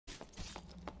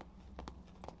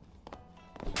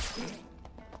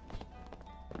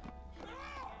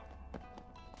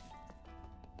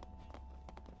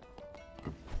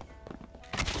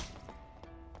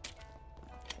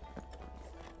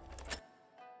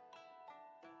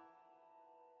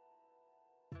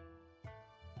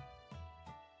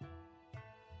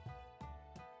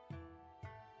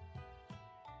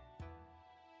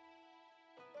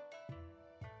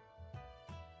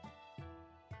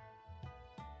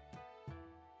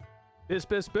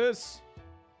Piss.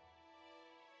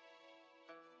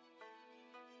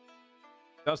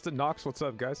 Dustin Knox, what's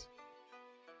up, guys?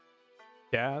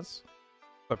 Kaz.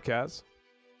 What's up, Kaz?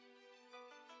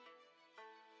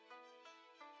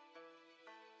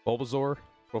 Bulbasaur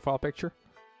profile picture.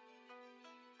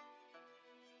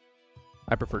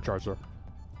 I prefer Charizard.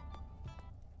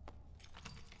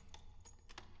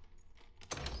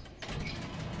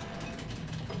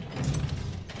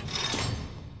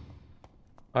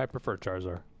 I prefer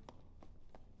Charizard.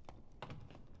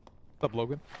 What's up,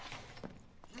 Logan?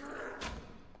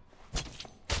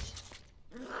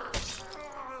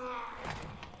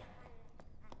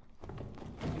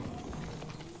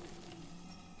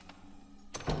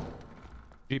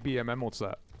 GBMM, what's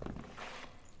that?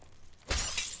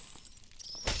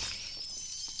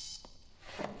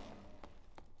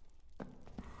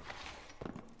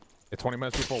 Yeah, 20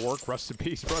 minutes before work. Rest in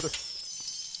peace, brother.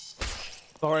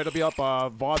 Alright, it'll be up.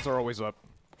 VODs are always up.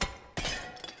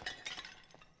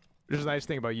 Which is a nice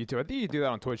thing about YouTube. I think you do that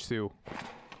on Twitch too. You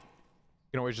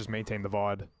can always just maintain the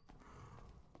VOD.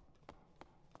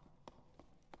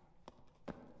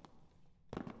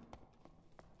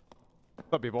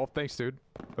 What's up, Evolve? Thanks, dude.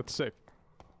 That's sick.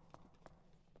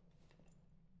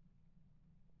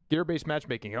 Gear-based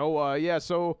matchmaking. Oh, yeah,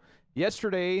 so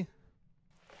yesterday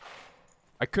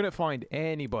I couldn't find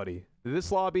anybody.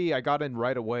 This lobby, I got in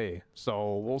right away,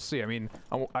 so we'll see. I mean,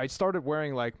 I started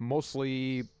wearing, like,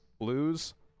 mostly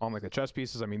blues on, like, the chest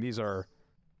pieces. I mean, these are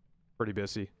pretty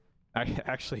busy.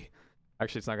 Actually,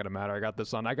 it's not gonna matter. I got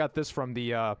this on. I got this from the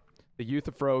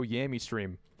Youthafro Yami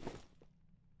stream.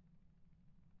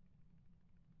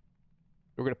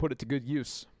 We're gonna put it to good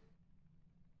use.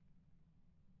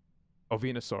 Oh,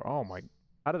 Venusaur. Oh my...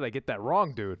 How did I get that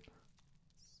wrong, dude?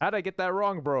 How did I get that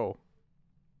wrong, bro?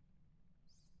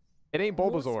 It ain't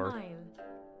Bulbasaur.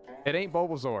 It ain't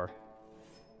Bulbasaur.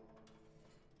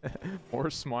 More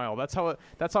smile. That's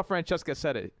how Francesca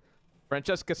said it.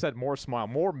 Francesca said more smile.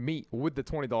 More meat with the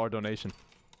 $20 donation.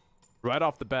 Right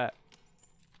off the bat.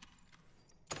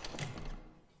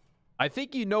 I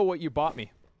think you know what you bought me.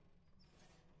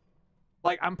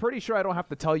 Like, I'm pretty sure I don't have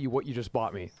to tell you what you just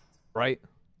bought me. Right?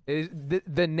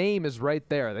 The name is right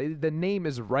there. The name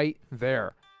is right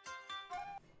there.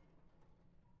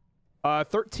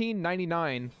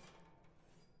 $13.99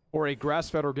 for a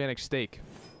grass-fed organic steak.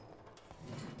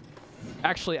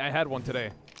 Actually, I had one today.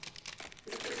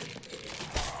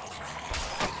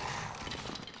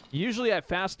 Usually I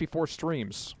fast before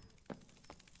streams.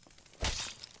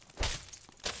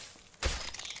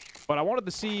 But I wanted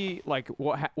to see, like,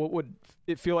 what would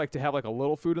it feel like to have, like, a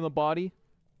little food in the body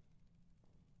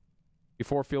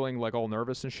before feeling, like, all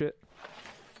nervous and shit.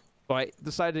 So I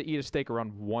decided to eat a steak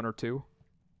around 1 or 2.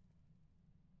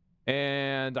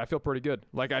 And I feel pretty good.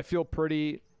 Like, I feel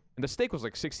pretty... And the steak was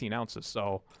like 16 ounces,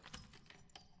 so...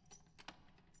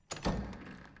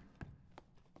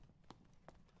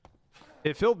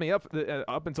 It filled me up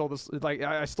until this... Like,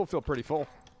 I still feel pretty full.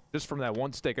 Just from that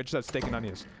one steak. I just had steak and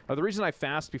onions. The reason I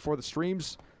fast before the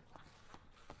streams...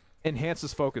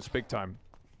 enhances focus big time.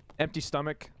 Empty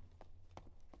stomach.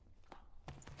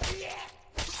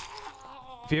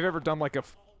 If you've ever done like a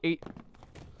 8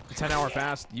 to 10 hour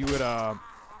fast, you would...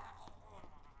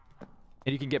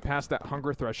 And you can get past that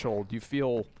hunger threshold. You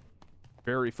feel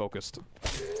very focused.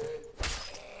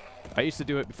 I used to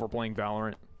do it before playing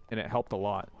Valorant, and it helped a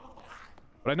lot.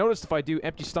 But I noticed if I do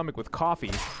empty stomach with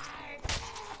coffee,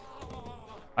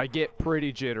 I get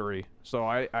pretty jittery. So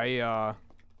I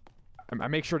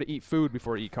make sure to eat food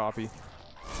before I eat coffee.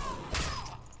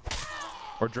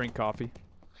 Or drink coffee.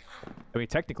 I mean,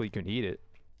 technically you can eat it.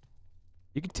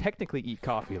 You can technically eat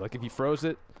coffee. Like, if you froze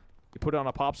it, you put it on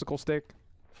a popsicle stick,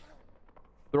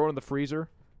 throw it in the freezer.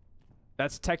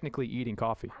 That's technically eating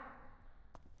coffee.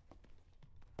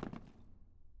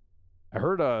 I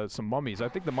heard some mummies. I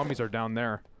think the mummies are down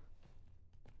there.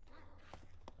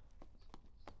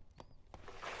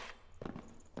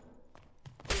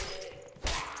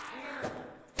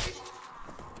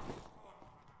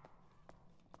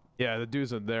 Yeah, the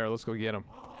dudes are there. Let's go get them.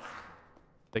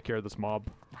 Take care of this mob.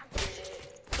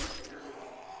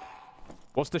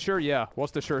 Worcestershire? Yeah,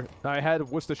 Worcestershire. I had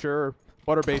Worcestershire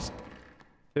butter base.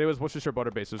 Today was Worcestershire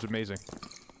butter base. It was amazing.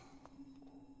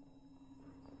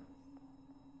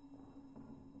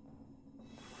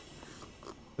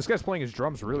 This guy's playing his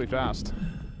drums really fast.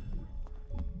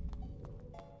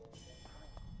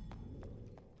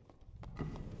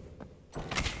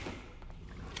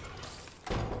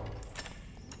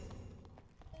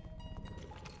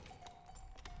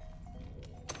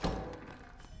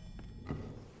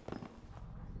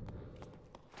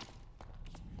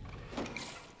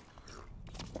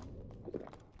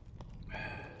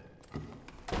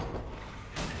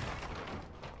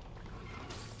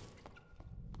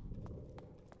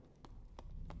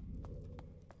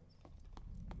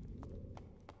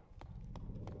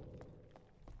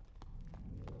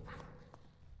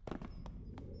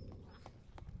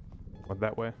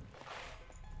 that way.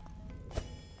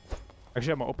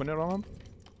 Actually, I'm gonna open it on him.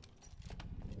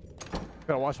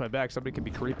 Gotta watch my back. Somebody could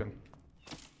be creeping.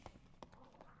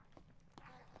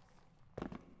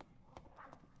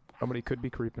 Somebody could be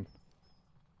creeping.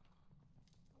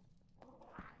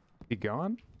 He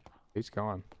gone? He's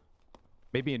gone.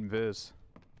 Maybe invis.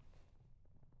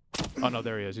 Oh no,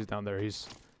 there he is. He's down there. He's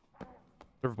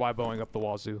surviving up the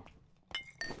wazoo.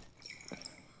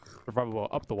 Survivable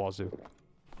up the wazoo.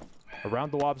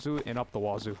 Around the wazoo and up the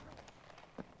wazoo.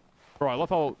 Bro, I love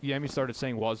how Yami started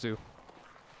saying wazoo.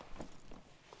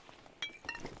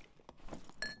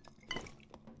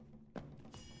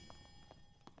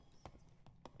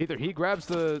 Either he grabs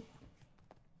the...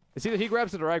 It's either he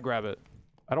grabs it or I grab it.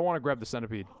 I don't want to grab the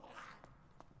centipede.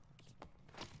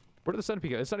 Where did the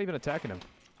centipede go? It's not even attacking him.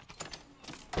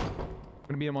 I'm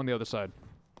gonna meet him on the other side.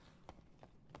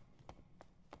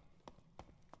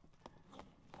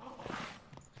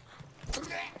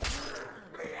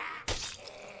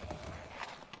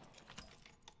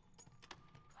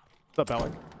 What's up,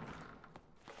 Alec?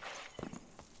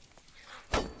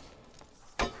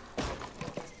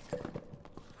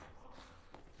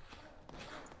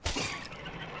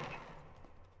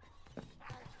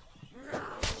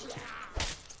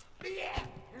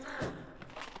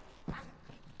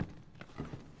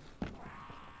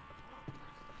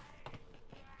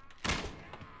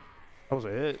 That was a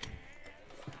hit.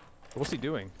 What's he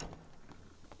doing?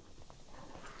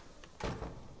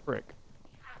 Frick.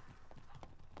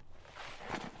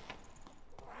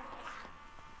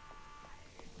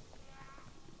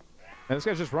 And this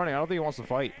guy's just running. I don't think he wants to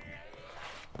fight.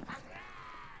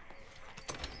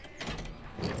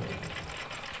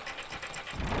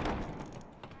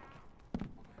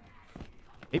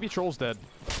 Maybe Troll's dead.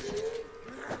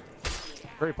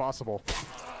 Very possible.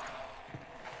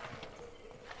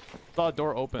 Saw a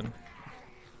door open.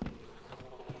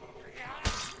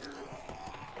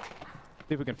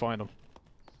 See if we can find him.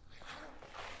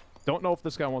 Don't know if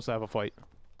this guy wants to have a fight.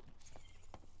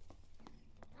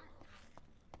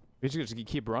 He's just gonna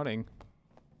keep running.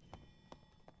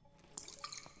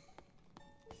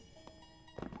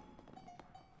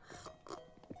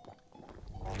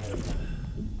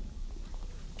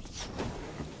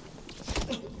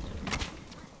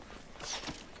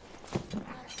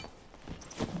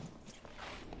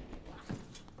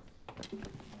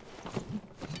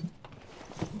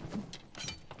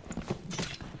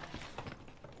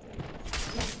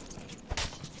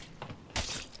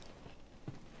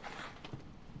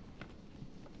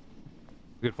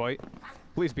 Good fight.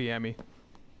 Please be Amy.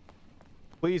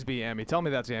 Please be Amy. Tell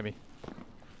me that's Amy.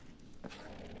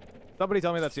 Somebody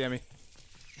tell me that's Amy.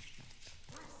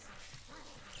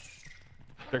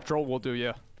 Troll will do,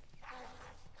 yeah.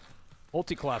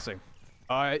 Multi-classing.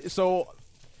 So,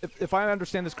 if I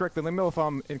understand this correctly, let me know if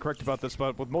I'm incorrect about this,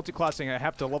 but with multi-classing, I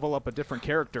have to level up a different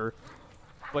character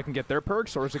so I can get their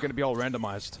perks, or is it going to be all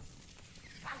randomized?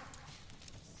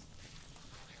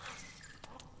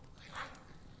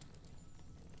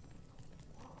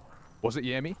 Was it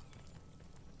Yami?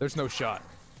 There's no shot.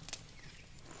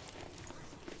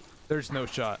 There's no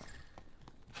shot.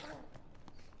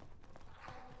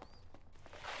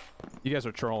 You guys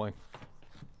are trolling.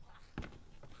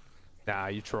 Nah,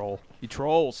 you troll. You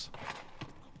trolls.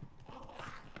 You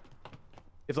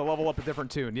have to level up a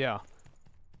different tune, yeah.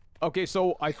 Okay,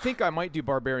 so I think I might do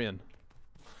Barbarian.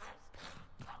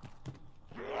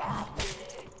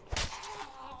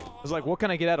 It's like, what can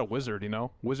I get out of Wizard, you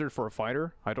know? Wizard for a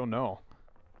fighter? I don't know.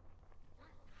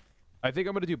 I think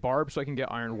I'm gonna do Barb so I can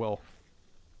get Iron Will.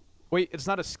 Wait, it's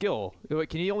not a skill. Wait,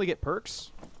 can you only get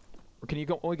perks? Or can you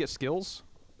only get skills?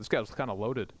 This guy's kind of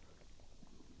loaded.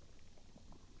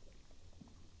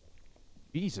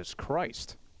 Jesus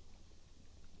Christ.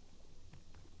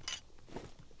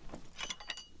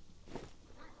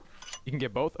 You can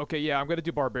get both? Okay, yeah, I'm gonna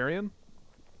do Barbarian.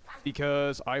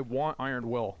 Because I want Iron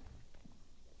Will.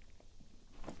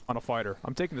 On a fighter.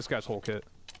 I'm taking this guy's whole kit.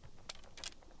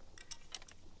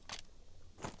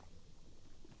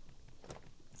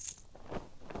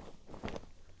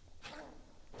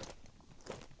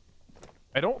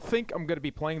 I don't think I'm going to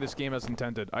be playing this game as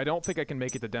intended. I don't think I can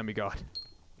make it to Demigod.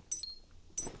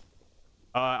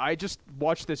 I just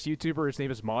watched this YouTuber. His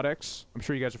name is Modex. I'm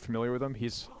sure you guys are familiar with him.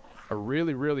 He's a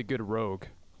really, really good rogue.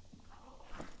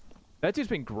 That dude's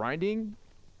been grinding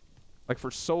like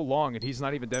for so long, and he's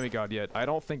not even Demigod yet. I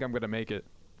don't think I'm gonna make it.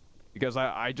 Because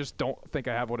I just don't think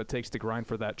I have what it takes to grind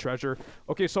for that treasure.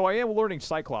 Okay, so I am learning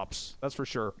Cyclops. That's for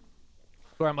sure.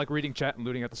 So I'm like reading chat and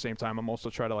looting at the same time. I'm also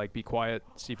trying to like be quiet,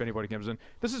 see if anybody comes in.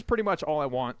 This is pretty much all I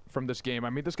want from this game. I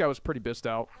mean, this guy was pretty pissed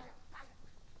out.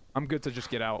 I'm good to just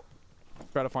get out.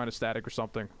 Try to find a static or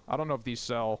something. I don't know if these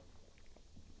sell.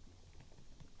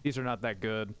 These are not that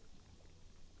good.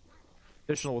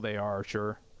 Additional they are,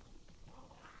 sure.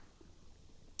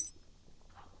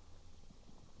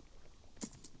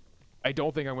 I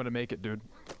don't think I'm gonna make it, dude.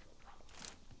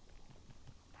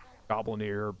 Goblin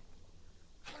ear.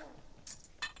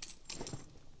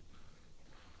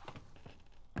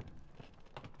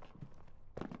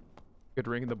 Good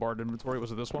ring in the bard inventory.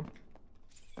 Was it this one?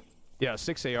 Yeah,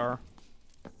 6 AR.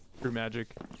 True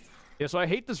magic. Yeah, so I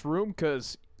hate this room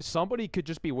because somebody could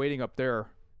just be waiting up there,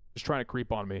 just trying to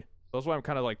creep on me. That's why I'm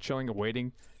kind of like chilling and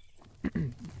waiting.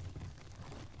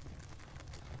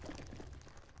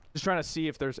 Just trying to see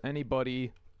if there's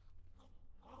anybody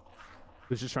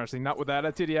who's just trying to see. Not with that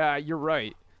attitude. Yeah, you're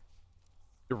right.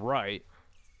 You're right.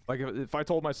 Like, if I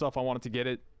told myself I wanted to get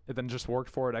it, and then just worked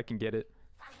for it, I can get it.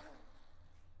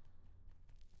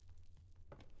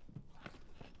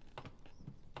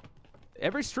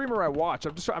 Every streamer I watch,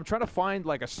 I'm trying to find,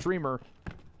 like, a streamer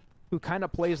who kind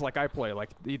of plays like I play.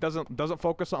 Like, he doesn't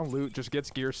focus on loot, just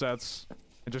gets gear sets,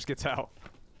 and just gets out.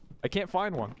 I can't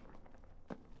find one.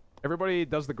 Everybody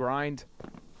does the grind.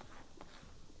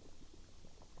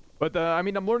 But, I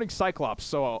mean, I'm learning Cyclops,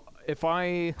 so if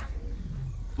I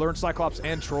learn Cyclops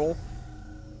and Troll,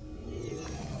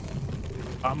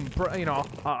 you know,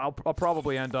 I'll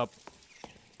probably end up,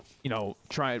 you know,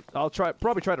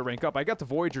 probably try to rank up. I got the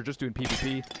Voyager just doing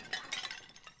PvP.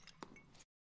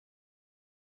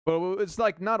 But it's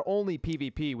like not only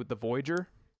PvP with the Voyager,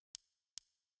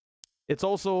 it's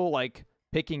also like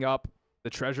picking up the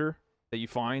treasure that you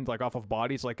find like off of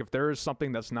bodies. Like if there is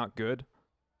something that's not good,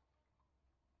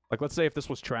 like let's say if this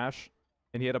was trash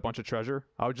and he had a bunch of treasure,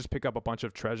 I would just pick up a bunch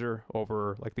of treasure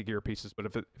over like the gear pieces. But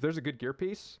if there's a good gear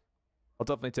piece, I'll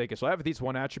definitely take it. So I have these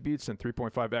 1 attributes and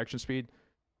 3.5 action speed.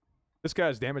 This guy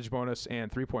has damage bonus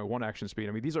and 3.1 action speed.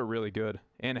 I mean, these are really good.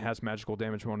 And it has magical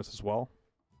damage bonus as well.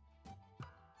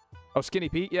 Oh, Skinny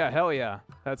Pete? Yeah, hell yeah.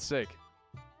 That's sick.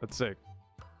 That's sick.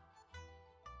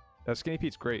 Yeah, Skinny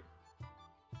Pete's great.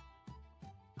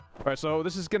 Alright, so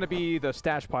this is going to be the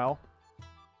stash pile.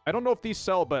 I don't know if these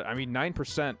sell, but I mean,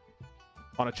 9%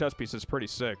 on a chest piece is pretty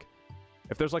sick.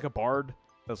 If there's like a bard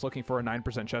that's looking for a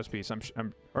 9% chest piece,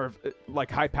 or if,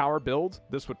 like high power build,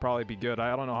 this would probably be good.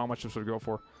 I don't know how much this would go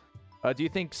for. Do you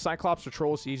think Cyclops or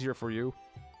Troll is easier for you?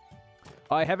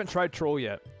 I haven't tried Troll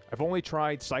yet. I've only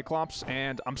tried Cyclops,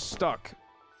 and I'm stuck.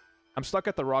 I'm stuck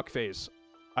at the rock phase.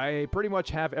 I pretty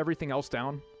much have everything else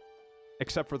down,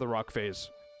 except for the rock phase.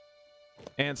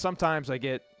 And sometimes I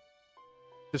get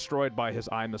destroyed by his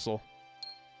eye missile.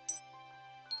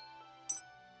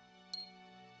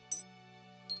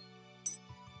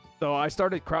 So I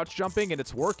started crouch jumping, and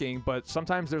it's working, but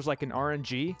sometimes there's like an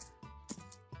RNG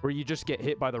where you just get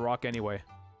hit by the rock anyway.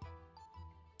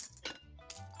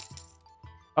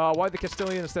 Why the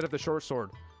Castilian instead of the short sword?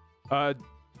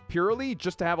 Purely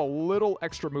just to have a little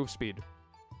extra move speed.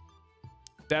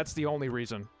 That's the only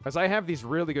reason. Because I have these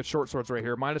really good short swords right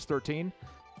here. Minus 13.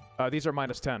 These are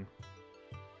minus 10.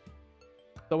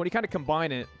 So when you kind of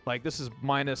combine it, like this is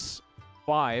minus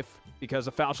 5 because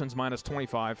the falchion's minus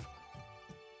 25.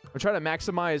 I'm trying to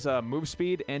maximize move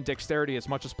speed and dexterity as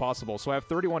much as possible. So I have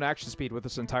 31 action speed with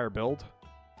this entire build.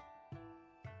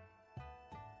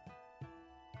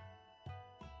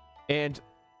 And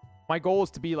my goal is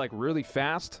to be like really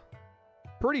fast,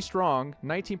 pretty strong,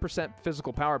 19%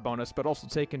 physical power bonus, but also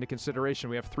take into consideration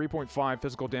we have 3.5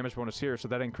 physical damage bonus here, so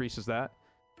that increases that,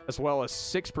 as well as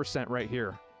 6% right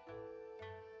here.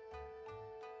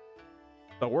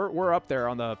 So we're up there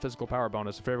on the physical power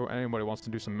bonus if anybody wants to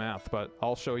do some math, but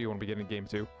I'll show you when we get into game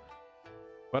 2.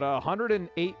 But 100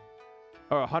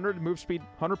 move speed,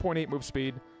 100.8 move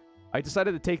speed. I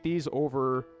decided to take these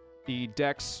over the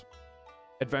Dex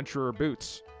Adventurer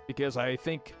boots because I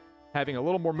think having a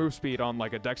little more move speed on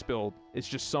like a Dex build is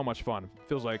just so much fun.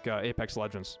 Feels like Apex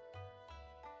Legends.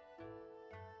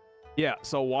 Yeah,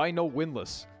 so why no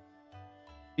winless?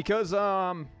 Because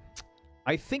I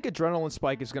think Adrenaline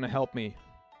Spike is going to help me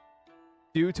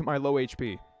due to my low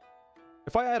HP.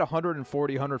 If I had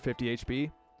 140, 150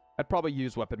 HP, I'd probably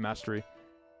use Weapon Mastery.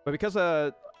 But because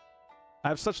I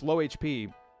have such low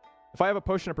HP, if I have a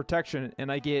Potion of Protection and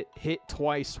I get hit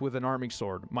twice with an Arming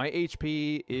Sword, my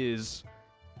HP is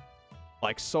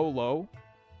like so low.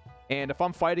 And if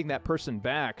I'm fighting that person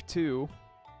back too,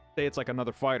 say it's like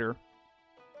another fighter,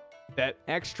 that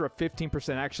extra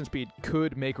 15% action speed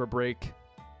could make or break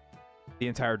the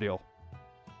entire deal.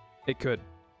 It could.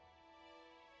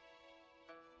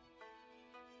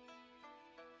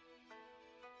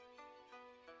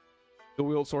 Dual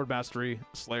wield sword mastery,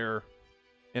 Slayer,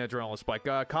 and Adrenaline Spike.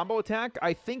 Combo attack,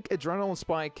 I think Adrenaline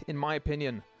Spike, in my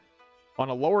opinion, on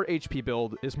a lower HP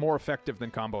build is more effective than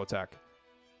combo attack.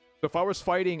 So if I was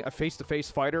fighting a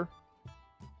face-to-face fighter,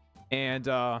 and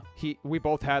we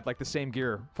both had like the same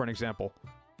gear, for an example,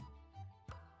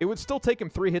 it would still take him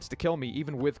 3 hits to kill me,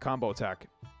 even with combo attack.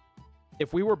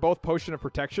 If we were both Potion of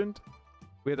Protection,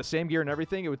 we had the same gear and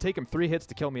everything, it would take him 3 hits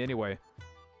to kill me anyway.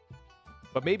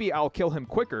 But maybe I'll kill him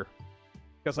quicker,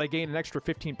 because I gain an extra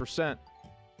 15%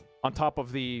 on top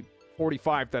of the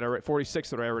 46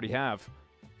 that I already have.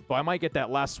 So I might get that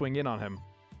last swing in on him.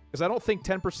 Because I don't think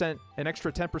 10%, an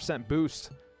extra 10%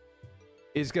 boost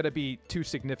is going to be too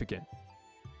significant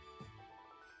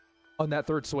on that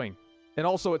 3rd swing. And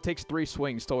also, it takes 3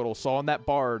 swings total. So on that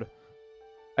Bard,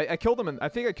 I killed him, I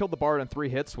think I killed the Bard in 3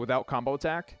 hits without combo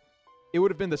attack. It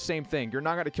would have been the same thing. You're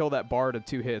not going to kill that Bard in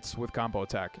 2 hits with combo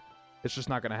attack. It's just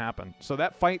not going to happen. So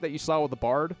that fight that you saw with the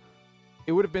Bard,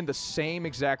 it would have been the same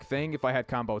exact thing if I had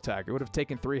combo attack. It would have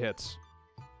taken 3 hits.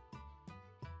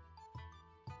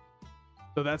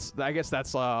 So I guess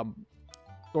that's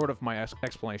sort of my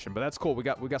explanation. But that's cool. We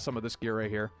got some of this gear right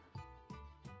here.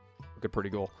 Looking pretty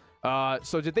cool.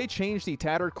 So did they change the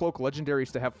Tattered Cloak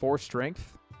legendaries to have 4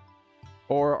 strength?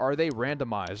 Or are they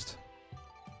randomized?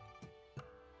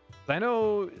 I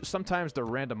know sometimes they're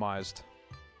randomized.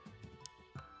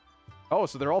 Oh,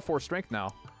 so they're all 4 strength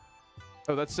now.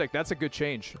 Oh, that's sick. That's a good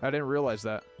change. I didn't realize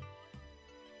that.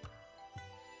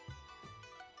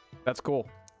 That's cool.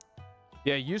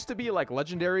 Yeah, it used to be like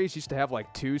legendaries used to have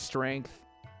like 2 strength.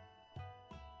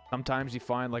 Sometimes you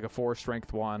find like a 4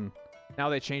 strength one. Now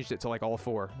they changed it to like all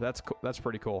 4. That's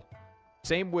pretty cool.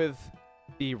 Same with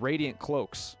the Radiant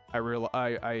Cloaks.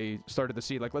 I started to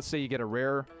see, like, let's say you get a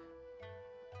rare.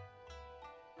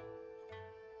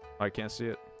 Oh, I can't see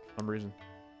it for some reason.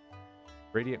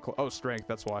 Radiant Cloak. Oh, strength.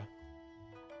 That's why.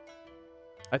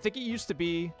 I think it used to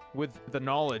be with the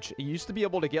knowledge. It used to be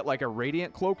able to get like a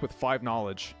Radiant Cloak with 5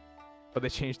 knowledge. But they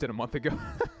changed it a month ago.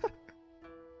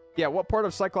 Yeah, what part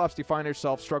of Cyclops do you find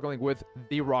yourself struggling with?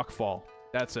 The rockfall.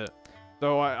 That's it.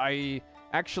 So I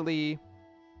actually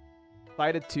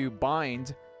decided to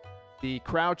bind the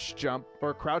crouch jump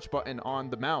or crouch button on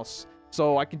the mouse.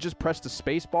 So I can just press the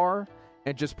space bar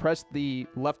and just press the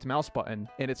left mouse button.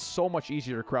 And it's so much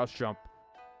easier to crouch jump.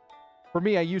 For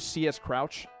me, I use CS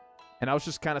crouch. And I was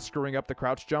just kind of screwing up the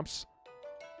crouch jumps.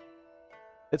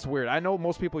 It's weird. I know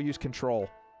most people use control.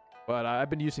 But I've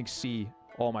been using C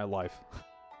all my life.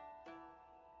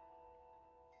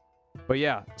 But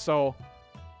yeah, so...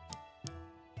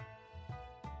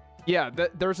 yeah,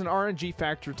 there's an RNG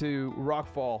factor to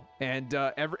Rockfall. And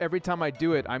every time I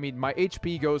do it, I mean, my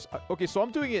HP goes... okay, so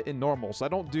I'm doing it in normal. So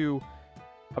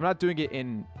I'm not doing it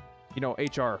in, you know,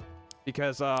 HR.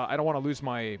 Because I don't want to lose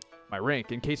my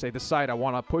rank in case I decide I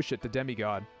want to push it to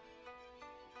Demigod.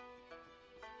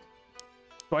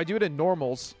 So I do it in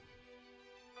normals.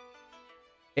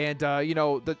 And, you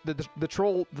know,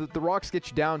 the rocks get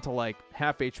you down to, like,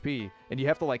 half HP. And you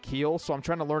have to, like, heal. So I'm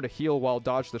trying to learn to heal while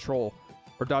dodge the troll.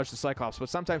 Or dodge the Cyclops. But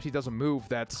sometimes he does a move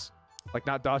that's, like,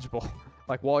 not dodgeable.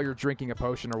 Like, while you're drinking a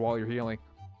potion or while you're healing.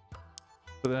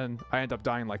 So then I end up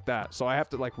dying like that. So I have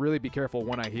to, like, really be careful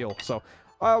when I heal. So,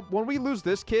 when we lose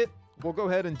this kit, we'll go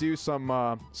ahead and do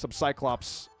some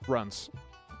Cyclops runs.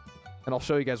 And I'll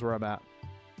show you guys where I'm at.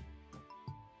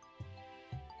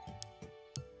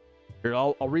 Here,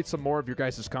 I'll read some more of your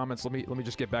guys' comments. Let me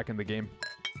just get back in the game.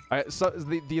 So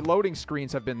the loading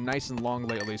screens have been nice and long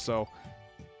lately, so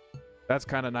that's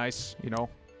kind of nice, you know.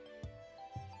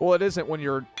 Well, it isn't when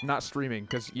you're not streaming,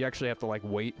 because you actually have to, like,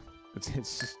 wait. It's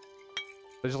just,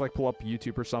 they just, like, pull up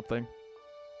YouTube or something.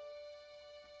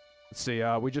 Let's see,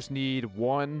 we just need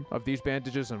 1 of these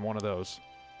bandages and 1 of those.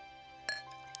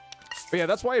 But yeah,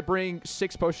 that's why I bring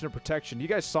 6 Potion of Protection. You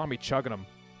guys saw me chugging them.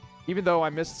 Even though I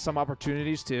missed some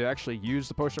opportunities to actually use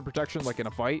the Potion of Protection, like in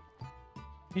a fight,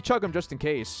 you chug them just in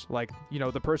case. Like, you know,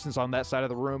 the person's on that side of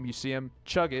the room, you see him,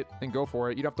 chug it, and go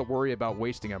for it. You don't have to worry about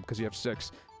wasting them, because you have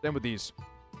 6. Then with these.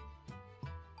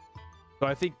 So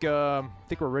I think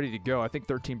we're ready to go. I think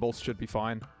 13 bolts should be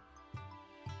fine.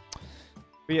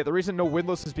 But yeah, the reason no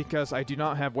windlass is because I do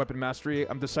not have weapon mastery.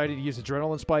 I'm deciding to use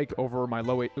Adrenaline Spike over my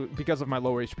because of my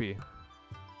low HP.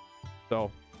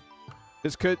 So...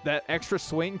 that extra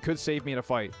swing could save me in a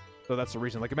fight. So that's the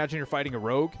reason. Like, imagine you're fighting a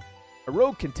rogue. A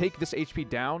rogue can take this HP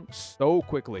down so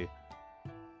quickly.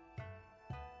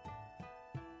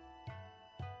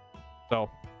 So.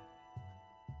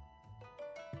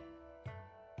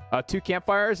 2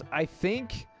 campfires, I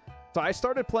think. So I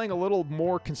started playing a little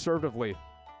more conservatively.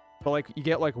 So, like, you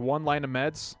get, like, 1 line of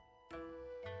meds.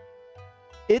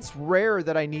 It's rare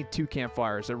that I need 2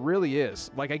 campfires. It really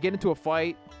is. Like, I get into a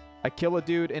fight... I kill a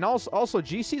dude. And also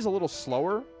GC's a little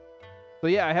slower. So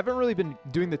yeah, I haven't really been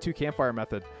doing the 2 campfire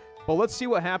method. But let's see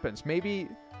what happens. Maybe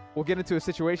we'll get into a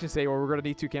situation today where we're going to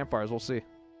need 2 campfires. We'll see.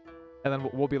 And then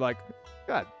we'll be like,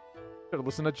 God, should have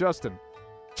listened to Justin.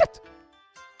 Shit!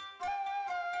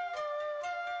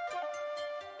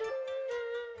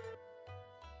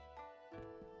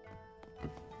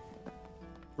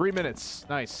 Three minutes.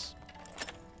 Nice.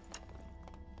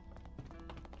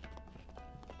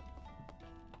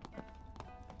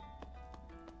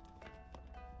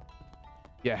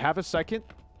 Yeah, half a second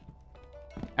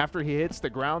after he hits the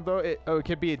ground, though. It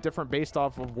could be different based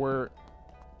off of where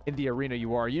in the arena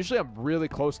you are. Usually I'm really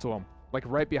close to him, like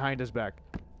right behind his back.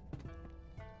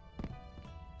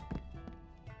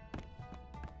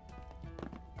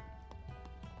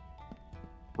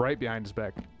 Right behind his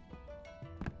back.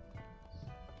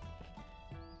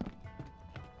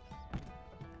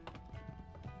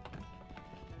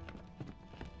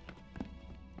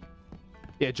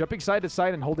 Yeah, jumping side to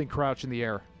side and holding crouch in the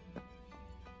air.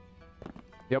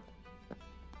 Yep.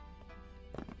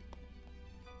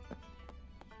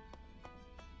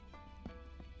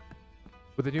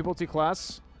 With the new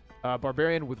multi-class,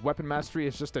 Barbarian with weapon mastery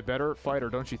is just a better fighter,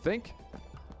 don't you think?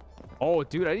 Oh,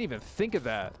 dude, I didn't even think of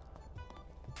that.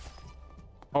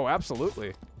 Oh,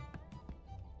 absolutely.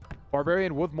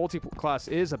 Barbarian with multi-class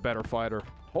is a better fighter.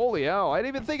 Holy hell, I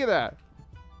didn't even think of that.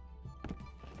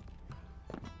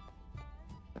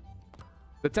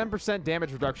 The 10%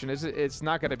 damage reduction it's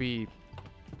not gonna be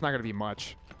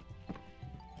much.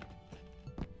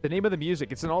 The name of the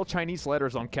music, it's in all Chinese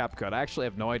letters on CapCut. I actually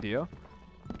have no idea.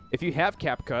 If you have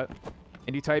CapCut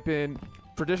and you type in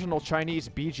traditional Chinese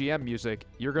BGM music,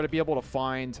 you're gonna be able to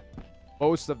find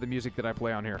most of the music that I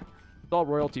play on here. It's all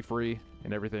royalty free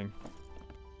and everything.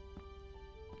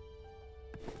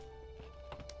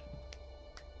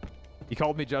 You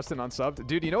called me Justin unsubbed.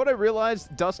 Dude, you know what I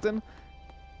realized, Dustin?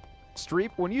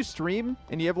 When you stream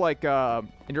and you have like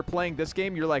and you're playing this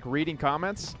game, you're like reading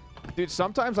comments. Dude,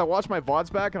 sometimes I watch my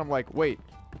VODs back and I'm like, wait,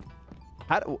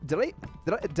 did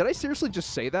I seriously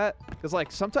just say that? Because like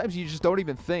sometimes you just don't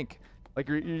even think. Like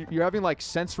you're having like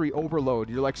sensory overload.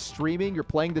 You're like streaming, you're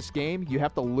playing this game, you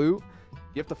have to loot,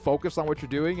 you have to focus on what you're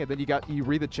doing, and then you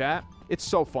read the chat. It's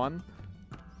so fun.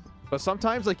 But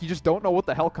sometimes like you just don't know what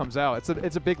the hell comes out.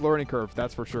 It's a big learning curve,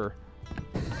 that's for sure.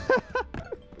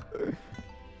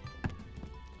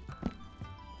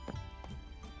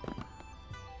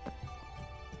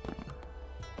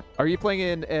 Are you playing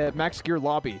in Max Gear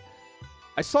Lobby?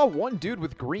 I saw one dude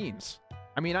with greens.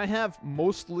 I mean, I have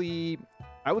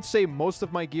I would say most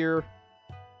of my gear.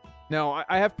 No,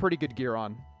 I have pretty good gear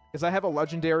on. Because I have a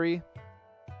legendary.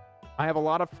 I have a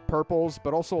lot of purples,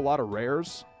 but also a lot of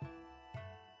rares.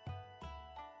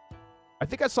 I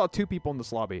think I saw 2 people in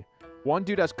this lobby. One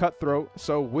dude has cutthroat,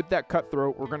 so with that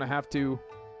cutthroat, we're going to have to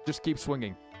just keep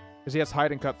swinging. Because he has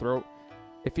hide and cutthroat.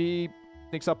 If he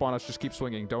sneaks up on us, just keep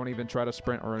swinging. Don't even try to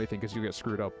sprint or anything because you get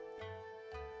screwed up.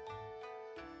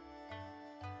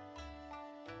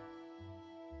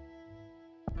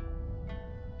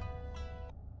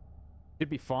 It'd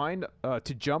be fine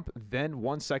to jump then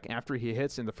 1 second after he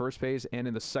hits in the first phase, and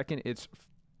in the second it's...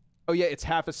 Oh yeah, it's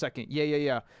half a second.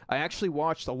 Yeah. I actually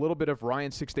watched a little bit of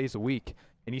Ryan 6 Days a Week,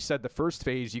 and he said the first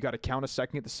phase you got to count a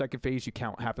second, the second phase you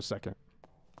count half a second.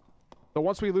 So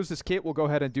once we lose this kit, we'll go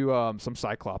ahead and do some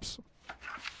Cyclops.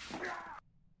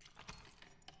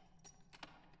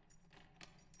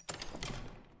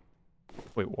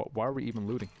 Wait, why are we even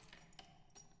looting?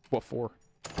 What for?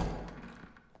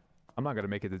 I'm not gonna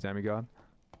make it to Demigod.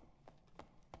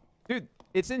 Dude,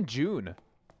 it's in June.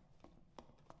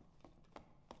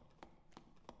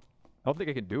 I don't think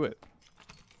I can do it.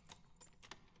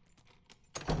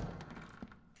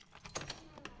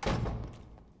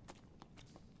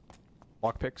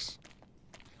 Lockpicks.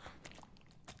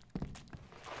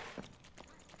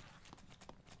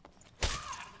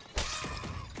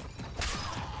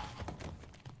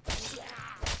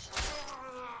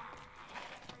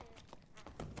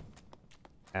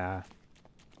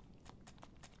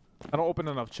 I don't open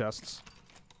enough chests.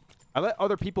 I let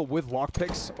other people with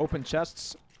lockpicks open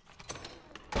chests.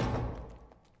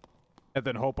 And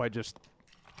then hope I just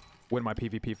win my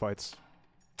PvP fights.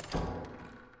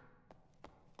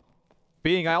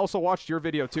 I also watched your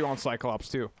video too on Cyclops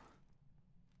too.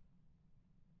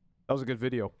 That was a good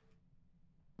video.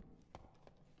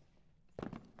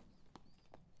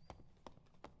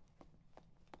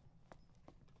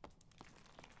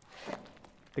 I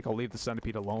think I'll leave the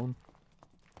centipede alone.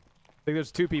 I think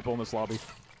there's 2 people in this lobby.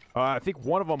 I think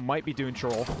one of them might be doing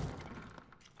troll.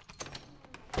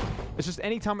 It's just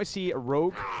anytime I see a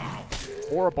rogue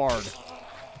or a bard,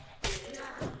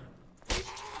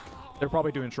 they're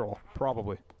probably doing troll.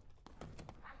 Probably.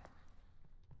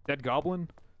 Dead Goblin?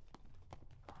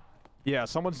 Yeah,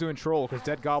 someone's doing troll, because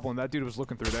Dead Goblin, that dude was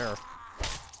looking through there.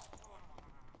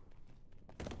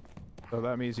 So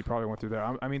that means he probably went through there.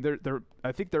 I mean,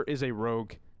 I think there is a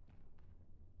rogue.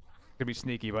 Could be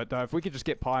sneaky, but if we could just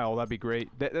get Pile, that'd be great.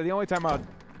 The only time I'd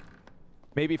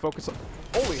maybe focus on...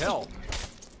 Holy hell!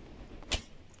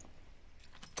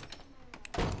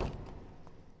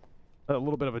 A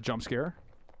little bit of a jump scare.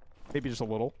 Maybe just a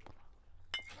little.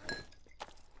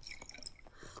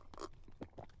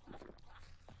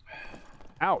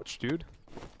 Ouch, dude.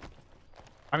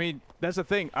 I mean, that's the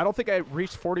thing. I don't think I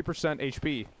reached 40%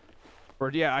 HP.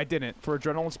 Or, yeah, I didn't. For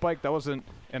Adrenaline Spike, that wasn't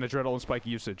an Adrenaline Spike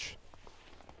usage.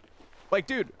 Like,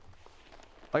 dude.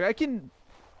 Like, I can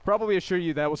probably assure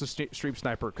you that was a stream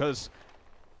sniper, because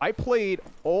I played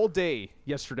all day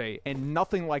yesterday, and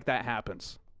nothing like that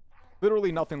happens.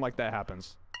 Literally nothing like that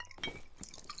happens.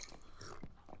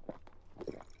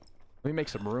 Let me make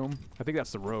some room. I think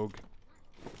that's the rogue.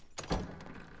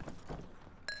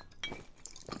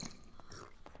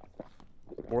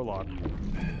 Warlock.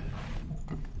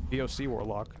 DOC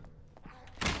Warlock.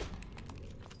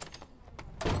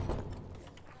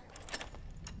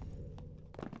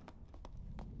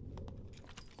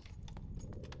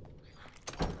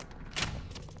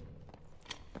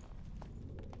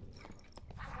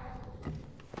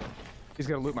 He's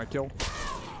gonna loot my kill.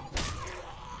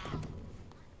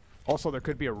 Also, there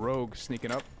could be a rogue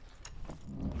sneaking up.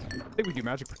 I think we do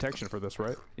magic protection for this,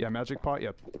 right? Yeah, magic pot,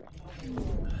 yep.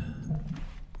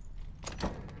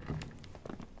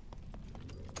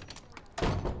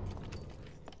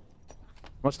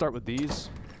 Let's start with these.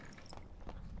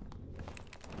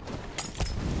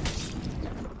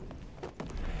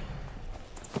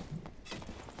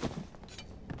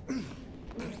 Oh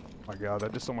my god,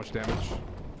 that did so much damage.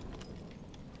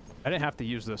 I didn't have to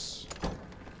use this.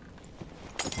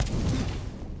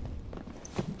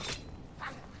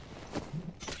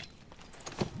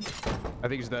 I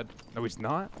think he's dead. No, he's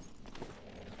not.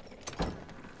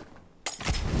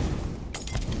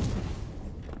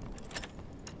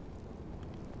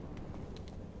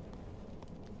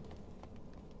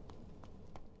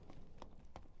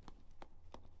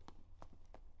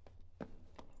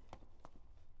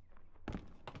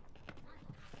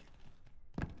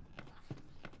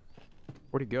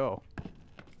 Where'd he go?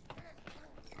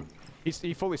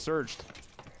 He fully surged.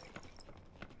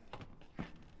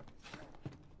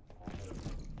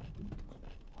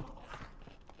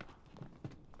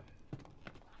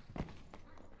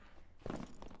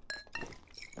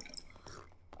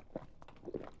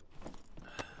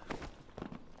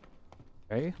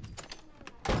 Okay.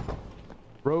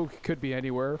 Rogue could be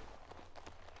anywhere.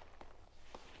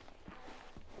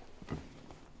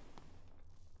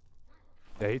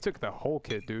 Yeah, he took the whole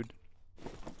kit, dude.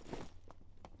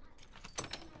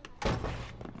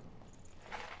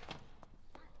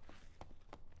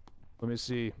 Let me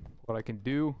see what I can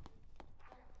do.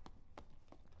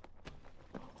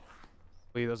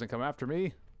 Hopefully he doesn't come after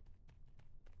me.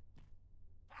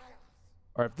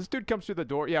 Alright, if this dude comes through the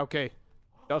door... Yeah, okay.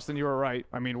 Dustin, you were right.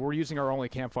 I mean, we're using our only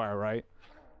campfire, right?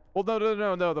 Well,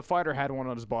 no. The fighter had one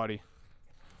on his body.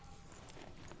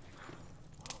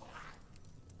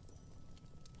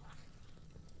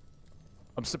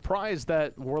 I'm surprised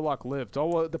that Warlock lived. Oh,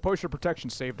 well, the potion of protection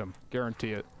saved him.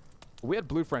 Guarantee it. We had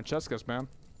blue Francescas, man.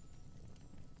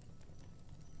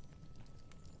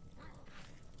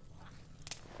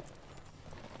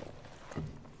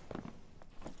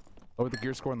 Oh, the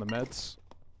gear score and the meds.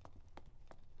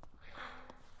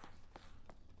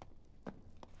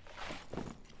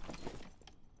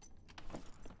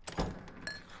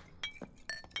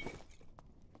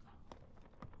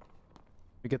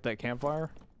 We get that campfire?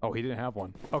 Oh, he didn't have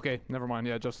one. Okay, never mind.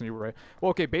 Yeah, Justin, you were right.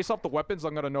 Well, okay, based off the weapons,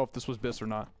 I'm gonna know if this was Biss or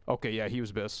not. Okay, yeah, he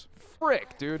was Biss.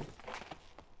 Frick, dude.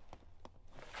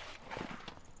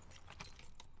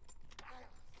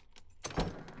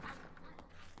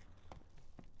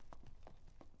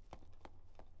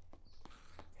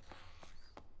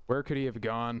 Where could he have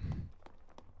gone?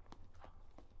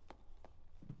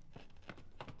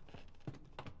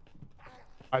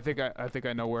 I think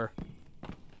I know where.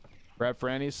 Grab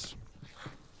Franny's.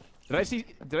 Did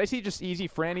I see just easy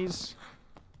Franny's?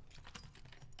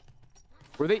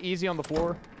 Were they easy on the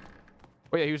floor?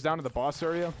 Oh yeah, he was down in the boss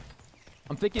area.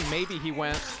 I'm thinking maybe he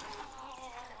went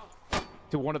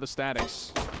to one of the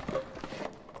statics.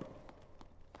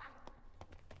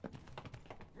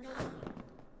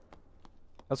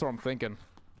 That's what I'm thinking.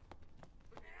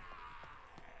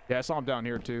 Yeah, I saw him down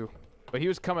here too. But he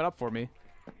was coming up for me.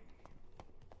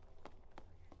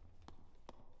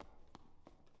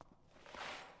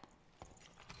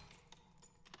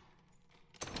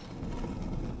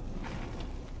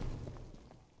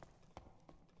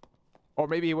 Or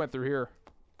maybe he went through here.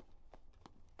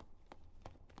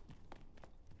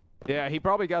 Yeah, he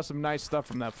probably got some nice stuff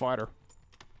from that fighter.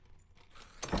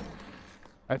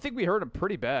 I think we hurt him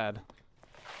pretty bad.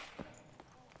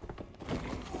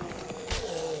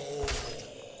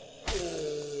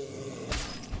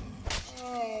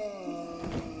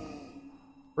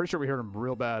 Pretty sure we hurt him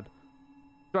real bad.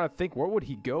 I'm trying to think, where would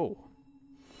he go?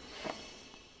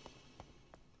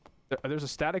 There's a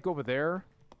static over there.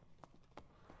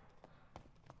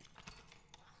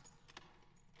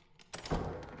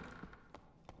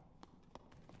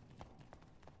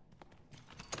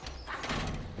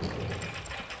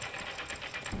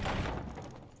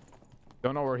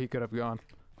 Don't know where he could have gone.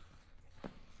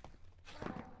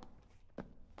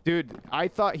 Dude, I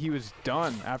thought he was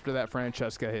done after that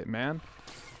Francesca hit, man.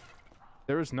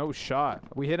 There was no shot.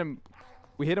 We hit him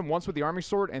once with the army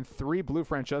sword and 3 blue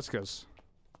Francescas.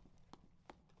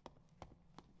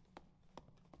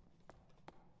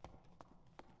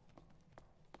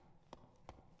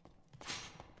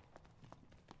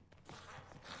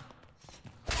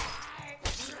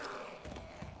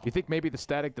 You think maybe the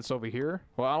static that's over here?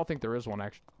 Well, I don't think there is one,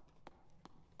 actually.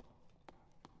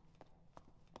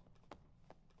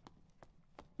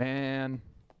 Man.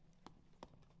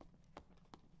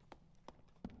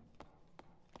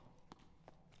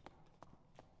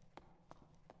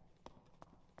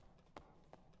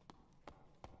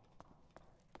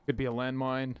 Could be a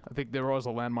landmine. I think there was a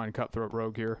landmine cutthroat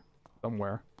rogue here.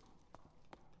 Somewhere.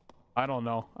 I don't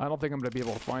know. I don't think I'm going to be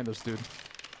able to find this dude.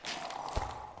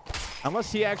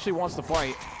 Unless he actually wants to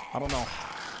fight. I don't know.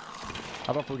 I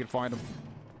don't know if we can find him.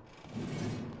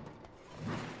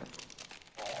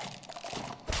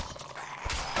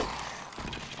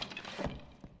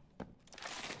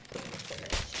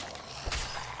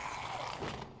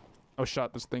 No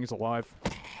shot, this thing's alive.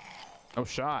 No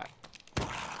shot.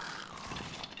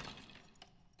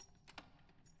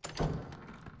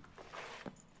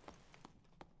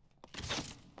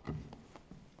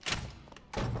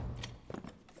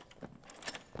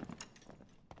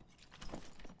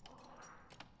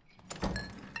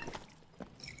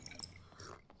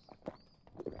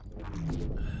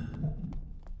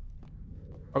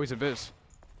 Oh, he's a Viz.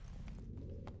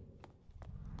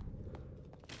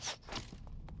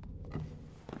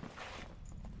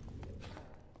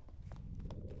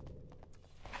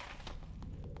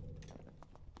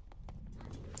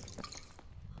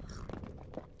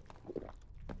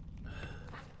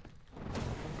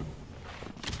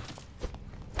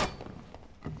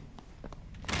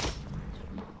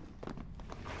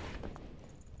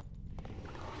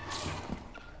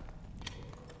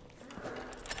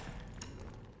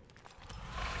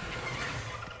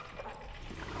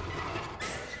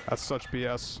 That's such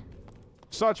BS.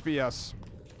 Such BS.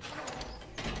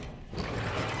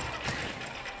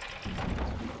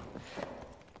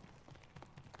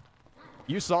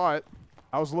 You saw it.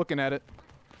 I was looking at it.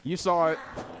 You saw it.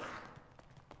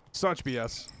 Such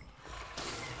BS.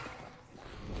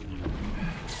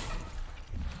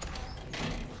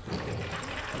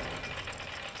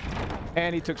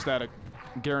 And he took static.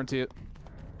 Guarantee it.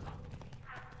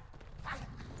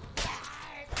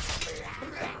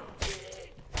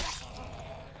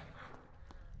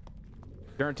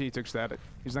 Guarantee he took static.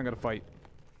 He's not gonna fight.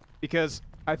 Because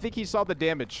I think he saw the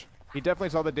damage. He definitely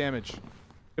saw the damage.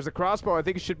 There's a crossbow, I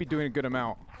think he should be doing a good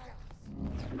amount.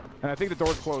 And I think the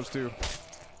door's closed too.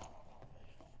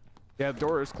 Yeah, the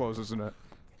door is closed, isn't it?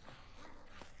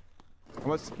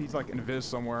 Unless he's like invis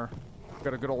somewhere.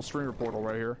 Got a good old stringer portal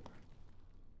right here.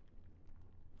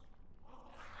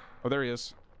 Oh, there he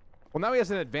is. Well, now he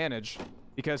has an advantage.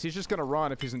 Because he's just gonna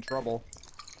run if he's in trouble.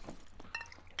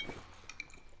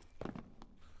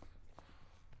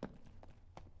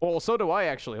 Well, so do I,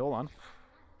 actually. Hold on.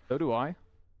 So do I.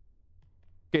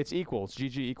 Okay, it's equal. It's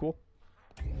GG equal.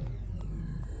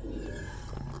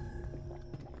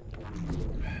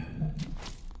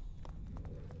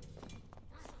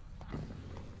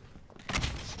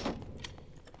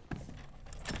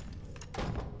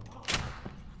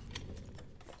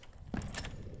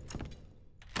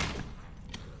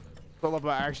 I love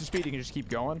about action speed. You can just keep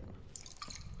going.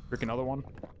 Freak another one.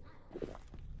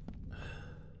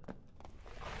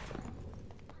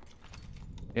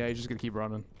 Yeah, he's just gonna keep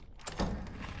running.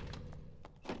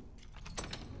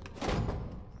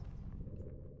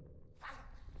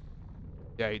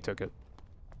 Yeah, he took it.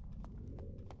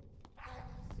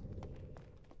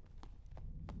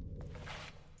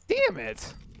 Damn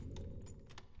it!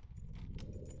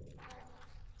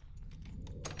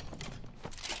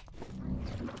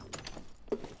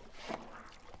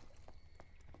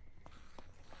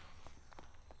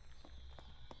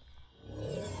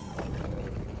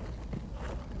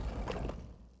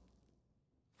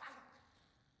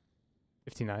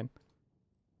 69.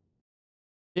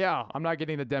 Yeah, I'm not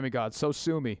getting the demigod, so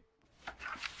sue me.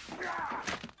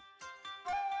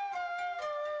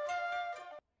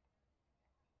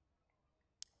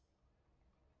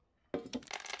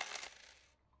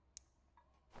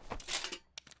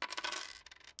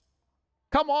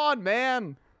 Come on,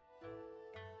 man!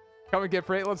 Come and get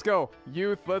freight, let's go.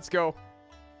 Youth, let's go.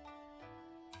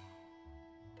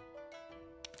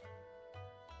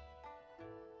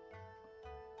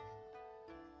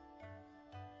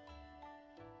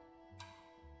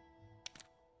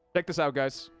 Check this out,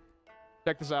 guys.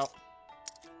 Check this out.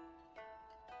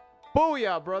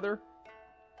 Booyah, brother.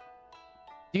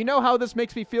 Do you know how this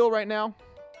makes me feel right now?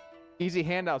 Easy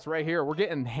handouts right here. We're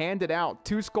getting handed out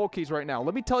 2 skull keys right now.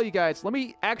 Let me tell you guys. Let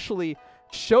me actually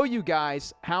show you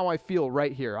guys how I feel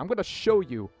right here. I'm going to show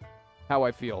you how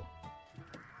I feel.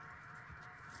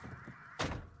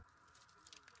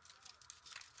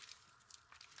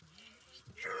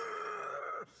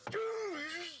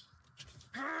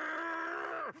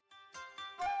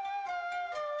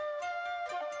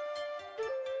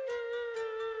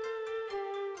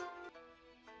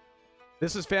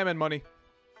 This is famine money.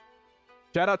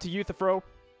 Shout out to Youthafro,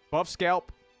 Buff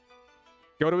Scalp.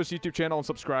 Go to his YouTube channel and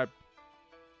subscribe.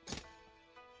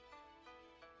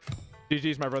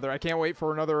 GG's, my brother. I can't wait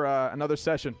for another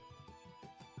session.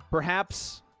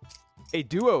 Perhaps a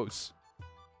duos.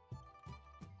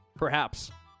 Perhaps.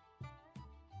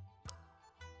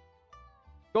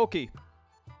 Skull key.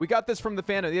 We got this from the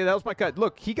famine. Yeah, that was my cut.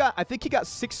 Look, I think he got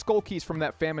 6 skull keys from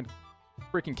that famine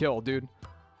freaking kill, dude.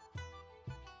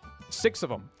 6 of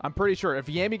them. I'm pretty sure. If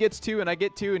Yami gets 2 and I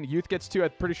get 2 and Youth gets 2, I'm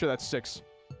pretty sure that's 6.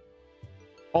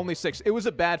 Only 6. It was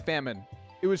a bad famine.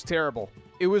 It was terrible.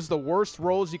 It was the worst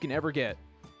rolls you can ever get.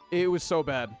 It was so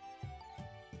bad.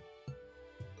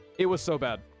 It was so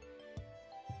bad.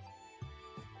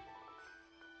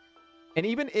 And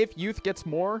even if Youth gets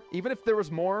more, even if there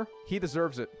was more, he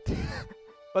deserves it.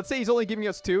 Let's say he's only giving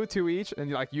us 2 each,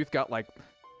 and like Youth got like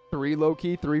 3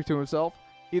 low-key, 3 to himself.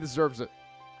 He deserves it.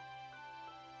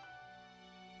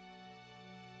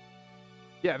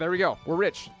 Yeah, there we go. We're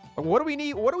rich. What do we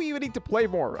need? What do we even need to play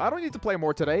more? I don't need to play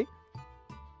more today.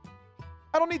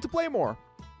 I don't need to play more.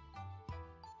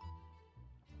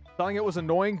 Telling it was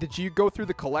annoying. Did you go through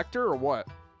the collector or what?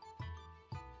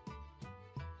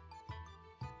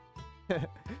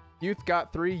 Youth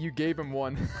got 3. You gave him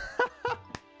 1.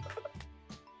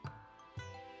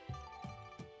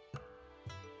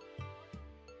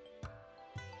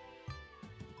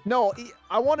 No,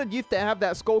 I wanted Youth to have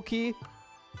that skull key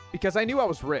because I knew I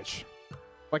was rich.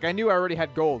 Like, I knew I already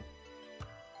had gold.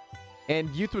 And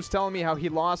Youth was telling me how he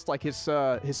lost, like, his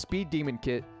speed demon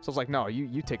kit. So I was like, no,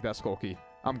 you take that skull key.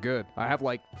 I'm good. I have,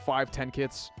 like, 5, 10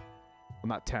 kits. Well,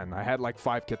 not 10. I had, like,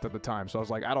 5 kits at the time. So I was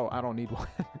like, I don't need one.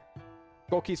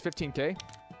 Skull key's 15k.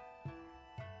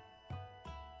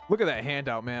 Look at that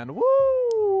handout, man.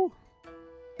 Woo!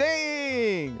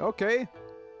 Dang! Okay.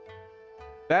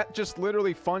 That just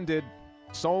literally funded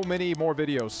so many more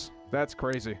videos. That's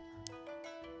crazy.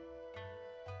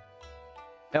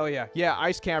 Hell yeah. Yeah,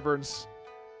 Ice Caverns,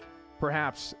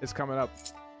 perhaps, is coming up.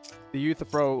 The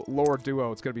Youthafro lore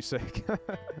duo. It's going to be sick.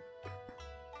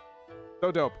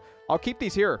 So dope. I'll keep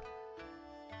these here.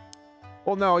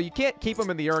 Well, no, you can't keep them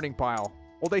in the earning pile.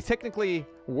 Well, they technically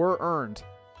were earned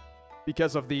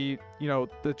because of the, you know,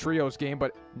 the trios game,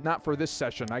 but not for this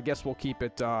session. I guess we'll keep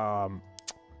it, guess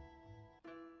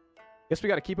we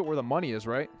got to keep it where the money is,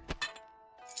 right?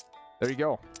 There you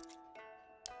go.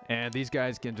 And these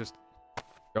guys can just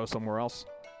go somewhere else.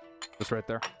 Just right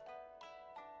there.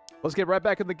 Let's get right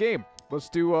back in the game. Let's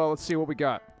do, let's see what we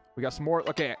got. We got some more.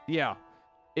 Okay, yeah.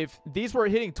 If these were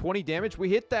hitting 20 damage, we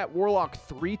hit that Warlock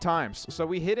 3 times. So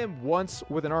we hit him once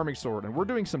with an Arming Sword, and we're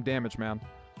doing some damage, man.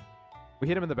 We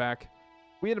hit him in the back.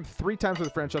 We hit him 3 times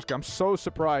with Francesca. I'm so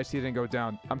surprised he didn't go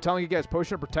down. I'm telling you guys,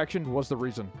 Potion of Protection was the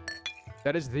reason.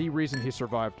 That is the reason he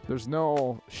survived. There's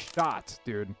no shot,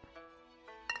 dude.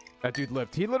 That dude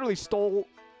lived. He literally stole...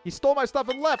 He stole my stuff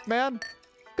and left, man.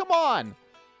 Come on.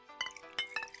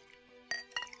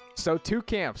 So 2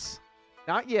 camps.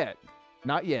 Not yet.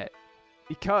 Not yet.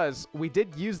 Because we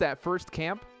did use that first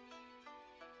camp.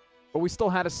 But we still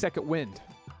had a second wind.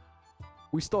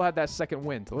 We still had that second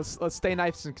wind. Let's stay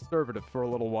nice and conservative for a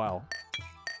little while.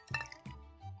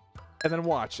 And then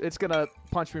watch. It's going to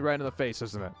punch me right in the face,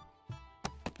 isn't it?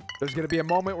 There's going to be a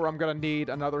moment where I'm going to need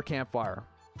another campfire.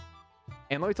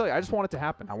 And let me tell you, I just want it to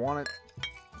happen. I want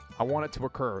it to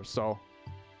occur, so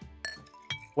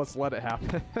let's let it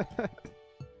happen.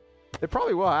 It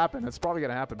probably will happen. It's probably going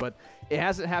to happen, but it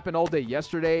hasn't happened all day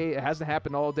yesterday. It hasn't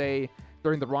happened all day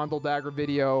during the Rondel Dagger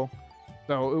video.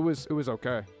 So it was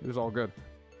okay. It was all good.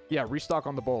 Yeah, restock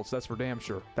on the bolts. That's for damn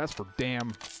sure. That's for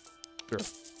damn sure.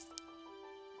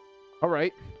 All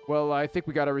right. Well, I think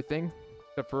we got everything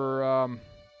except for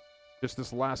just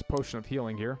this last potion of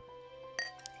healing here.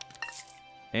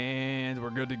 And we're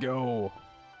good to go.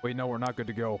 Wait, no, we're not good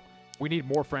to go. We need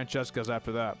more Francescas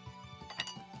after that.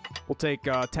 We'll take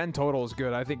 10 total is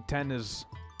good. I think 10 is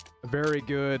a very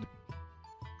good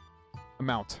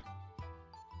amount.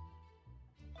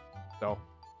 So.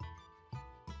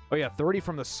 Oh, yeah, 30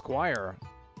 from the Squire.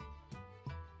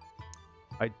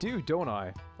 I do, don't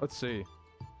I? Let's see.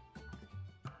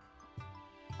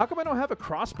 How come I don't have a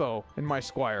crossbow in my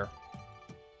Squire?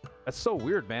 That's so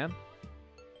weird, man.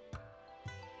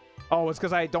 Oh, it's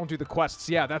because I don't do the quests.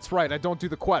 Yeah, that's right. I don't do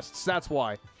the quests. That's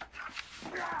why.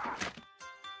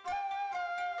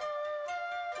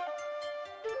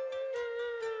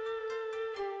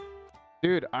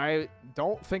 Dude, I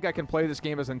don't think I can play this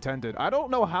game as intended. I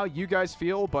don't know how you guys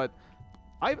feel, but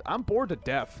I'm bored to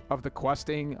death of the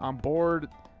questing. I'm bored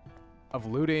of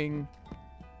looting.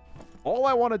 All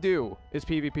I want to do is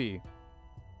PvP.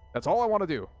 That's all I want to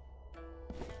do.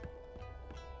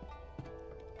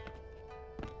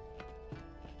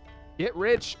 Get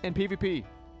rich in PvP.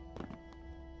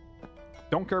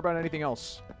 Don't care about anything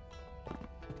else.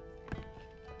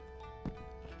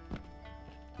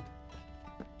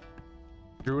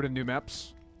 Druid and new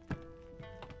maps.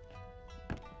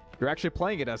 You're actually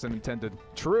playing it as intended.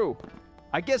 True.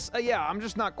 I guess, yeah, I'm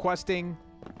just not questing,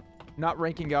 not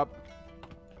ranking up.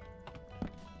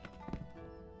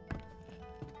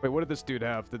 Wait, what did this dude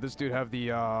have? Did this dude have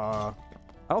the, I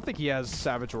don't think he has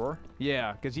Savage Roar.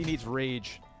 Yeah, because he needs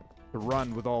Rage to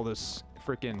run with all this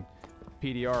freaking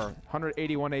PDR.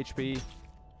 181 HP,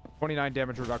 29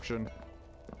 damage reduction.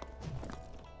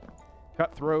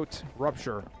 Cutthroat,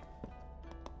 Rupture.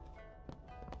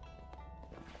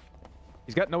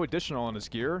 He's got no additional on his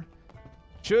gear.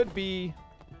 Should be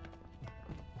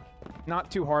not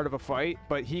too hard of a fight,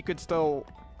 but he could still...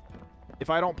 If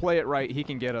I don't play it right, he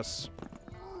can get us.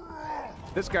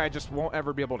 This guy just won't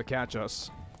ever be able to catch us.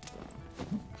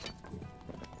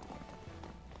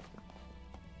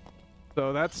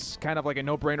 So that's kind of like a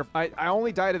no-brainer. I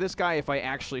only die to this guy if I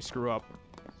actually screw up.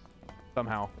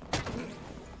 Somehow.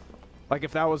 Like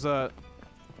if that was a...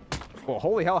 Well,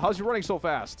 holy hell, how's he running so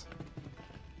fast?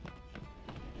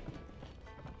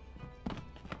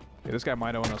 Okay, this guy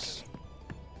might own us.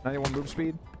 91 move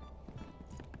speed.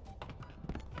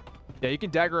 Yeah, you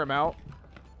can dagger him out.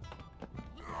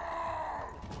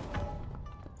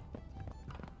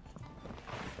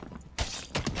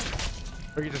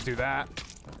 Or you can just do that.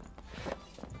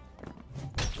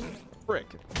 Frick.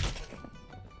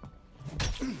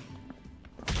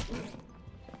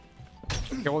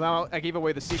 Okay, well now I gave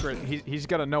away the secret. He's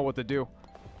gotta know what to do.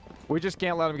 We just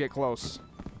can't let him get close.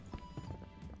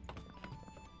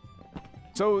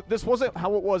 So this wasn't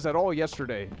how it was at all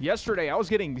yesterday. Yesterday I was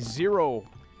getting zero,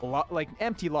 like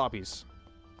empty lobbies.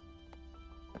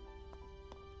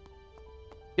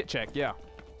 Hit check, yeah.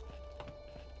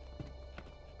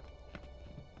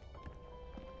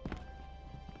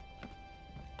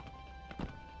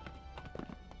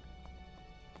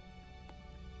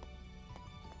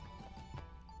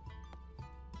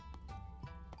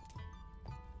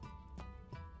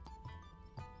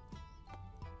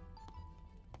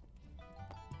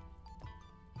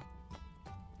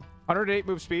 $108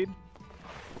 move speed,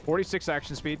 46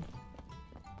 action speed,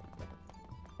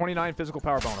 29 physical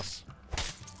power bonus.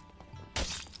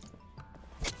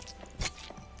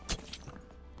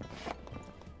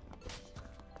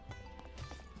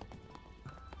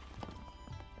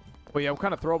 Oh yeah, what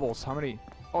kind of throwables? How many?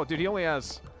 Oh, dude, he only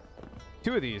has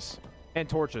 2 of these. And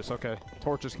torches, okay.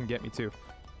 Torches can get me too.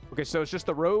 Okay, so it's just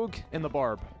the rogue and the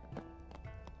barb.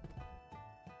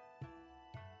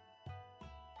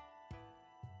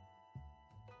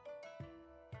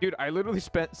 Dude, I literally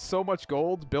spent so much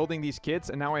gold building these kits,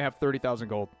 and now I have 30,000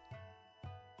 gold.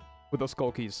 With those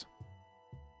skull keys.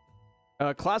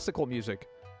 Classical music.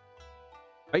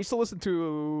 I used to listen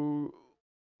to,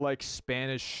 like,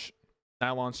 Spanish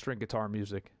nylon string guitar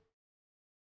music.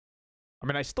 I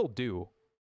mean, I still do.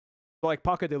 But, like,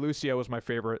 Paco de Lucia was my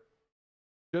favorite.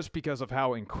 Just because of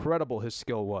how incredible his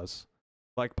skill was.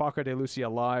 Like, Paco de Lucia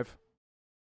live.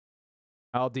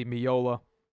 Al Di Meola.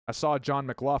 I saw John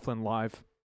McLaughlin live.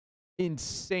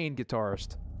 Insane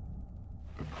guitarist.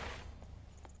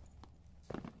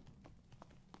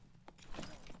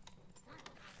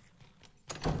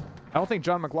 I don't think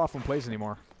John McLaughlin plays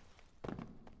anymore.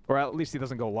 Or at least he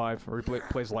doesn't go live, or he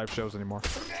plays live shows anymore.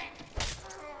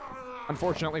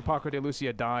 Unfortunately, Paco de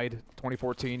Lucia died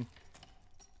 2014.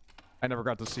 I never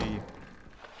got to see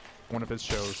one of his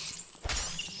shows.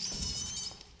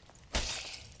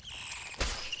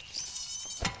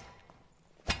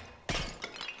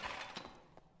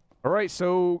 Alright,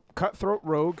 so Cutthroat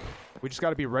Rogue. We just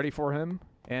gotta be ready for him.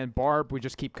 And Barb, we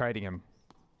just keep kiting him.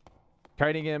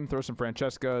 Kiting him, throw some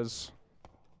Francescas.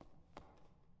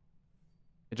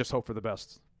 And just hope for the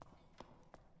best.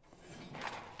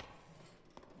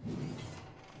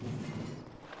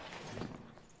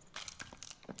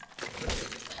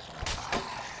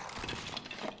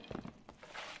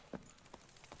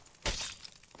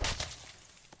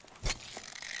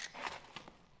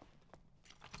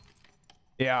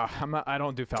 Yeah, I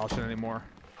don't do Falchion anymore.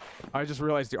 I just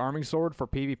realized the arming sword for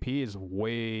PvP is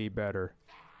way better.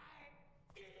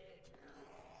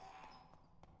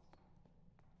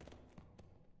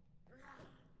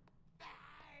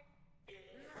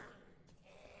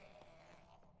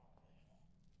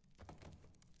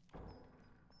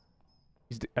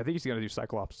 I think he's gonna do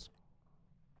Cyclops.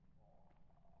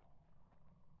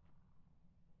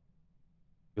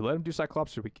 We let him do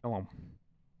Cyclops or we kill him?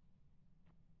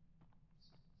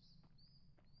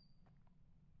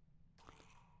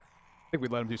 I think we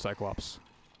let him do Cyclops.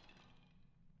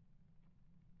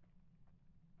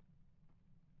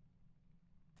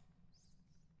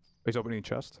 He's opening a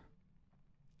chest.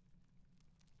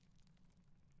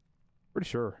 Pretty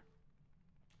sure.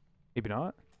 Maybe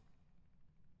not.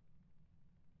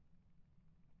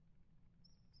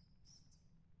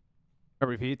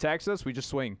 Remember, if he attacks us, we just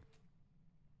swing.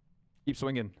 Keep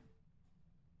swinging.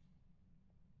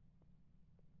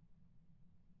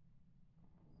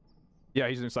 Yeah,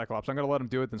 he's doing Cyclops. I'm gonna let him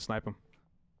do it, then snipe him.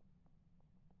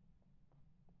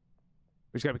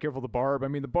 We just gotta be careful of the Barb. I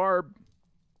mean, the Barb,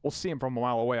 we'll see him from a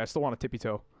mile away. I still want a tippy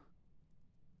toe.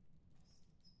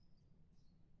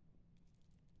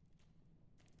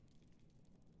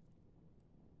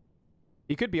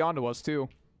 He could be onto us, too.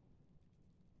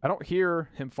 I don't hear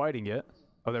him fighting yet.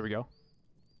 Oh, there we go.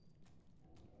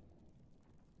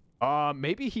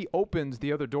 Maybe he opens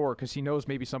the other door because he knows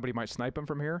maybe somebody might snipe him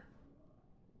from here.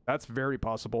 That's very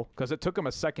possible, because it took him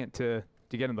a second to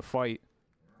get in the fight.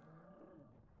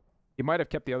 He might have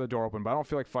kept the other door open, but I don't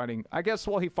feel like fighting. I guess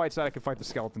while he fights that, I can fight the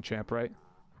skeleton champ, right?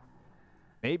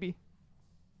 Maybe.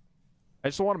 I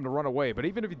just don't want him to run away, but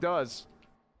even if he does,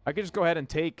 I can just go ahead and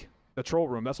take the troll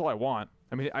room. That's all I want.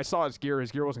 I mean, I saw his gear.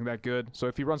 His gear wasn't that good, so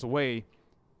if he runs away,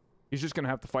 he's just going to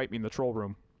have to fight me in the troll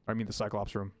room. I mean, the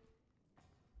Cyclops room.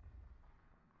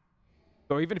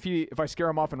 So even if I scare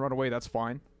him off and run away, that's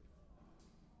fine.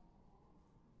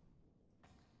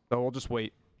 So we'll just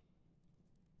wait.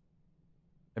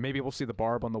 And maybe we'll see the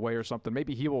Barb on the way or something.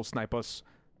 Maybe he will snipe us.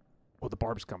 Oh, the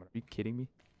Barb's coming. Are you kidding me?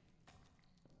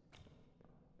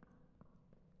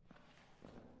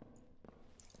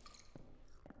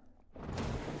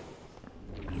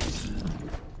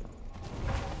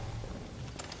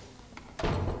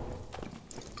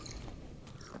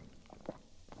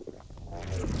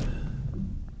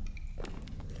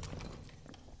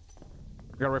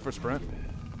 I gotta wait for sprint.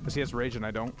 Because he has rage and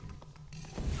I don't.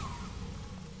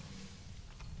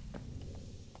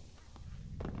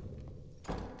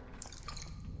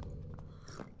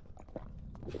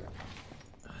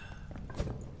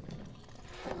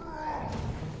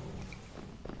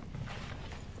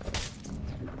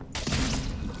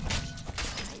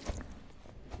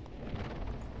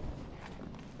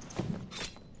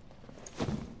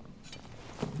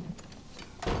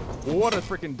 What a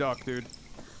freaking duck, dude.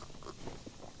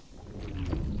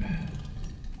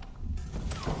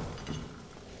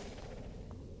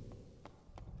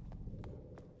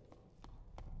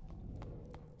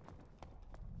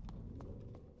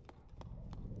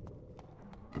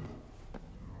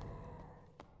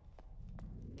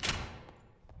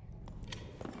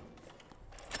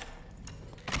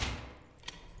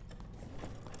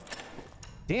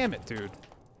 Damn it, dude.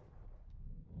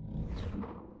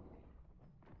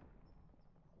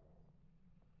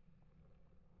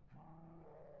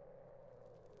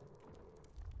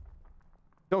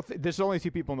 There's only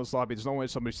 2 people in this lobby. There's no way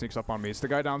somebody sneaks up on me. It's the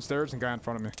guy downstairs and the guy in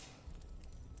front of me.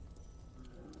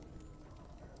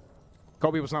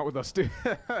 Kobe was not with us, dude.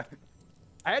 I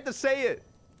had to say it.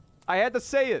 I had to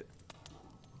say it.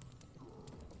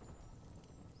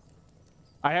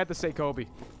 I had to say Kobe.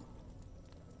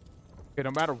 Okay,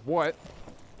 no matter what,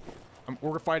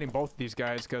 we're fighting both of these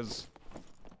guys because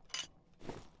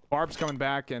Barb's coming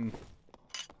back and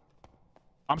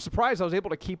I'm surprised I was able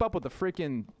to keep up with the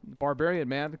freaking Barbarian,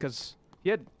 man, because he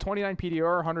had 29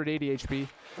 PDR, 180 HP.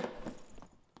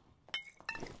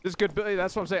 This is good.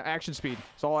 That's what I'm saying. Action speed.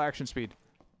 It's all action speed.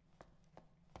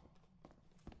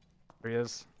 There he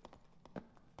is.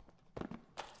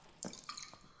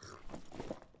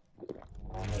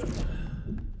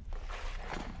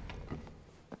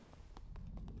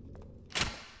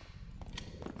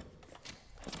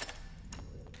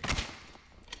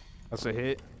 That's a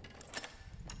hit.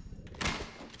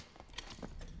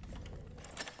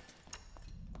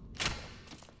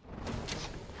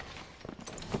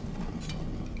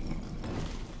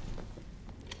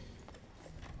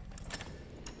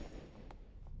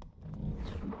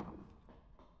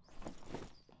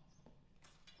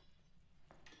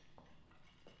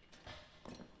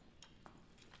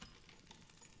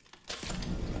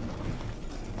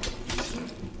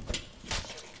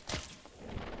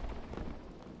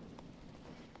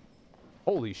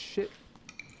 Holy shit.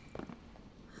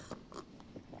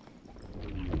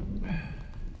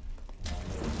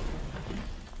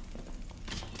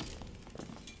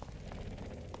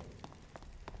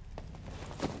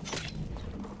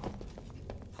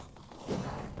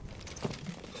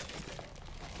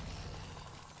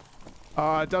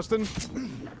 Dustin,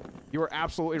 you were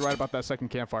absolutely right about that second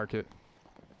campfire kit.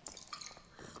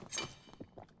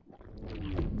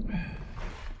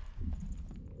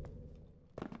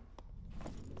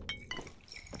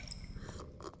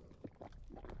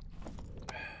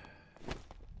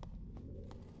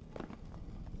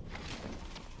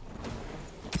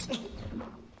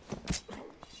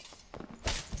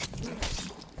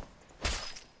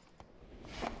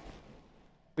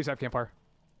 Please have campfire.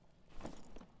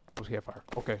 Where's campfire?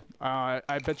 Okay. I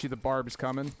bet you the barb's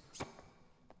coming.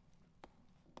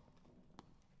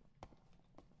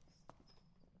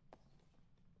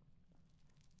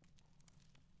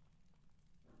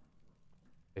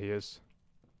 He is.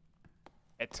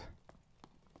 It.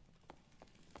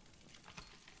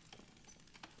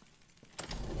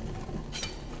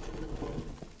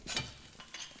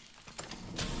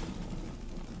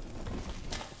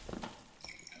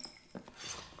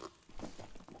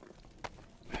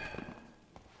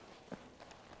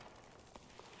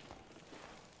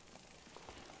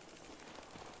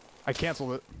 I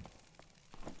canceled it.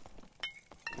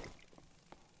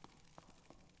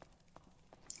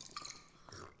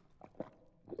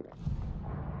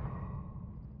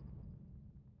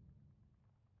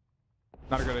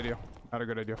 Not a good idea. Not a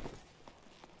good idea.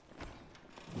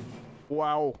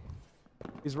 Wow.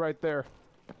 He's right there.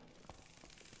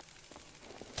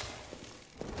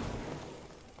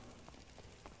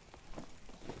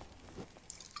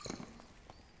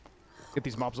 Get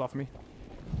these mobs off me.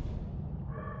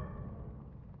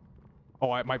 Oh,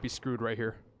 I might be screwed right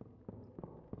here.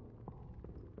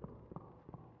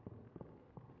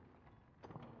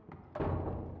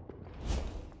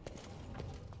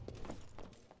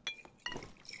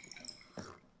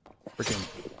 Freaking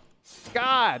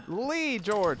God, Lee,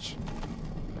 George.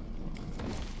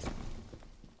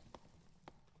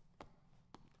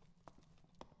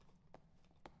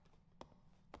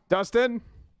 Dustin?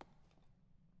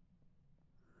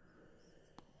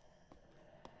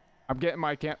 I'm getting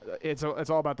my camp. It's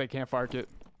all about that campfire kit.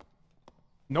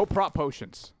 No prop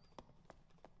potions.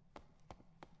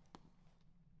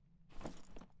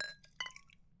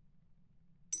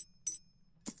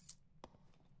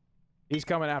 He's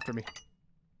coming after me.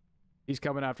 He's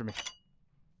coming after me.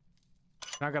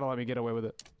 Not gonna let me get away with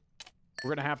it.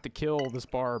 We're gonna have to kill this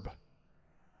barb.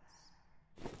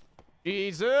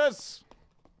 Jesus!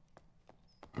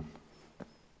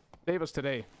 Save us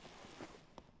today.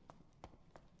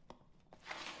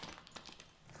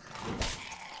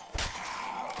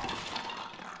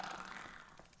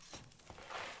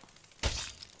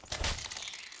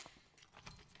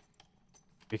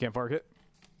 You can't park it.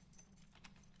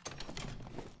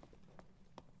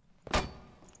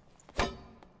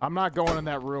 I'm not going in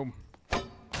that room.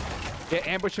 Yeah,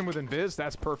 ambush him with invis,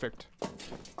 that's perfect.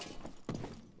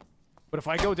 But if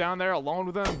I go down there alone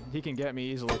with him, he can get me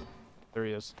easily. There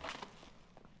he is.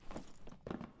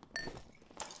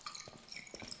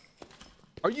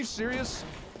 Are you serious?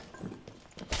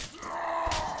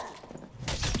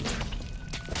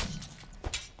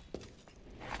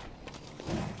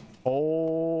 Holy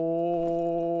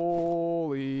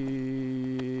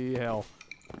hell.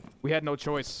 We had no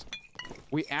choice.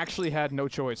 We actually had no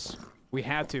choice. We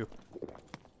had to.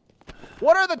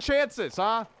 What are the chances,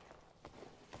 huh?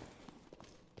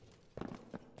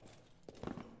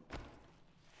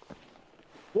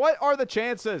 What are the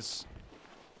chances?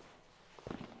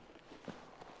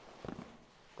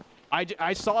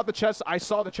 I saw the chest. I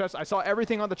saw the chest. I saw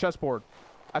everything on the chessboard.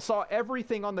 I saw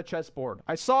everything on the chessboard.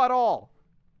 I saw it all.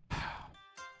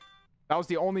 That was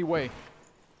the only way.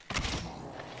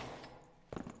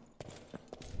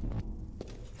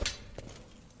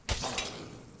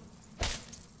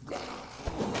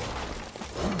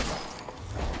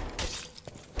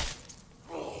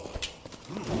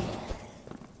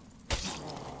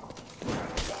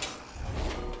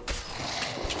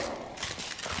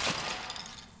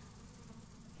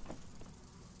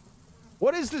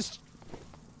 What is this?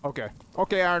 Okay.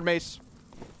 Okay, Iron Mace.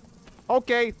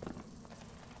 Okay.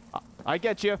 I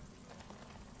get you.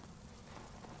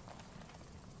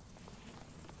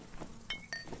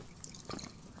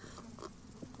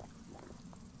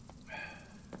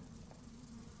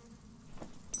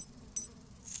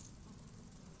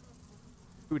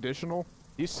 Two additional?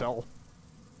 You sell.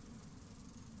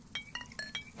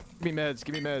 Give me meds.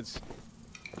 Give me meds.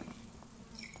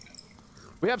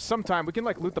 We have some time. We can,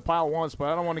 like, loot the pile once, but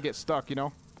I don't want to get stuck, you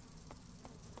know?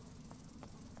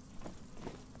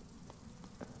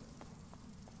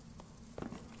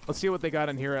 Let's see what they got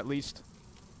in here, at least.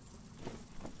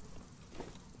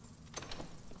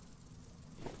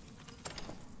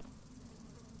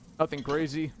 Nothing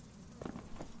crazy.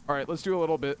 Alright, let's do a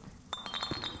little bit.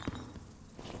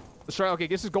 Let's try... Okay,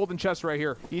 this is golden chest right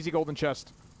here. Easy golden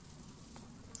chest.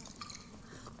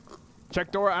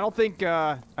 Check door. I don't think,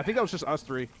 I think that was just us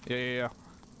three. Yeah.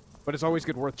 But it's always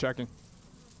worth checking.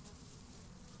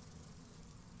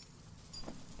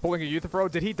 Pulling a Euthyphro.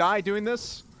 Did he die doing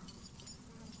this?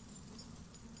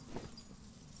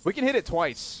 We can hit it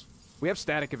twice. We have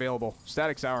static available.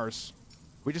 Static's ours.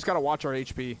 We just gotta watch our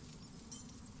HP.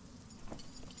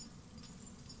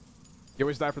 You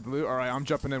always die for the loot? Alright, I'm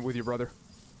jumping in with you, brother.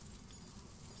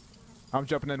 I'm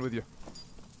jumping in with you.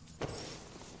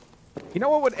 You know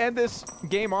what would end this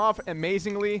game off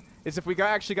amazingly? Is if we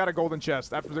actually got a golden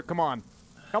chest. After the, come on.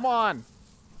 Come on!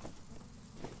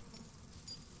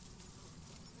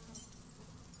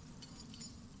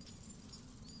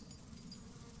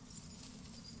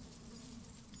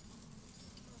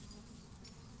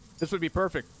 This would be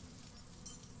perfect.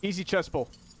 Easy chest pull.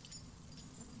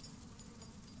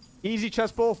 Easy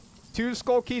chest pull. 2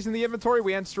 skull keys in the inventory,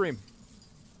 we end stream.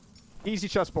 Easy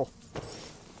chest pull.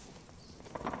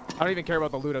 I don't even care about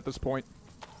the loot at this point.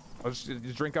 I'll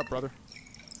just drink up, brother.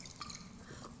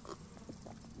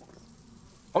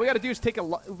 All we gotta do is take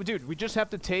a... Dude, we just have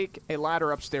to take a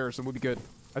ladder upstairs and we'll be good.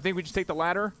 I think we just take the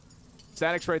ladder.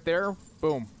 Static's right there.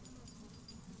 Boom.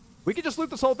 We can just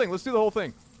loot this whole thing. Let's do the whole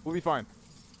thing. We'll be fine.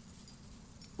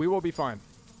 We will be fine.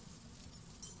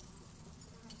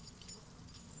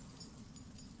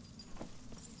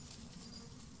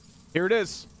 Here it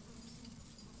is.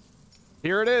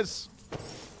 Here it is.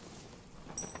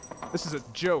 This is a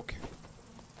joke.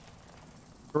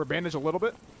 Or bandage a little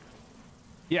bit.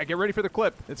 Yeah, get ready for the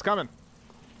clip. It's coming.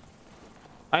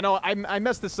 I know, I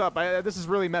messed this up. This is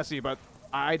really messy, but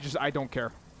I don't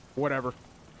care. Whatever.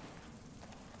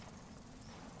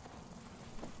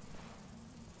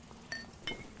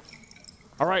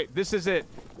 Alright, this is it.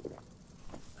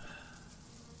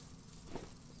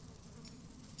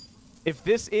 If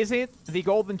this isn't the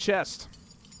golden chest,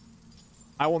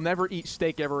 I will never eat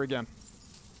steak ever again.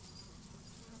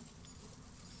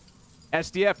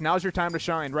 SDF, now's your time to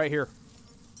shine, right here.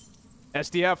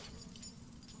 SDF,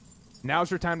 now's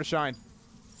your time to shine.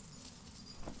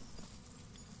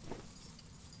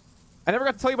 I never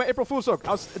got to tell you my April Fool's joke.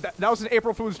 That was an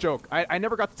April Fool's joke. I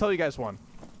never got to tell you guys one.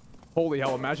 Holy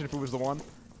hell, imagine if it was the one.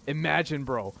 Imagine,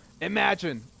 bro.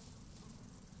 Imagine.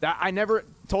 That I never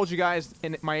told you guys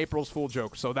in my April's Fool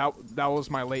joke, so that was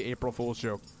my late April Fool's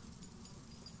joke.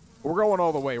 We're going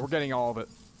all the way. We're getting all of it.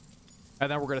 And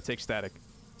then we're going to take static.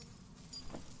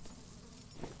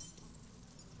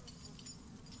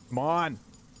 Come on.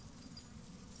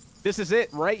 This is it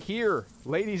right here,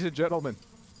 ladies and gentlemen.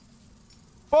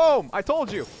 Boom! I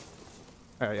told you.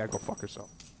 Yeah, go fuck yourself.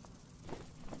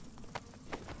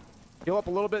 Heal up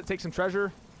a little bit, take some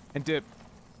treasure, and dip.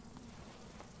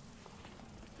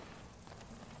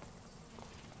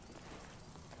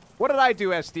 What did I do,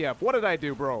 SDF? What did I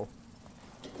do, bro?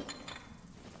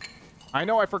 I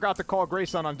know I forgot to call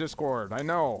Grayson on Discord. I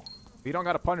know. You don't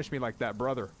gotta punish me like that,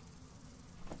 brother.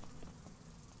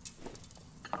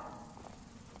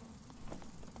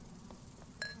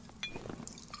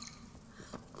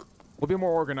 We'll be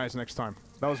more organized next time.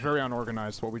 That was very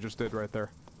unorganized, what we just did right there.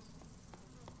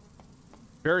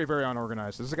 Very, very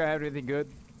unorganized. Does this guy have anything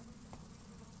good?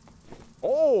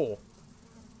 Oh!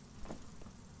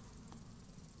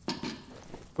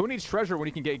 Who needs treasure when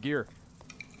he can get gear?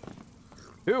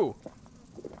 Who?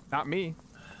 Not me.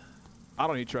 I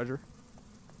don't need treasure.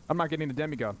 I'm not getting a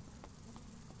demigod.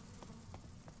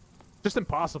 Just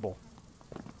impossible.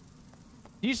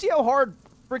 Do you see how hard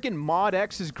freaking Mod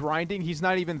X is grinding? He's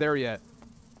not even there yet.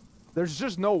 There's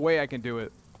just no way I can do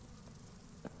it.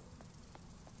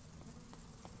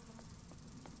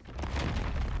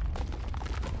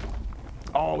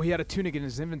 Oh, he had a tunic in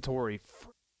his inventory.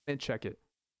 Didn't check it.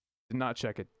 Did not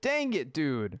check it. Dang it,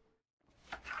 dude.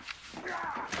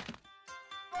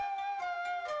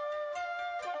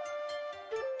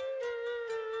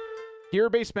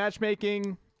 Gear-based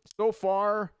matchmaking, so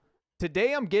far,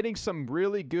 today I'm getting some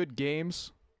really good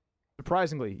games.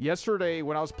 Surprisingly. Yesterday,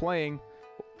 when I was playing,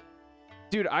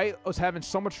 dude, I was having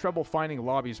so much trouble finding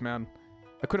lobbies, man.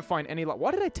 I couldn't find any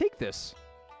why did I take this?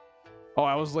 Oh,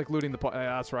 I was, like, looting the...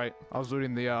 yeah, that's right. I was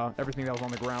looting the, everything that was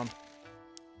on the ground.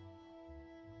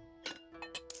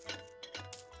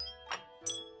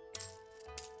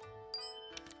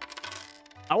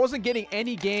 I wasn't getting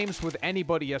any games with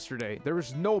anybody yesterday. There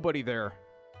was nobody there.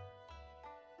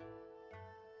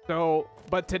 So,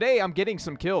 but today I'm getting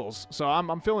some kills. So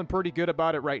I'm feeling pretty good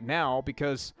about it right now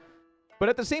because... But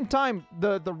at the same time,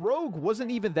 the rogue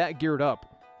wasn't even that geared up.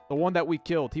 The one that we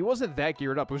killed. He wasn't that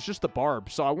geared up. It was just the barb.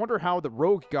 So I wonder how the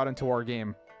rogue got into our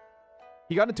game.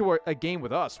 He got into a game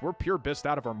with us. We're pure pissed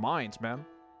out of our minds, man.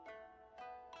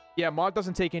 Yeah, Mod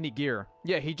doesn't take any gear.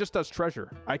 Yeah, he just does treasure.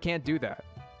 I can't do that.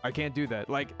 I can't do that.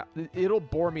 Like, it'll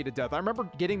bore me to death. I remember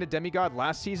getting the demigod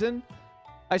last season.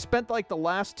 I spent, like, the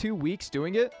last 2 weeks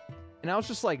doing it. And I was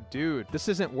just like, dude, this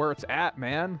isn't where it's at,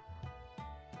 man.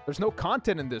 There's no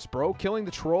content in this, bro. Killing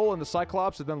the troll and the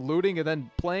Cyclops and then looting and then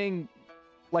playing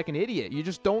like an idiot. You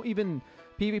just don't even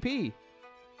PvP.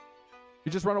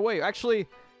 You just run away. Actually,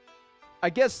 I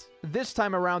guess this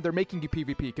time around they're making you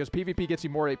PvP because PvP gets you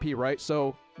more AP, right?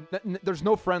 So there's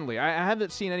no friendly. I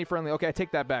haven't seen any friendly. Okay, I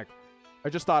take that back. I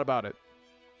just thought about it.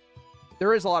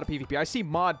 There is a lot of PvP. I see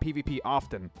Mod PvP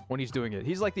often when he's doing it.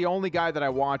 He's like the only guy that I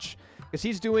watch because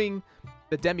he's doing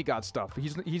the demigod stuff.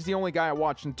 He's the only guy I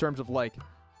watch in terms of like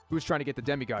who's trying to get the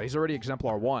demigod. He's already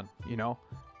Exemplar 1, you know?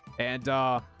 And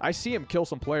I see him kill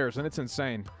some players and it's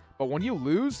insane. But when you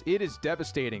lose, it is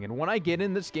devastating. And when I get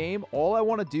in this game, all I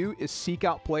want to do is seek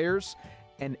out players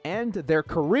and end their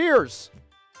careers.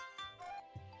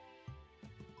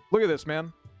 Look at this,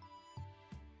 man.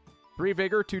 3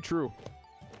 vigor, 2 true.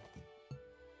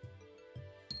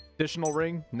 Additional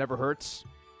ring, never hurts.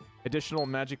 Additional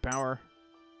magic power.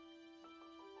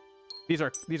 These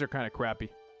are kind of crappy.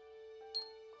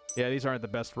 Yeah, these aren't the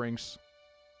best rings.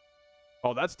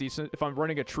 Oh, that's decent. If I'm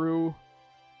running a true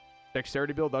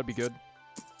dexterity build, that'd be good.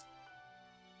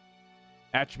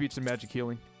 Attributes and magic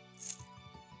healing.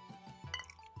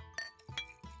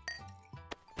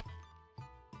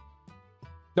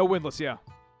 No windless, yeah.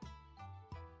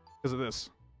 Because of this.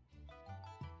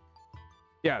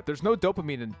 Yeah, there's no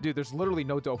dopamine in... Dude, there's literally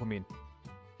no dopamine.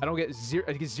 I get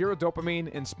zero dopamine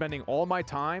in spending all my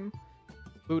time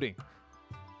looting.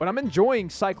 But I'm enjoying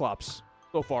Cyclops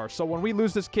so far. So when we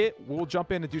lose this kit, we'll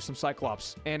jump in and do some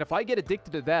Cyclops. And if I get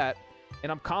addicted to that,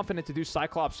 and I'm confident to do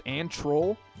Cyclops and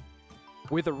Troll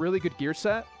with a really good gear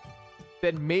set,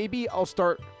 then maybe I'll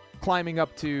start climbing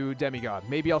up to Demigod.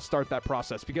 Maybe I'll start that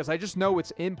process. Because I just know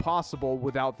it's impossible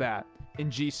without that in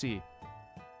GC.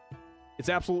 It's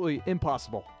absolutely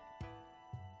impossible.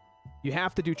 You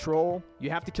have to do Troll. You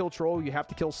have to kill Troll. You have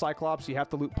to kill Cyclops. You have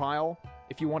to loot Pile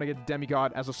if you want to get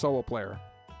Demigod as a solo player.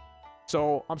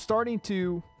 So I'm starting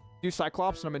to do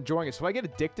Cyclops and I'm enjoying it. So if I get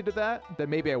addicted to that, then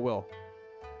maybe I will.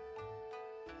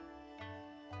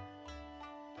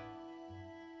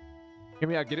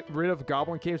 Maybe I'll get rid of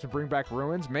Goblin Caves and bring back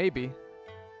Ruins? Maybe.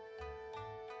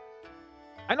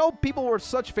 I know people were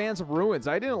such fans of Ruins.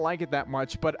 I didn't like it that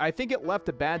much, but I think it left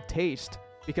a bad taste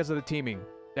because of the teaming.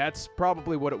 That's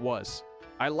probably what it was.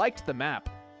 I liked the map,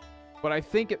 but I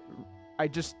think I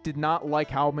just did not like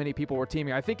how many people were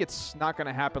teaming. I think it's not going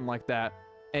to happen like that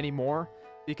anymore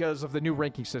because of the new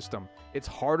ranking system. It's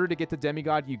harder to get to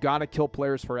Demigod. You got to kill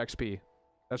players for XP.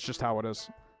 That's just how it is.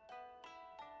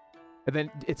 And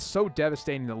then it's so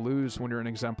devastating to lose when you're an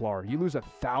Exemplar. You lose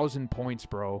 1,000 points,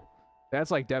 bro.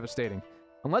 That's like devastating.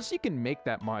 Unless you can make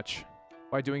that much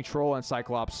by doing Troll and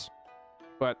Cyclops.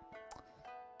 But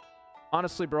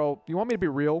honestly, bro, you want me to be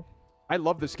real? I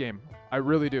love this game. I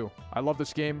really do. I love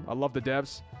this game. I love the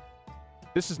devs.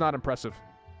 This is not impressive.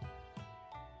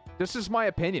 This is my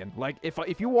opinion. Like,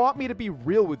 if you want me to be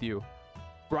real with you,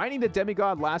 grinding the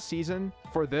Demigod last season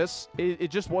for this, it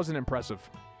just wasn't impressive.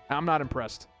 I'm not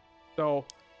impressed. So,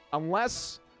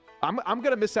 unless... I'm going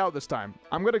to miss out this time.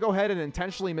 I'm going to go ahead and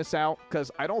intentionally miss out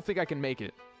because I don't think I can make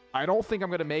it. I don't think I'm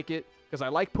going to make it because I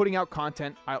like putting out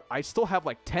content. I still have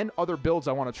like 10 other builds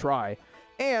I want to try.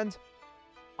 And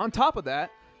on top of that,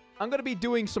 I'm going to be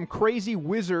doing some crazy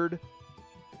wizard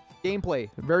gameplay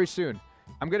very soon.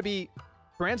 I'm going to be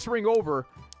transferring over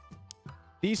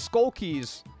these skull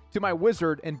keys to my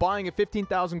wizard and buying a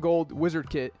 15,000 gold wizard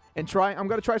kit and I'm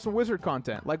going to try some wizard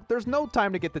content. Like, there's no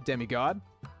time to get the Demigod.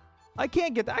 I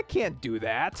can't get that. I can't do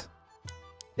that.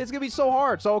 It's going to be so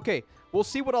hard. So, okay, we'll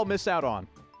see what I'll miss out on.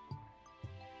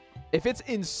 If it's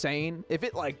insane, if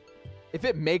it, like, if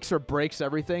it makes or breaks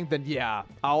everything, then yeah,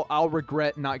 I'll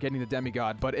regret not getting the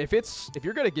demigod. But if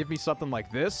you're gonna give me something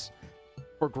like this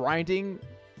for grinding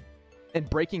and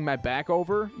breaking my back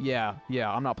over, yeah,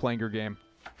 I'm not playing your game.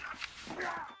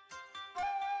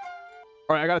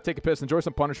 All right, I gotta take a piss. Enjoy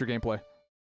some Punisher gameplay.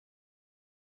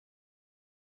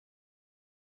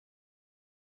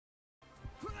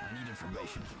 I need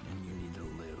information, and you need to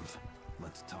live.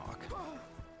 Let's talk. Oh,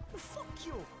 fuck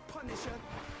you, Punisher.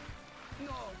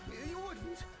 No, you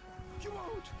wouldn't. You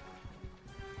won't.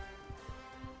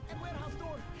 At warehouse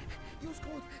door, use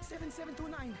code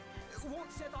 7729.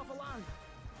 Won't set off alarm.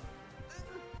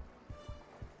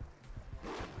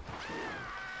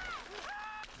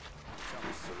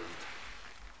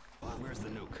 Where's the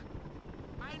nuke?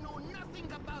 I know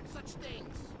nothing about such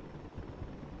things.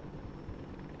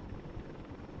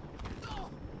 No!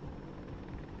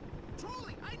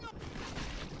 Truly, I know.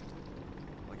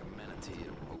 Like a manatee at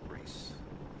a boat race.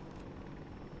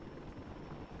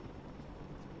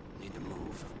 Need to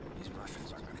move. These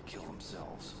Russians aren't gonna kill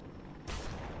themselves.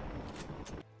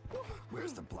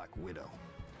 Where's the Black Widow?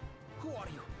 Who are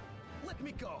you? Let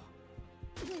me go.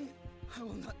 I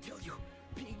will not kill you,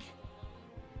 pig.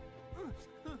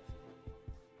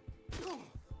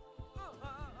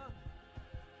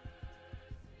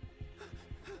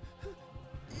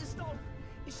 Stop!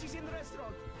 She's in the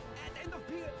restaurant. At end of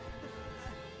pier.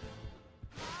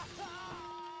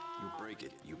 You break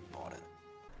it. You bought it.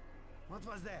 What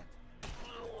was that?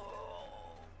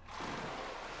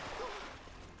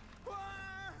 What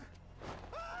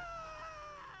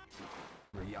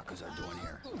are Yakuza doing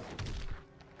here?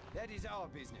 That is our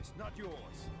business, not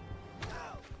yours.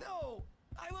 No, no!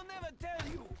 I will never tell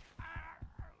you!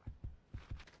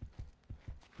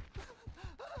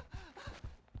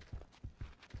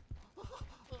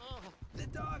 The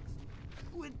dogs!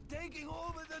 We're taking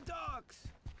over the dogs!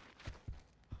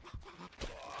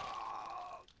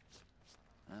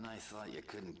 And I thought you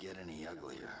couldn't get any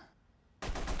uglier.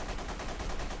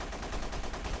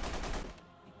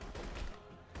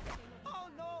 Oh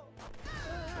no!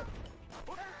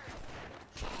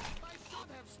 I should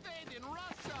have stayed in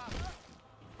Russia!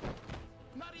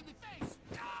 Not in the face!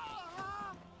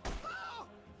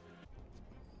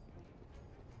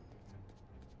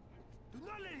 Do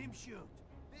not let him shoot!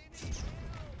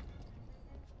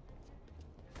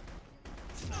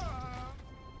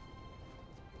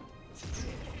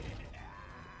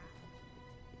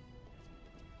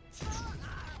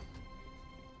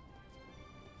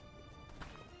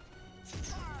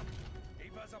 He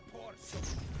was a poor soul.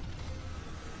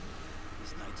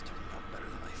 This night's turning out better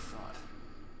than I thought.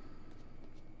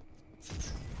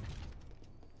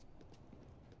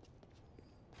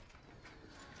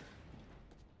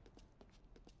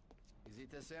 Is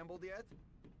it assembled yet?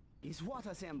 Is what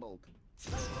assembled?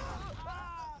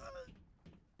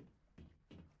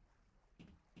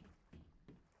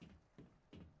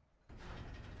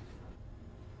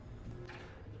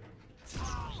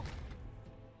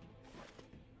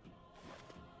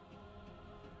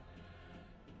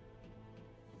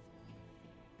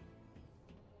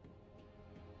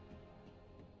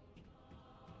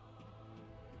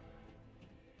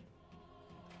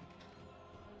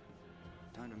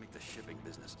 Time to make the shipping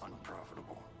business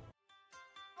unprofitable.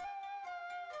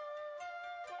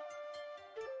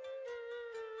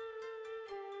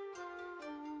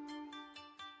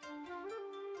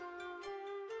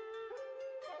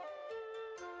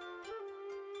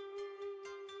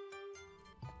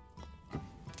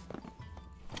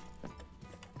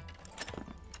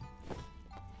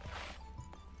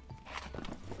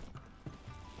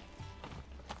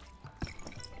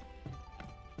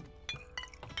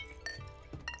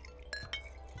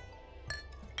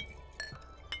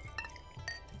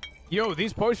 Yo,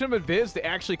 these potion of Viz, they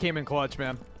actually came in clutch,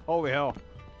 man. Holy hell.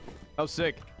 That was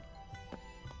sick.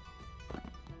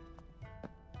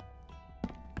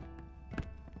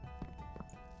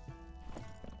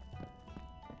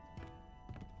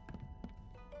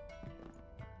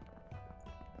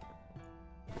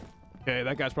 Okay,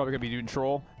 that guy's probably gonna be doing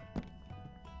troll.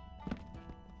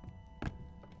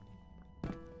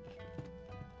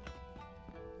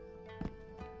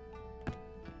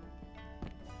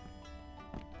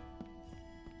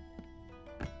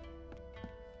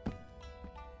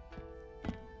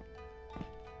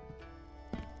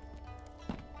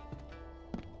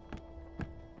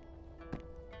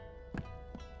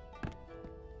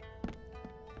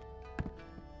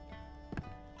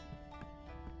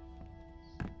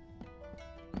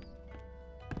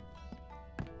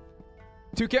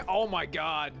 Oh my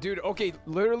god, dude. Okay,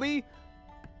 literally,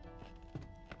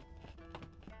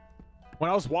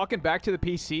 when I was walking back to the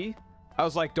PC, I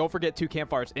was like, don't forget 2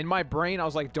 campfires. In my brain, I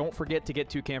was like, don't forget to get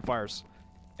 2 campfires.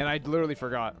 And I literally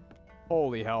forgot.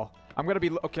 Holy hell. I'm going to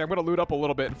be... Okay, I'm going to loot up a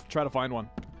little bit and try to find one.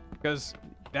 Because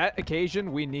that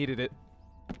occasion, we needed it.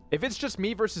 If it's just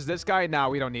me versus this guy, nah,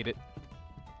 we don't need it.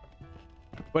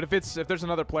 But if there's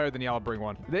another player, then yeah, I'll bring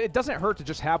one. It doesn't hurt to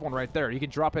just have one right there. You can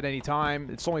drop it any time.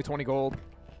 It's only 20 gold.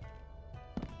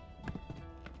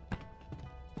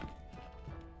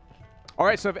 All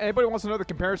right, so if anybody wants to know the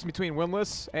comparison between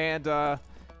Windlass and a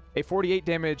 48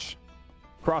 damage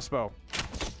crossbow,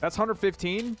 that's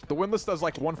 115. The Windlass does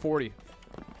like 140.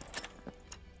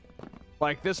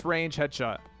 Like this range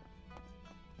headshot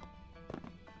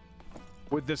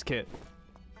with this kit.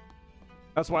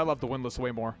 That's why I love the Windlass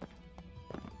way more.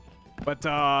 But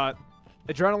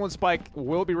Adrenaline Spike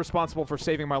will be responsible for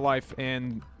saving my life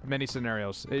in many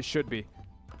scenarios. It should be.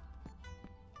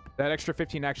 That extra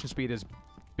 15 action speed is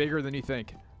bigger than you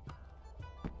think.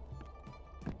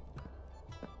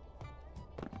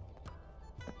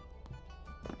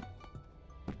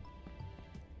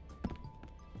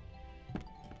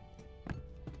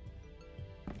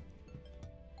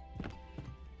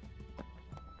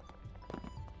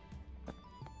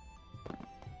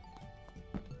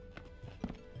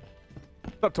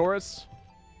 What's up, Taurus?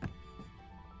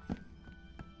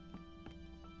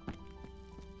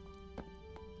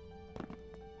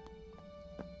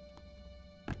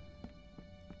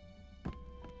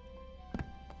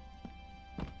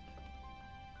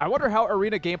 I wonder how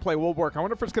arena gameplay will work. I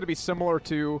wonder if it's going to be similar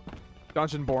to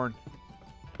Dungeonborn.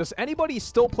 Does anybody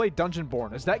still play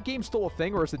Dungeonborn? Is that game still a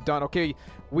thing, or is it done? Okay,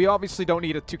 we obviously don't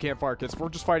need 2 campfire kits. If we're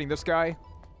just fighting this guy,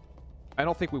 I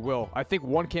don't think we will. I think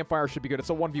 1 campfire should be good. It's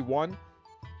a 1v1.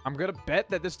 I'm going to bet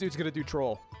that this dude's going to do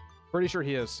troll. Pretty sure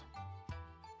he is.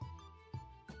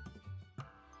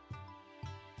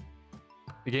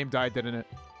 The game died, didn't it?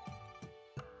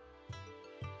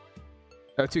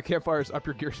 2 campfires, up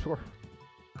your gear score.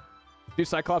 Do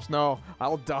Cyclops? No,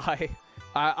 I'll die.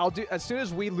 I'll do... As soon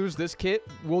as we lose this kit,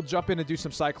 we'll jump in and do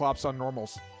some Cyclops on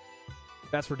normals.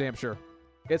 That's for damn sure.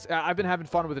 I've been having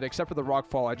fun with it, except for the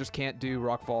Rockfall. I just can't do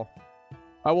Rockfall.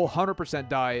 I will 100%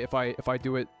 die if I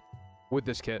do it with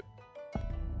this kit.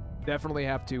 Definitely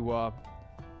have to,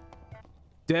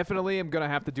 definitely am gonna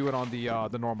have to do it on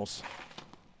the normals.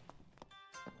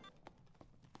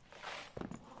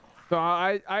 So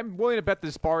I'm willing to bet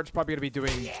this Bard's probably gonna be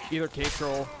doing either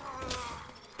K-Troll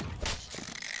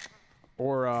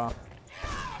or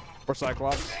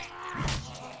Cyclops.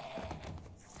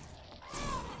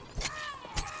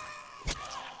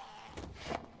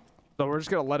 So we're just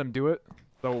gonna let him do it,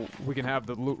 so we can have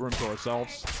the loot room to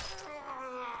ourselves.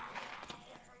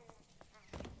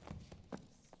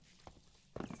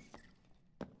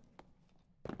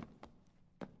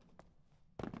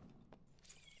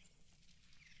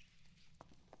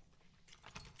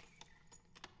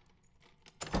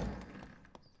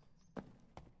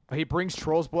 He brings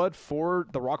Troll's Blood for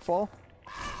the Rockfall.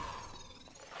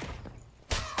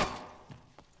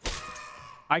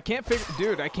 I can't figure...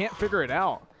 Dude, I can't figure it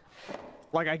out.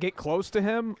 Like, I get close to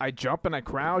him, I jump and I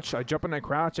crouch, I jump and I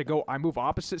crouch, I move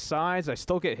opposite sides, I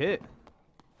still get hit.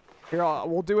 Here,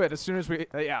 we'll do it as soon as we...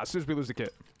 yeah, as soon as we lose the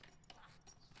kit.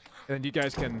 And then you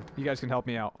guys can help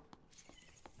me out.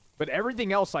 But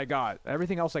everything else I got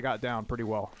down pretty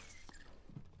well.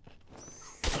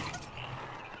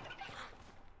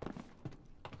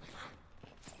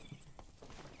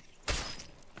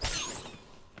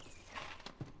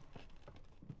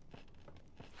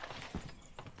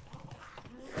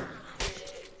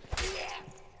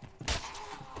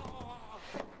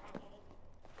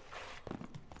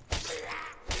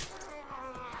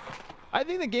 I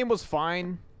think the game was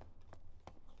fine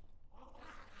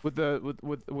with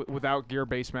without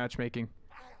gear-based matchmaking.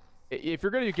 If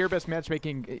you're gonna do gear-based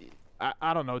matchmaking,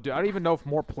 I don't know, dude. I don't even know if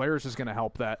more players is gonna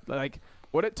help that. Like,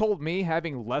 what it told me,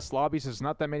 having less lobbies is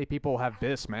not that many people have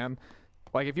BIS, man.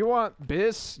 Like, if you want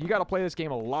BIS, you gotta play this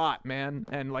game a lot, man.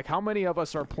 And like, how many of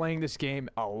us are playing this game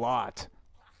a lot?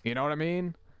 You know what I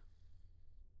mean?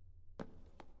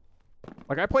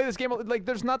 Like, I play this game, like,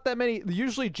 there's not that many.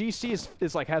 Usually GC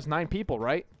is like, has 9 people,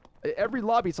 right? Every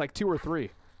lobby's like 2 or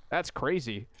 3. That's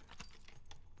crazy.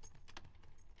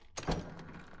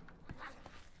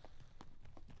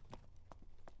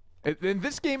 In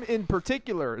this game in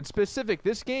particular, in specific,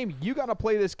 this game, you gotta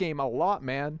play this game a lot,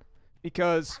 man.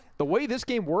 Because the way this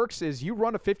game works is you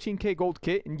run a 15k gold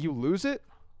kit and you lose it,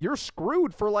 you're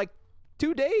screwed for like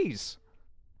 2 days.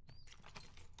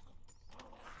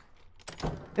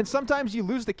 And sometimes you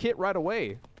lose the kit right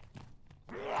away.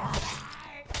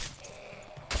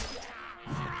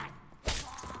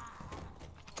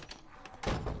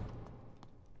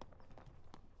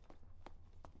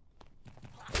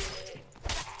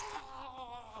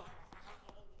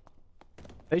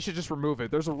 They should just remove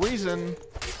it. There's a reason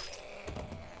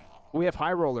we have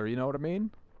High Roller, you know what I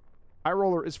mean? High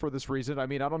Roller is for this reason. I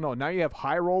mean, I don't know. Now you have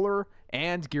High Roller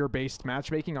and gear-based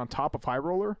matchmaking on top of High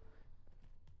Roller.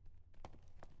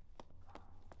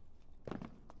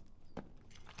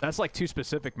 That's like too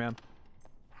specific, man.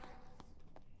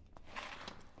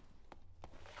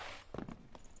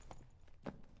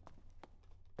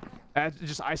 It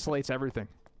just isolates everything.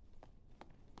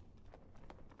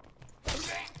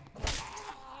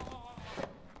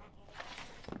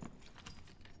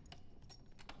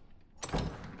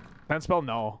 Pen spell,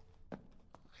 no.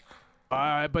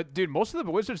 But dude, most of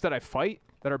the wizards that I fight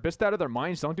that are pissed out of their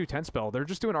minds don't do 10 spell. They're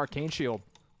just doing Arcane Shield.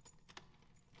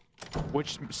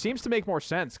 Which seems to make more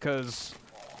sense, because...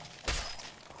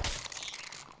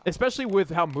 especially with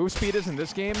how move speed is in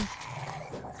this game.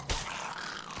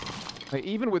 Like,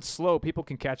 even with slow, people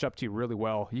can catch up to you really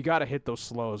well. You gotta hit those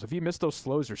slows. If you miss those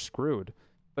slows, you're screwed.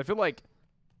 I feel like...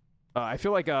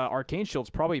 Arcane Shield's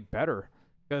probably better.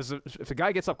 Because if a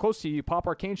guy gets up close to you, you pop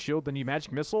Arcane Shield, then you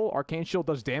Magic Missile. Arcane Shield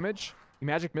does damage. You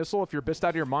Magic Missile, if you're pissed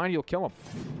out of your mind, you'll kill him.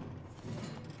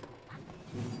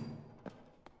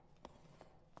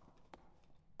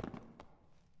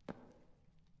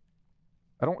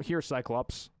 I don't hear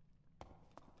Cyclops.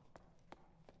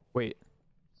 Wait.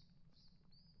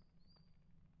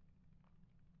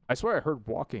 I swear I heard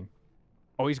walking.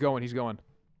 Oh, he's going, he's going.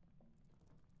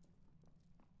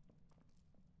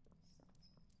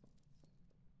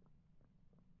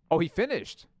 Oh, he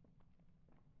finished.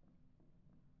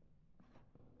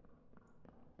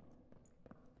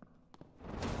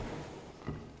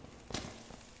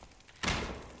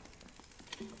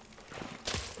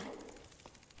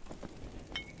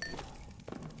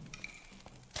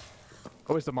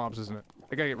 Always the mobs, isn't it?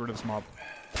 I gotta get rid of this mob.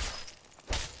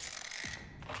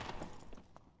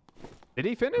 Did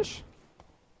he finish?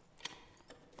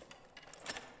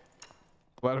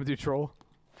 Let him do troll.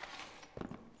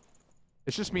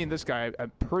 It's just me and this guy,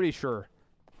 I'm pretty sure.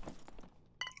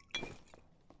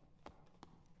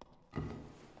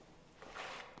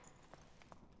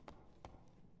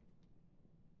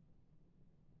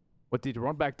 What, did he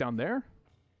run back down there?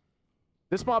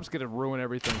 This mob's gonna ruin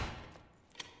everything.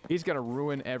 He's gonna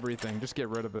ruin everything. Just get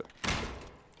rid of it.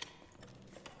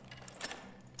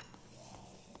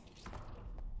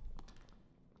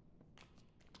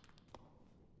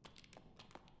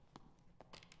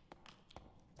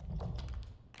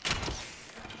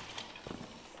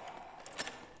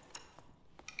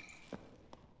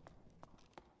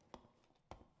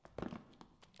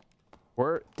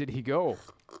 Where did he go?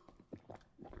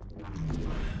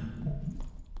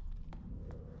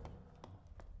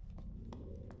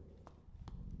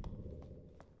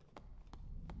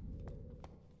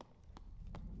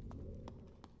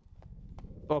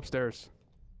 Go upstairs.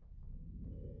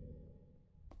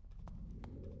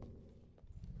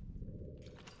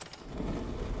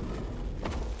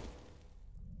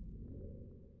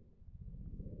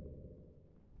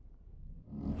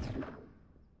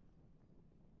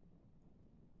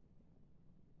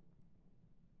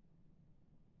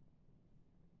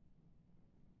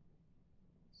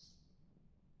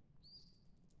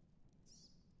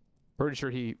 Pretty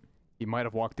sure he might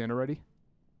have walked in already.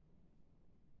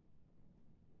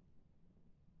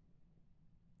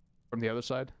 From the other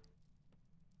side.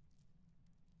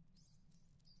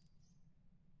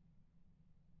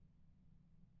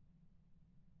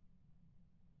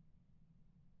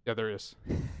 Yeah, there is.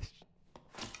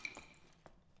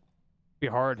 Be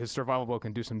hard. His survival bow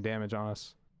can do some damage on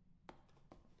us.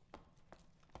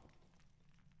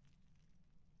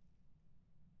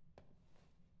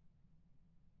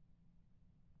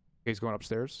 He's going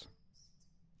upstairs.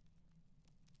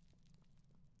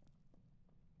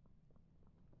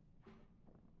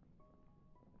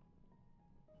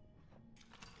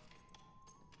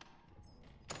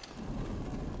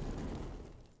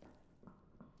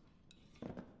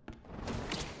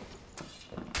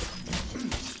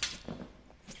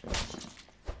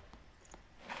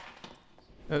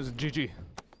 That was a GG.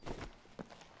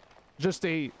 Just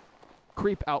a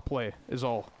creep outplay is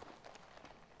all.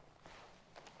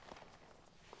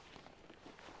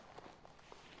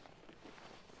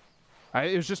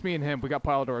 It was just me and him. We got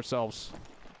piled to ourselves.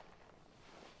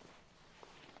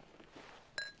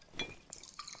 I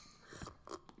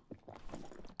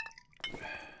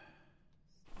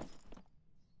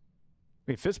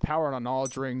mean, Fist Power on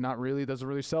Knowledge Ring, not really. Doesn't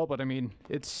really sell, but I mean,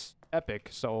 it's epic,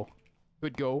 so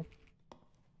good go.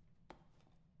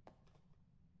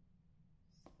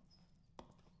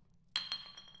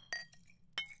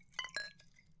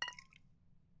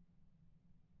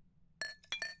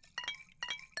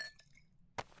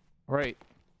 Right.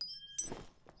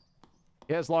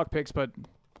 He has lockpicks, but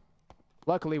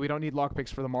luckily we don't need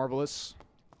lockpicks for the Marvelous.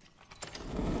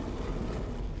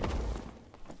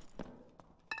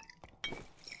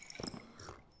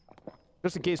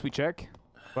 Just in case we check.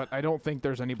 But I don't think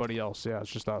there's anybody else. Yeah,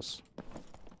 it's just us.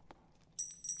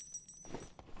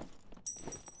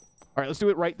 Alright, let's do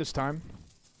it right this time.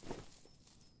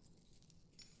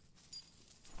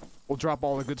 We'll drop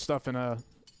all the good stuff in a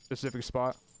specific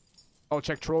spot. Oh,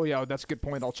 check troll? Yeah, that's a good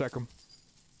point. I'll check them.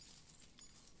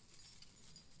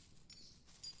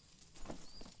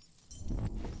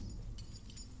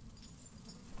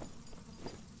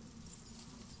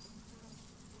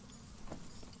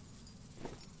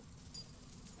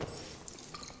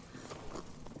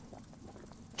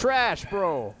 Trash,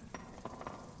 bro.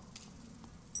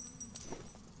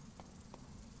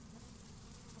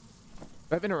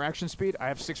 I have interaction speed. I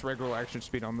have 6 regular action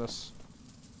speed on this.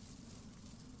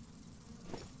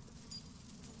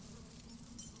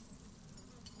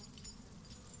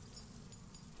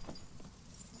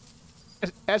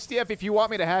 SDF, if you want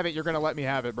me to have it, you're gonna let me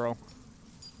have it, bro.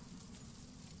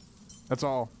 That's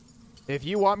all. If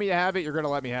you want me to have it, you're gonna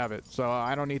let me have it. So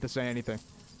I don't need to say anything.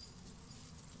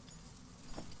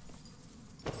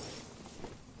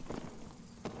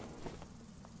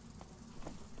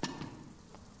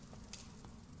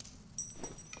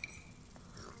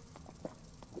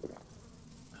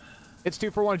 It's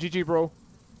 2 for 1, GG, bro.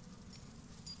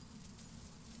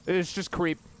 It's just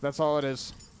creep. That's all it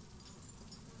is.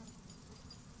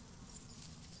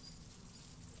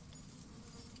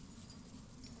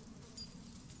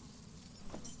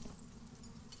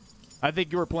 I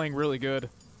think you were playing really good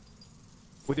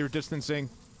with your distancing.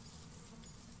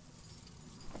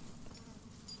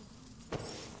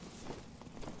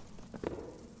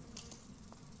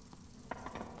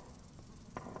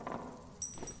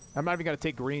 I'm not even gonna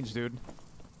take greens, dude.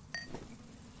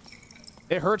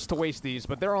 It hurts to waste these,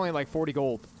 but they're only like 40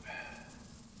 gold.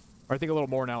 Or I think a little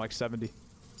more now, like 70.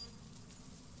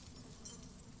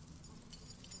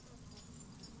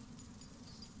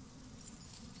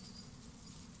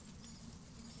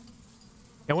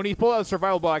 And when he pulled out the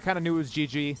survival ball, I kind of knew it was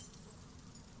GG.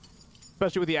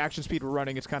 Especially with the action speed we're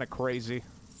running, it's kind of crazy.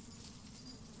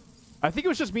 I think it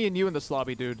was just me and you in this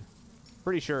lobby, dude.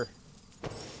 Pretty sure.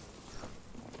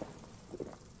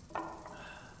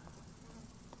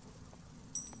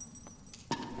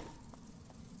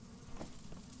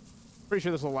 Pretty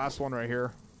sure this is the last one right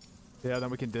here. Yeah, then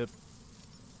we can dip.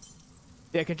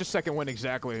 Yeah, I can just second win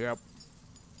exactly, yep.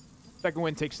 Second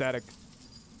win, take static.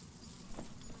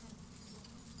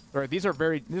 Alright, these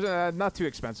are not too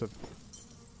expensive.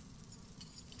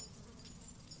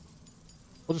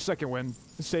 We'll just second win.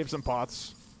 Save some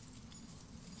pots.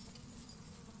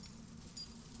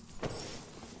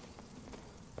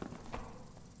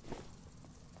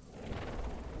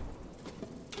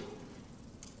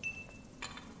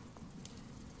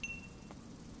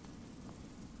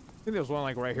 I think there was one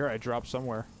like right here I dropped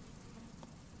somewhere.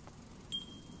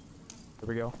 There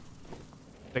we go.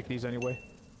 Take these anyway.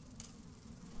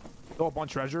 Go up on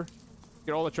treasure.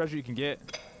 Get all the treasure you can get.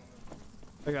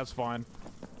 I think that's fine.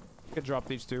 I can drop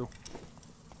these too.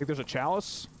 I think there's a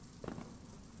chalice.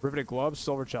 Riveted gloves,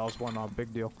 silver chalice, one, not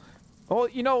big deal. Well,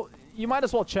 you know, you might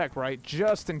as well check, right?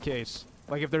 Just in case.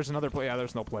 Like if there's another player. Yeah,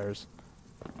 there's no players.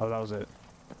 Oh, that was it.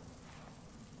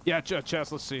 Yeah,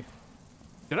 chest, let's see.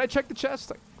 Did I check the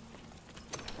chest? Like,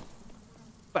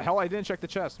 what the hell, I didn't check the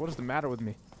chest. What is the matter with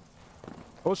me?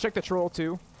 Oh, let's check the troll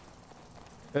too.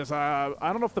 Cause, I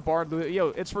don't know if the bard... Yo,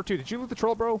 it's for 2. Did you loot the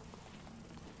troll, bro?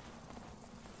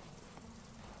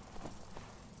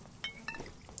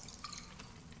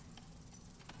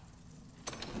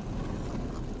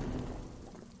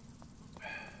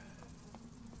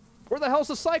 Where the hell's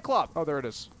the Cyclops? Oh, there it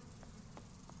is.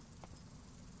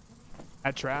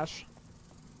 At trash?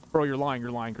 Bro, you're lying, you're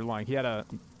lying, you're lying. He had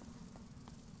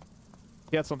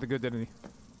something good, didn't he?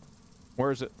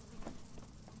 Where is it?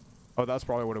 Oh, that's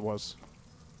probably what it was.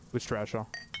 It was trash, huh?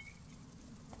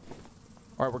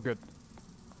 Alright, we're good.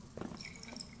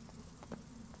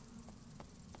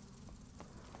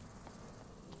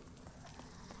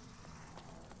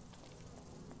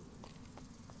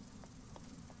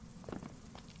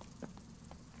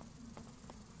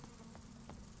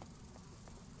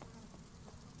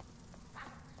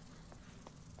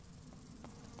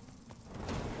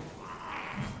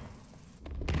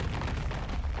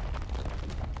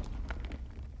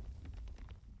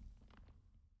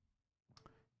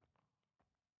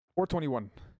 $421.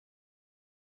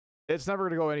 It's never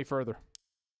going to go any further.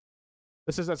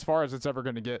 This is as far as it's ever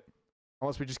going to get.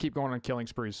 Unless we just keep going on killing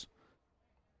sprees.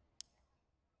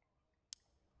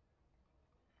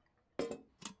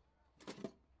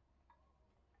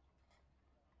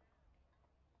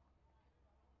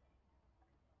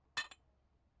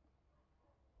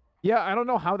 Yeah, I don't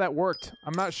know how that worked.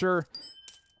 I'm not sure.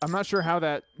 I'm not sure how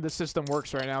the system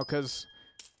works right now, because,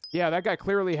 yeah, that guy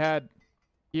clearly had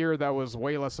gear that was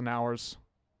way less than ours.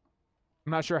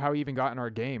 I'm not sure how he even got in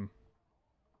our game.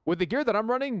 With the gear that I'm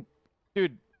running,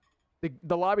 dude,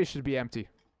 the lobby should be empty.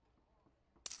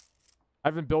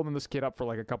 I've been building this kit up for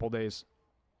like a couple days.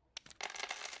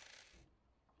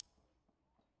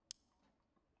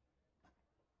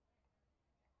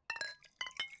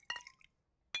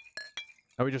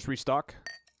 Now we just restock.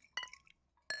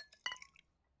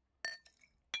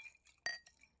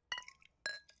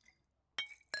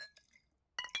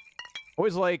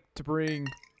 Always like to bring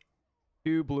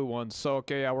 2 blue ones. So,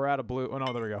 okay, yeah, we're out of blue. Oh,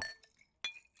 no, there we go.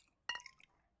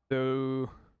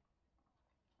 So,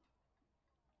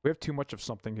 we have too much of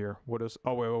something here. What is...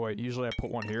 Oh, wait. Usually I put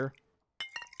one here.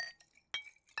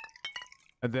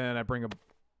 And then I bring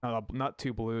a... not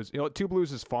 2 blues. You know what? 2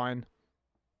 blues is fine.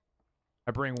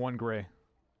 I bring 1 gray.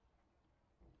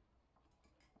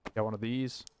 Got one of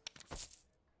these.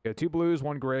 Yeah, 2 blues,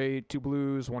 1 gray. 2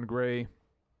 blues, 1 gray.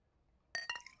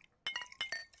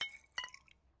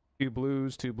 2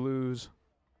 blues, 2 blues.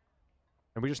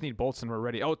 And we just need bolts and we're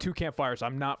ready. Oh, 2 campfires.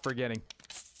 I'm not forgetting.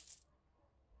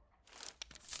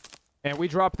 And we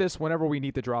drop this whenever we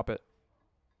need to drop it.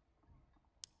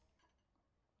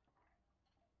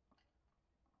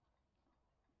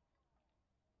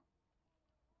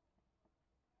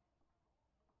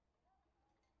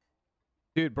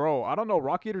 Dude, bro, I don't know.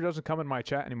 Rock Eater doesn't come in my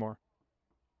chat anymore.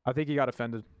 I think he got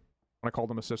offended when I called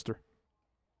him a sister.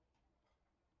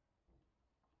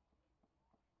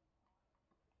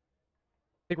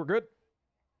 Think we're good?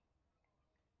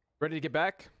 Ready to get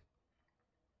back?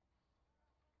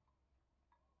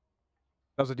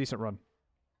 That was a decent run.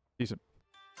 Decent.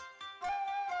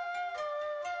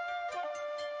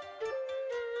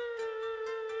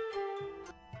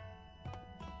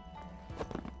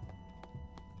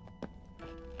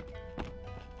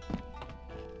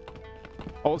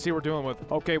 Oh, let's see what we're dealing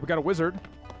with. Okay, we got a wizard.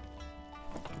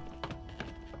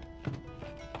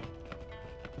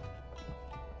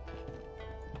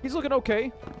 He's looking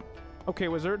okay. Okay,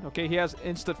 wizard. Okay, he has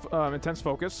instant, intense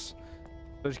focus.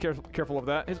 So just careful of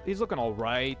that. He's looking all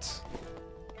right.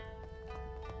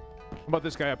 How about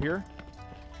this guy up here?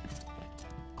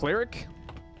 Cleric.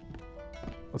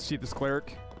 Let's see this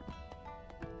cleric.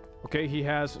 Okay, he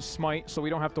has smite, so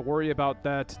we don't have to worry about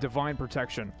that divine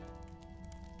protection.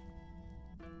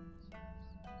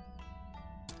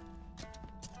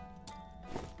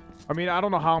 I mean, I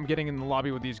don't know how I'm getting in the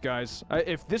lobby with these guys.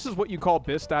 If this is what you call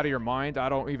bist out of your mind, I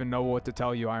don't even know what to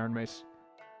tell you, Iron Mace.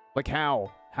 Like,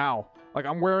 how? How? Like,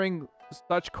 I'm wearing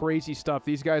such crazy stuff.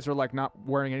 These guys are, like, not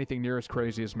wearing anything near as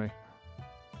crazy as me.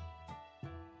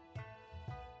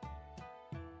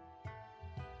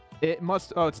 It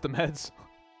must... Oh, it's the meds.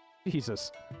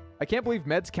 Jesus. I can't believe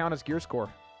meds count as gear score.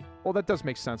 Well, that does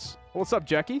make sense. What's up,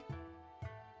 Jackie?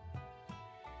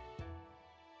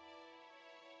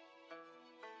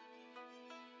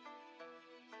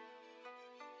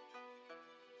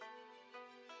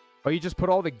 Oh, you just put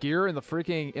all the gear in the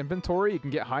freaking inventory? You can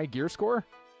get high gear score?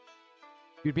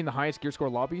 You'd be in the highest gear score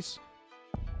lobbies?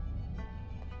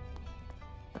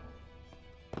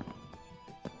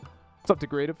 What's up,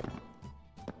 Degradative?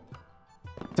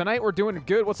 Tonight we're doing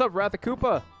good. What's up, Wrath of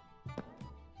Koopa?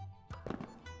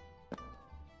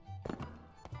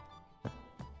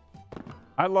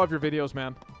 I love your videos,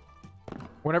 man.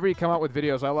 Whenever you come out with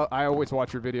videos, I always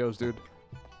watch your videos, dude.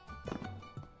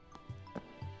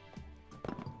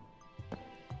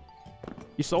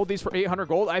 You sold these for 800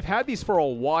 gold? I've had these for a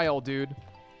while, dude.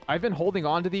 I've been holding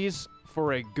on to these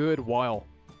for a good while.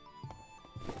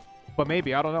 But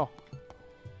maybe, I don't know.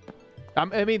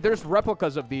 I mean, there's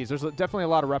replicas of these. There's definitely a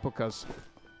lot of replicas.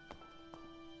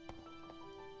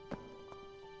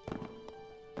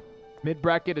 Mid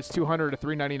bracket is 200 to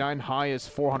 399. High is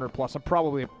 400 plus. I'm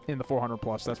probably in the 400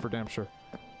 plus. That's for damn sure.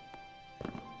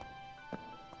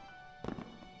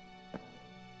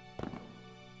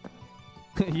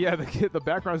 Yeah, the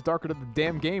background's darker than the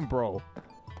damn game, bro.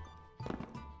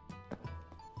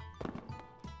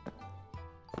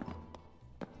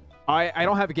 I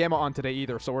don't have a gamma on today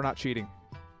either, so we're not cheating.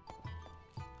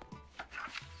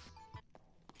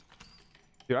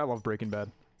 Dude, I love Breaking Bad.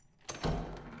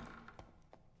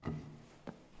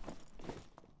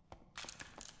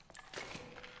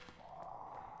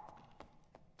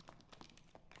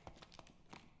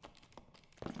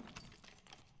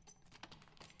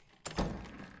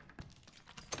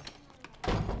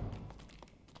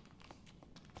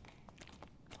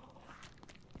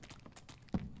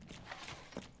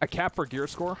 A cap for gear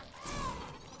score?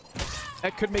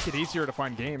 That could make it easier to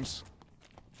find games.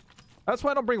 That's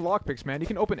why I don't bring lockpicks, man. You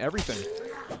can open everything.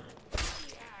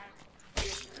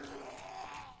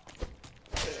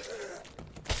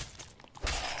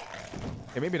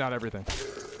 Okay, maybe not everything.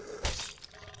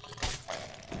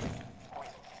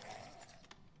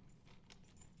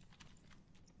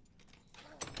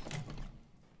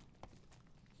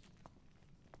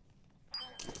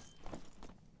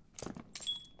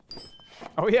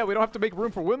 Oh yeah, we don't have to make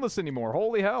room for windlass anymore.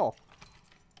 Holy hell.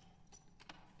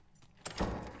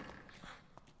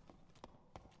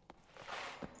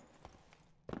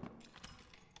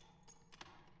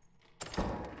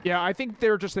 Yeah, I think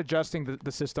they're just adjusting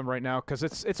the system right now because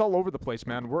it's all over the place,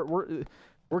 man.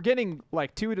 We're getting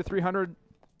like 200 to 300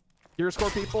 gear score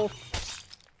people.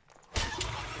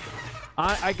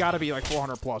 I gotta be like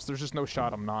 400 plus. There's just no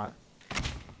shot I'm not.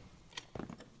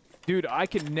 Dude, I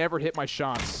can never hit my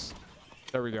shots.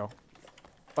 There we go.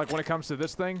 Like when it comes to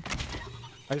this thing,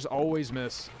 I just always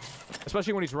miss.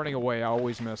 Especially when he's running away, I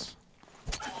always miss.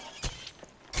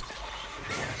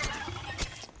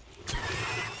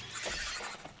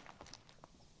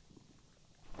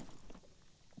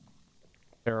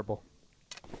 Terrible.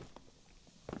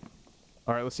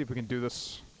 Alright, let's see if we can do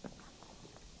this.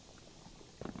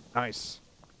 Nice.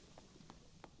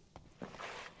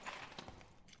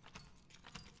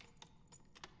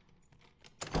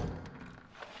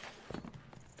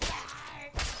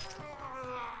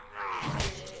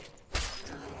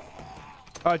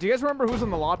 Do you guys remember who was in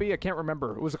the lobby? I can't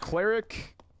remember. It was a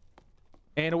cleric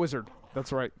and a wizard.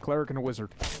 That's right, cleric and a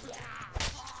wizard.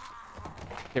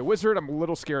 Okay, wizard I'm a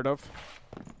little scared of.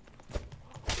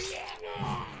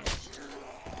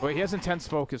 Wait, he has intense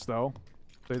focus though.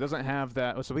 So he doesn't have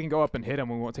that. So we can go up and hit him.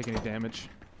 We won't take any damage.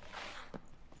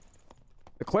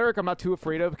 The cleric I'm not too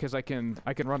afraid of because I can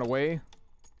run away.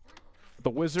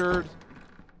 The wizard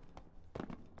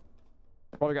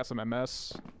probably got some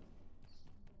MS.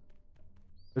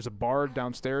 There's a bard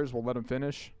downstairs. We'll let him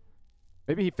finish.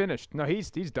 Maybe he finished. No,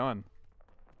 he's done.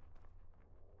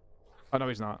 Oh no,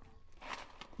 he's not.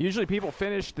 Usually people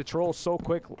finish the trolls so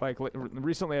quick. Like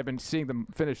recently, I've been seeing them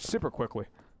finish super quickly.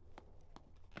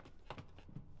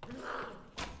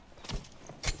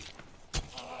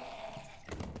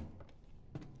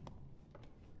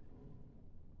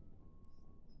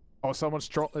 Oh, someone's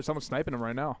sniping him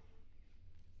right now.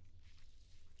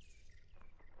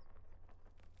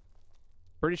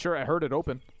 Pretty sure I heard it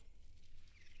open.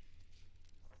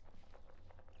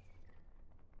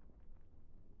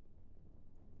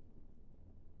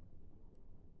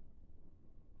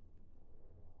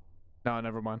 No,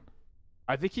 never mind.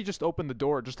 I think he just opened the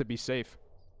door just to be safe.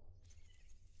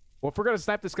 Well, if we're gonna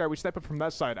snipe this guy, we snipe him from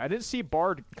that side. I didn't see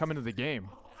Bard come into the game.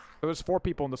 So there's 4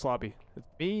 people in this lobby. It's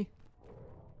me.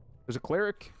 There's a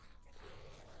cleric.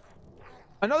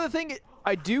 Another thing,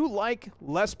 I do like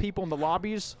less people in the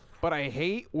lobbies, but I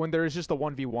hate when there's just a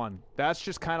 1v1. That's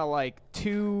just kind of like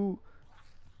too...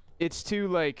 It's too,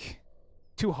 like...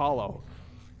 Too hollow.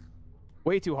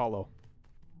 Way too hollow.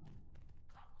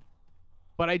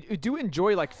 But I do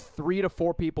enjoy like 3 to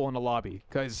 4 people in a lobby.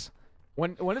 Because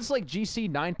when it's like GC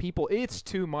 9 people, it's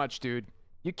too much, dude.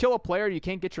 You kill a player, you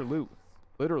can't get your loot.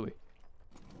 Literally.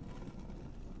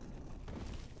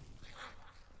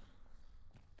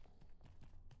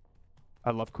 I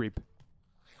love creep.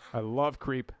 I love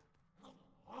creep.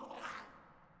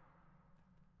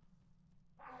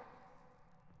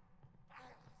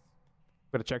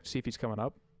 Gotta check to see if he's coming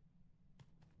up.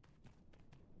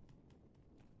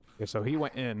 Okay, so he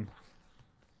went in.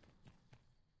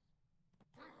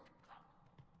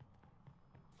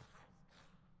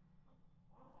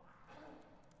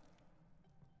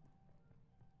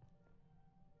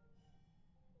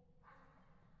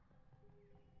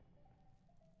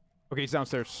 Okay, he's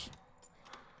downstairs.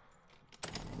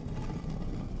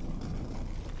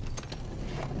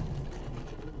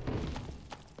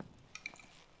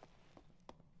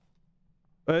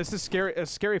 This is a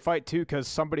scary fight too, because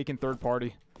somebody can third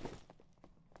party.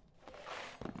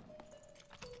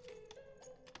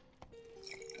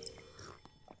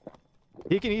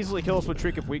 He can easily kill us with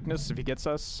Trick of Weakness if he gets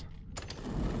us.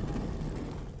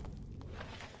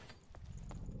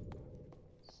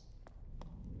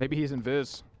 Maybe he's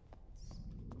invis.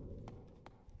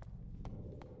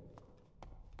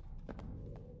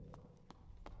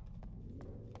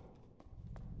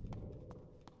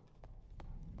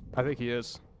 I think he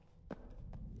is.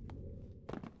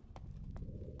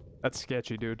 That's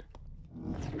sketchy, dude.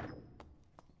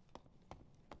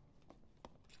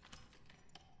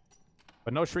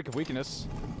 But no Shriek of Weakness.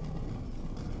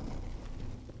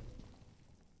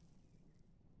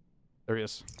 There he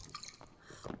is.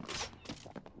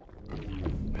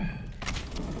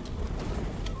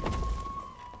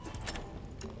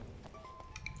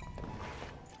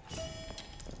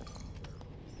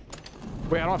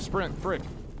 Wait, I don't have sprint. Frick.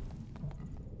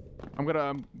 I'm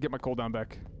gonna get my cooldown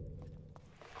back.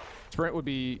 Sprint would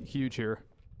be huge here.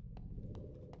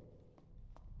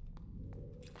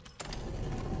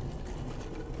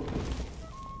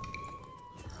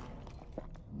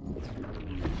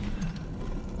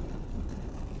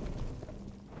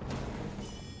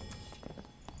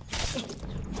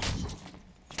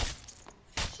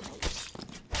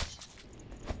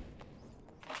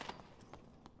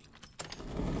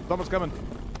 Someone's coming.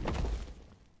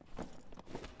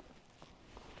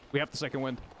 We have the second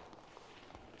wind.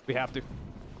 We have to. I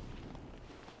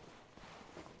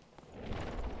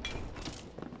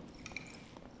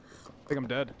think I'm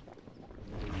dead.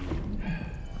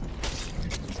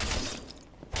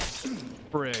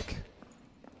 Frick.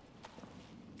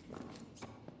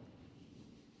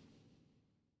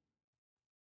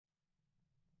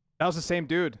 That was the same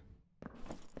dude.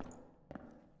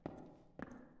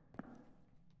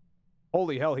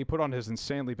 Holy hell, he put on his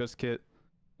insanely best kit.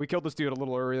 We killed this dude a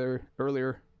little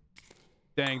earlier.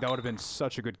 Dang, that would have been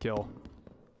such a good kill.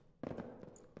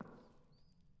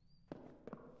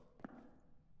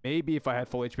 Maybe if I had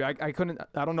full HP. I couldn't...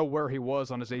 I don't know where he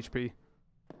was on his HP.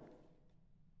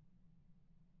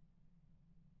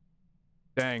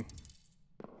 Dang.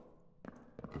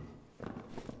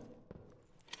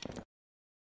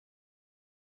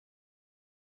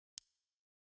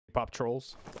 Pop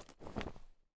trolls.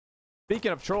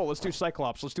 Speaking of troll, let's do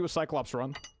Cyclops. Let's do a Cyclops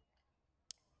run.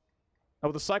 Now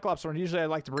with the Cyclops run, usually I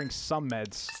like to bring some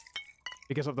meds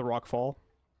because of the rock fall.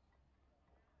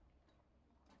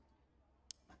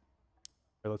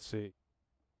 Okay, let's see.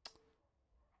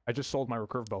 I just sold my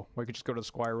recurve bow. We could just go to the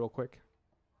Squire real quick.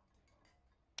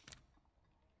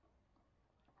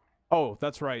 Oh,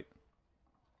 that's right.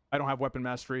 I don't have weapon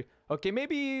mastery. Okay,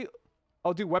 maybe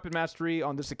I'll do weapon mastery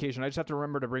on this occasion. I just have to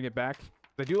remember to bring it back.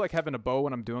 I do like having a bow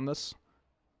when I'm doing this.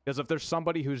 Because if there's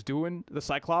somebody who's doing the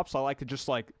Cyclops, I like to just,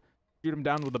 like, shoot him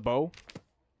down with a bow.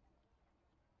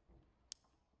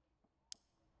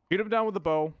 Shoot him down with a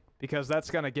bow, because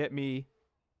that's going to get me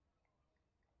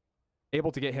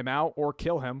able to get him out or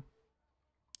kill him.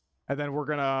 And then we're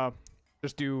going to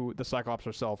just do the Cyclops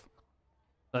ourselves.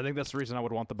 I think that's the reason I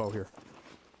would want the bow here.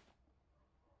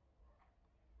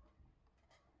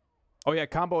 Oh yeah,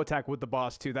 combo attack with the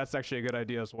boss too. That's actually a good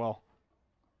idea as well.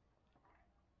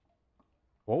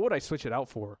 What would I switch it out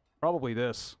for? Probably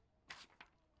this.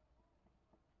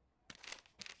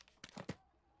 Yeah,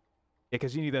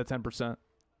 because you need that 10%.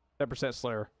 10%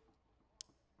 Slayer.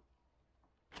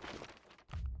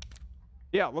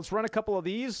 Yeah, let's run a couple of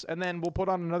these, and then we'll put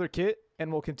on another kit,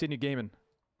 and we'll continue gaming.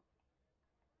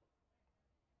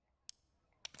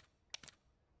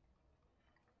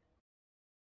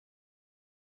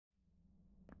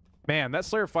 Man, that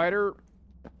Slayer fighter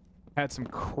had some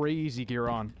crazy gear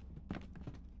on.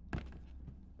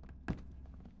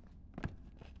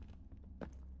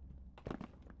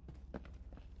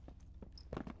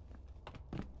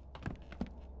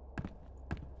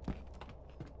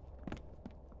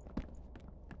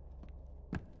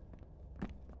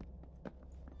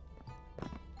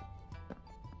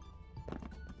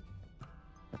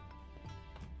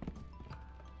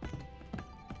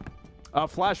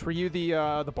 Flash, were you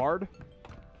the bard?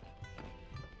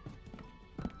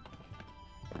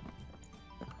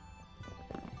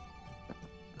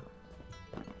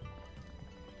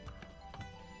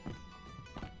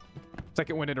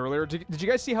 Second went in earlier. Did you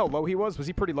guys see how low he was? Was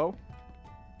he pretty low?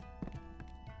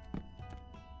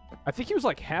 I think he was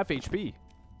like half HP.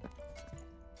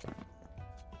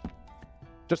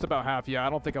 Just about half. Yeah, I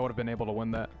don't think I would have been able to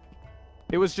win that.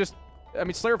 It was just... I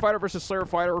mean, Slayer Fighter versus Slayer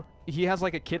Fighter, he has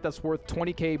like a kit that's worth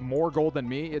 20k more gold than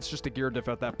me. It's just a gear diff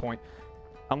at that point.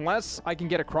 Unless I can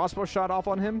get a crossbow shot off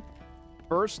on him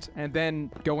first and then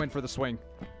go in for the swing.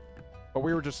 But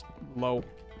we were just low.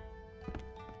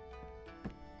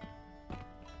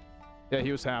 Yeah,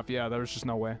 he was half. Yeah, there was just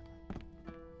no way.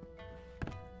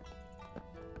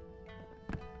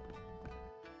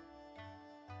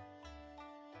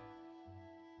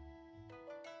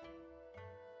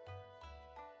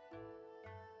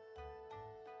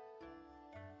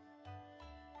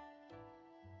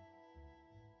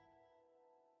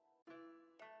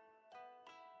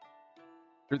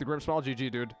 Through the Grim Smile,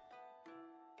 GG, dude.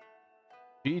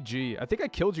 GG. I think I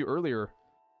killed you earlier.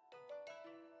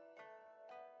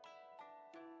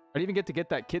 I didn't even get to get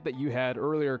that kit that you had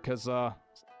earlier because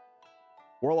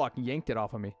Warlock yanked it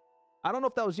off of me. I don't know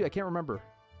if that was you. I can't remember.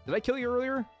 Did I kill you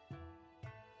earlier?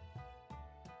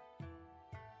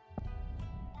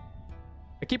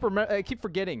 I keep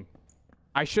forgetting.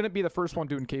 I shouldn't be the first one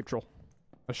doing Cave Troll.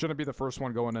 I shouldn't be the first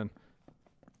one going in.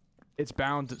 It's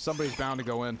bound. Somebody's bound to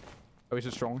go in. Oh, he's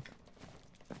just trolling.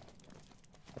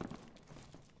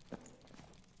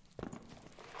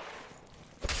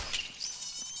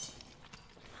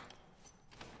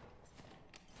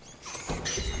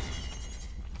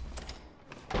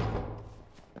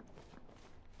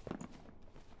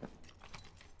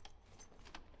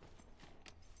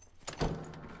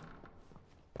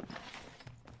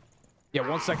 Yeah,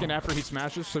 1 second after he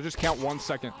smashes, so just count 1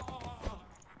 second.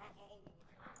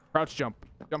 Crouch jump.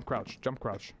 Jump crouch. Jump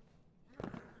crouch.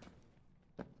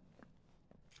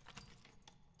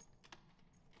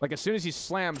 Like, as soon as he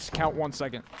slams, count 1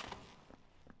 second.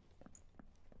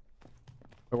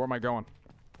 But where am I going?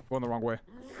 Going the wrong way.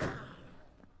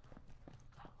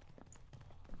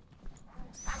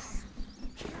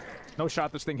 No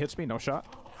shot, this thing hits me. No shot.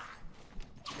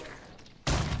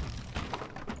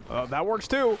 That works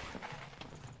too.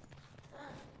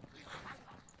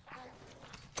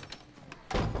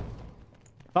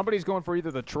 Somebody's going for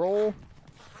either the troll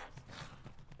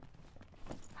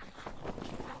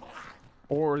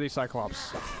or the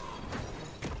Cyclops.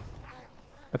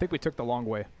 I think we took the long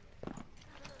way.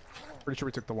 Pretty sure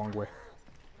we took the long way.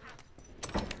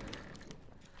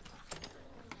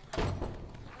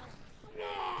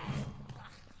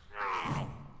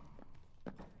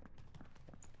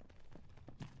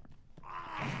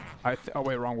 Oh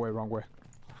wait, wrong way, wrong way.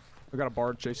 We got a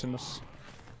bard chasing us.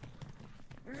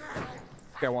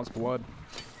 Guy wants blood.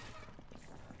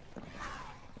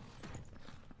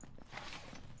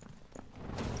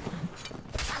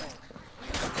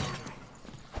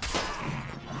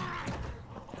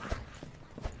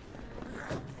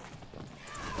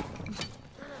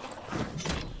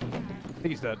 I think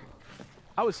he's dead.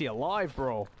 How is he alive,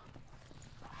 bro?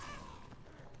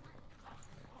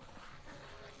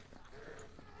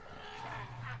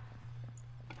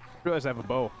 I realize I have a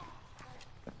bow.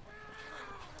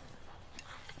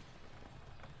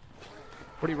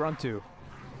 Where'd he run to?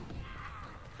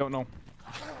 Don't know.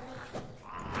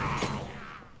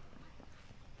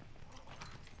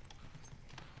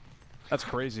 That's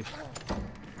crazy.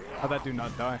 How'd that dude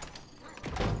not die?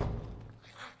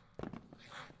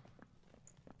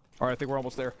 Alright, I think we're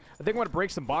almost there. I think I'm gonna break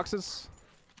some boxes.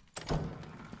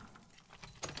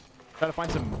 Try to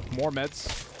find some more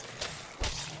meds.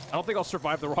 I don't think I'll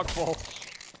survive the rock fall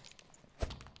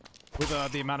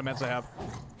with the amount of meds I have.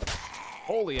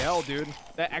 Holy hell, dude.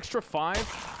 That extra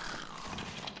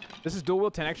 5. This is dual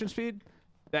wheel 10 action speed.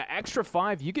 That extra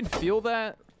 5, you can feel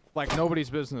that like nobody's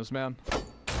business, man.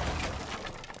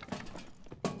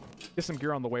 Get some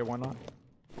gear on the way, why not?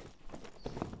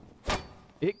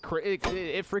 It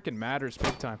freaking matters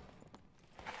big time.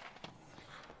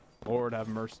 Lord have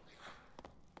mercy.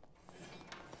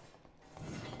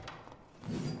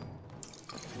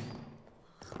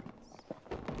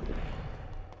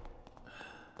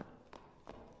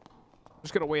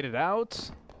 Just gonna wait it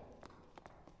out.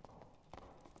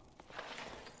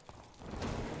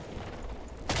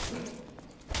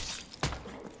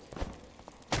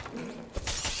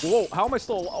 Whoa, how am I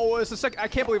still? Oh, it's a sec. I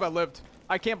can't believe I lived.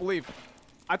 I can't believe.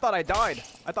 I thought I died.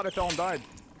 I thought I fell and died.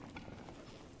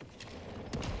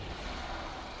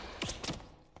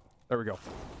 There we go.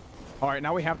 All right,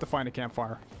 now we have to find a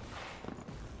campfire.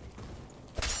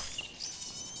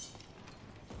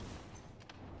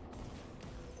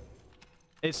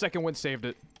 His second wind saved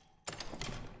it.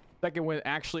 Second wind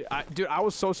actually, dude, I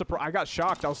was so surprised. I got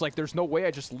shocked. I was like, there's no way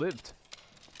I just lived.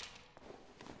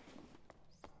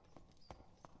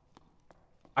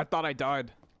 I thought I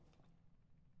died.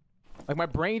 Like my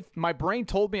brain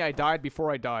told me I died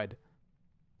before I died.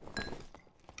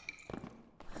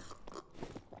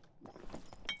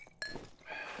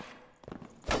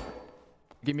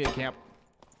 Give me a camp.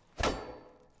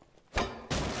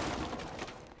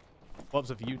 Gloves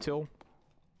of util.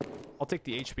 I'll take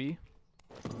the HP.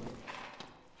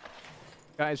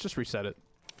 Guys, just reset it.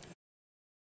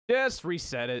 Just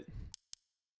reset it.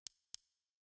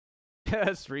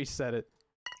 Just reset it.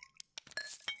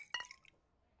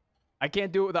 I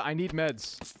can't do it without... I need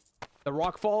meds. The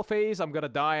rockfall phase, I'm gonna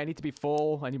die. I need to be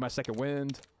full. I need my second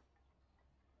wind.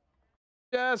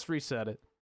 Just reset it.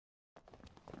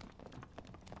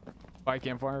 Buy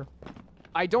campfire.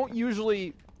 I don't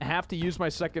usually have to use my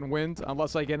second wind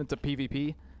unless I get into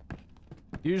PvP.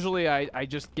 Usually I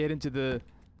just get into the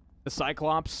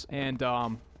Cyclops and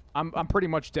I'm pretty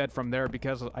much dead from there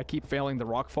because I keep failing the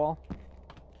rockfall.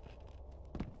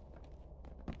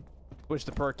 Switch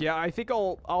the perk. Yeah, I think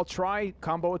I'll try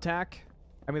combo attack.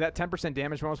 I mean that 10%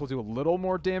 damage bonus will do a little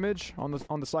more damage on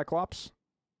the Cyclops.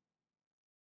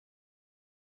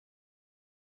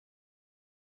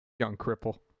 Young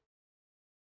cripple.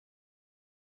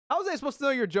 How was I supposed to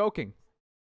know you're joking?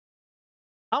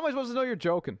 How am I supposed to know you're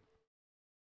joking?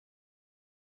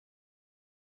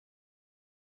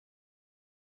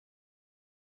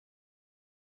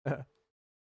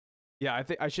 Yeah, I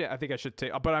think I should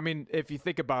take. But I mean, if you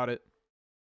think about it,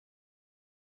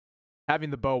 having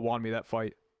the bow won me that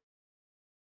fight.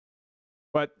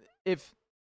 But if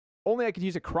only I could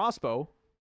use a crossbow,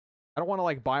 I don't want to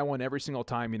like buy one every single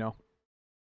time, you know.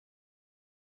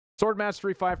 Sword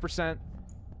mastery 5%.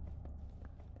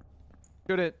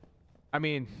 Should it? I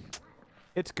mean,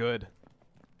 it's good.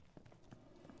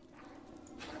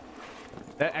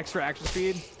 That extra action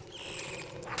speed.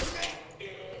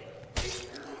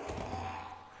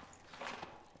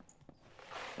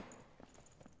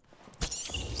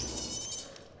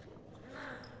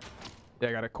 Yeah,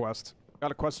 I got a quest.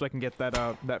 Got a quest so I can get that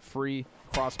that free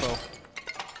crossbow.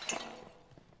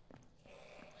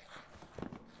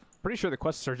 Pretty sure the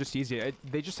quests are just easy.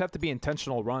 They just have to be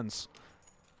intentional runs.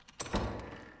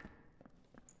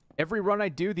 Every run I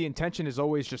do, the intention is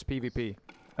always just PvP.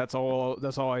 That's all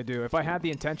I do. If I had the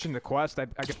intention to quest, I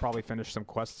could probably finish some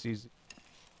quests easy.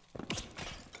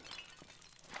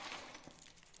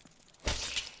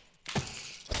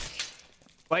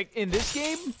 Like, in this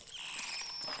game,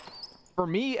 for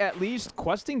me at least,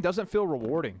 questing doesn't feel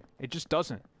rewarding. It just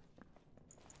doesn't.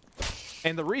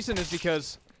 And the reason is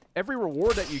because every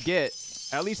reward that you get,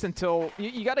 at least until...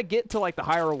 You gotta get to, like, the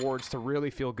higher rewards to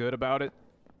really feel good about it.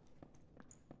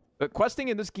 But questing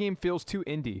in this game feels too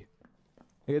indie.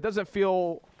 It doesn't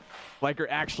feel like you're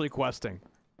actually questing.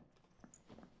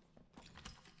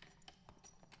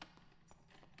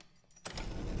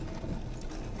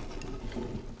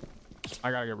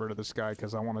 I gotta get rid of this guy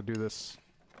because I want to do this.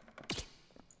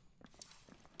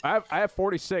 I have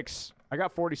 46. I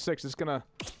got 46. It's gonna...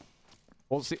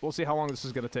 We'll see how long this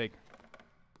is gonna take.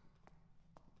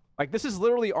 Like, this is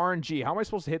literally RNG. How am I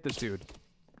supposed to hit this dude?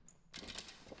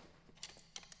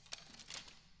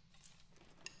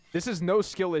 This is no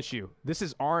skill issue. This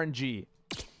is RNG.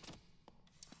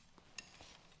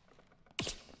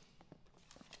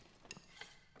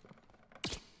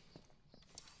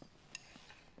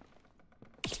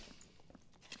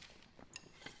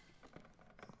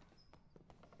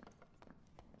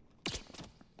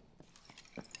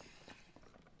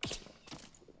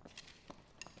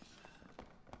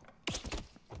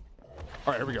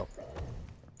 All right, here we go.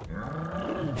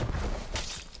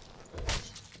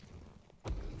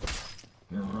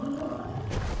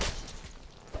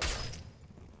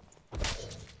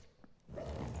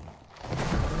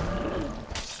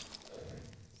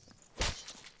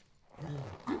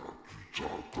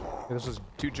 This is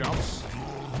 2 jumps.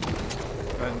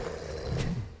 And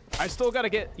I still gotta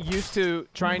get used to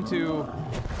trying to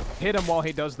hit him while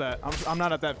he does that. I'm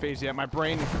not at that phase yet. My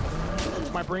brain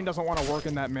doesn't want to work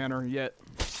in that manner yet.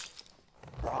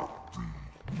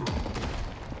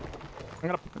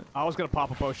 I was gonna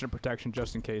pop a potion of protection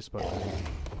just in case, but.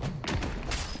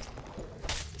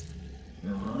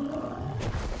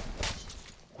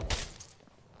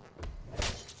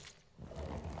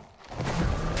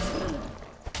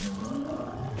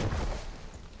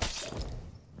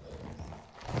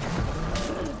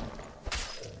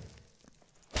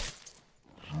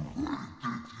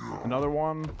 Another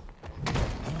one.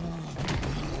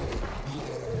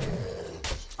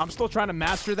 I'm still trying to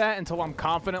master that until I'm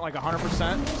confident, like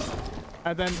 100%,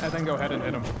 and then go ahead and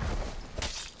hit him.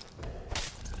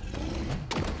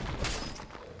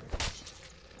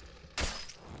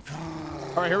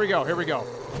 All right, here we go. Here we go.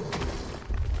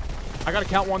 I gotta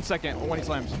count 1 second when he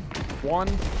slams. 1.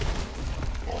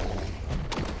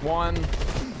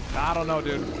 I don't know,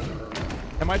 dude.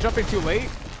 Am I jumping too late?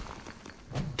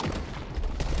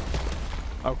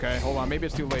 Okay, hold on. Maybe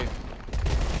it's too late.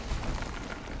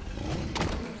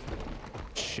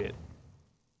 Shit.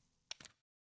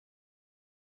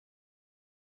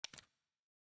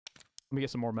 Let me get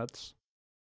some more meds.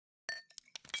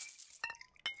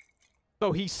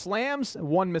 So he slams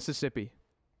 1 Mississippi.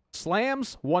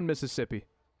 Slams 1 Mississippi.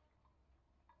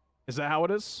 Is that how it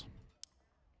is?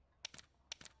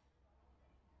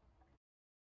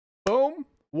 Boom,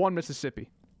 1 Mississippi.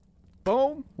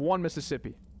 Boom, 1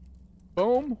 Mississippi.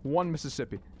 Boom, 1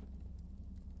 Mississippi.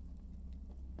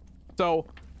 So,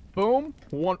 boom,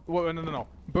 1... No.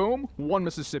 Boom, 1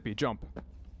 Mississippi, jump.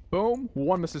 Boom,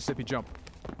 1 Mississippi, jump.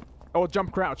 Oh,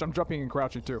 jump, crouch. I'm jumping and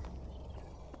crouching, too.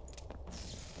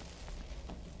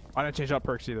 I didn't change out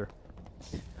perks, either.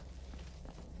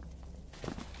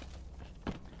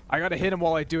 I gotta hit him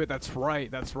while I do it. That's right.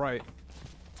 That's right.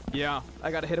 Yeah, I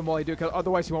gotta hit him while I do it, because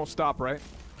otherwise he won't stop, right?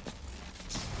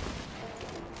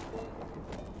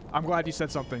 I'm glad you said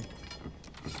something.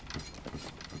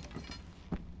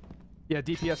 Yeah,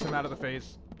 DPS him out of the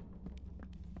phase.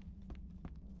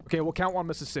 Okay, we'll count 1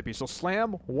 Mississippi. So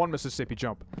slam, 1 Mississippi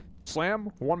jump.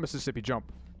 Slam, 1 Mississippi jump.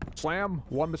 Slam,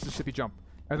 1 Mississippi jump.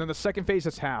 And then the second phase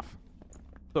is half.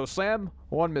 So slam,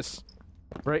 1 miss.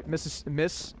 Right?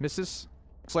 Misses.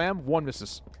 Slam, 1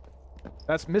 misses.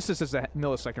 That's misses is a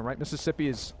millisecond, right? Mississippi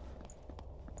is...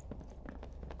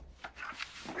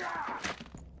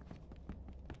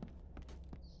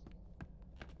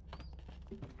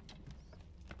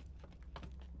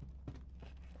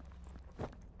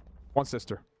 One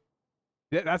sister.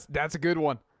 Yeah, that's a good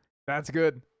one. That's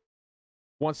good.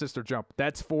 1 sister jump.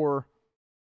 That's for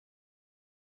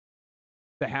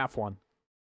the half one.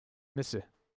 Miss it.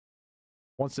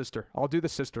 1 sister. I'll do the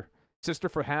sister. Sister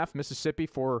for half. Mississippi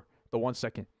for the 1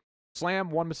 second.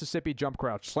 Slam, 1 Mississippi jump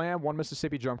crouch. Slam, 1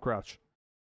 Mississippi jump crouch.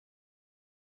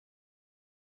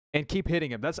 And keep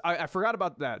hitting him. I forgot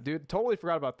about that, dude. Totally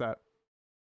forgot about that.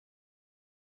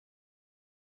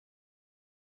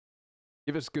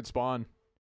 Give us good spawn.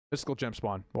 Mystical gem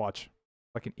spawn. Watch.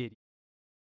 Like an idiot.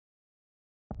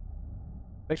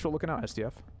 Thanks for looking out,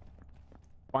 SDF.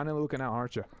 Finally looking out,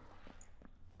 aren't you?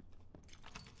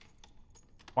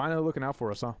 Finally looking out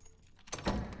for us, huh?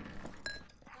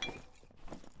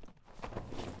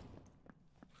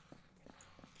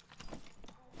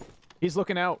 He's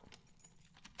looking out.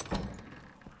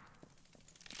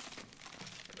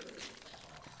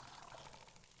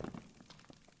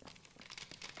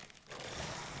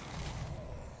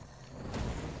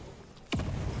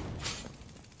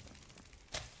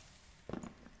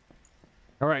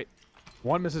 All right,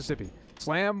 1 Mississippi.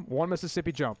 Slam, 1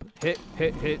 Mississippi jump. Hit,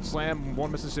 hit, hit. Slam,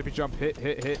 1 Mississippi jump. Hit,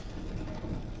 hit, hit.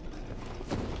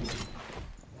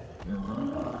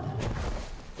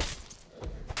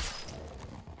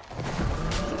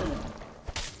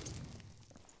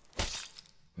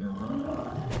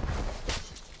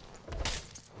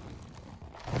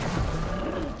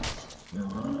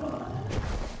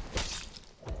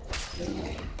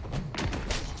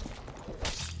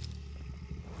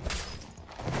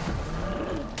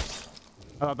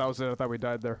 I thought that was it. I thought we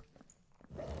died there.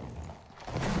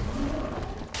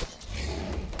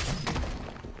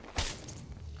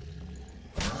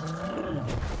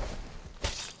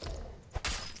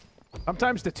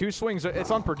 Sometimes the 2 swings, it's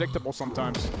unpredictable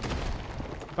sometimes.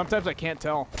 Sometimes I can't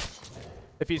tell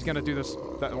if he's going to do this,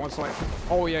 that one swing.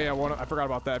 Oh, yeah, I forgot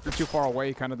about that. If you're too far away,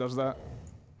 he kind of does that.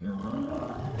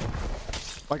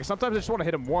 Like, sometimes I just want to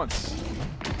hit him once.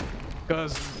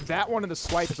 Because that one in the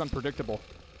swipe is unpredictable.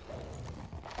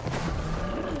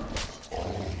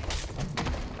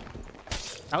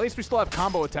 At least we still have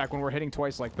combo attack when we're hitting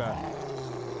twice like that.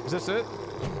 Is this it?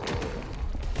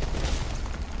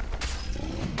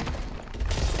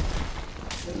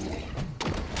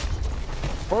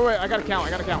 Wait, I gotta count.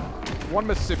 1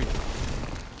 Mississippi.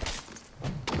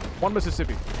 1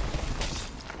 Mississippi.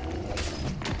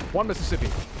 1 Mississippi.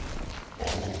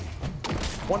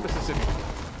 1 Mississippi.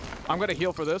 I'm gonna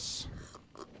heal for this.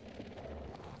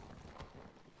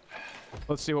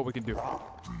 Let's see what we can do.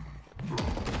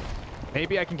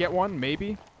 Maybe I can get one.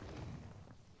 Maybe.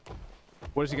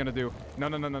 What is he gonna do? No.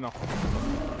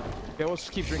 Okay, let's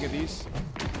just keep drinking these.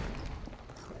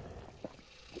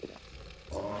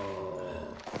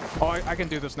 Oh, I can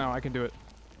do this now. I can do it.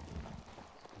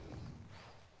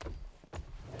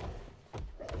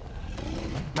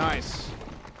 Nice.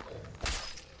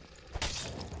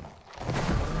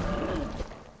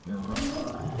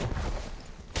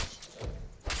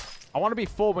 I want to be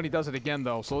full when he does it again,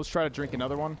 though. So let's try to drink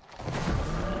another one.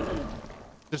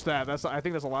 Just that. I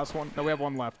think that's the last one. No, we have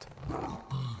one left.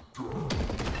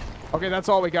 Okay, that's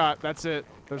all we got. That's it.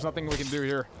 There's nothing we can do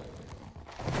here.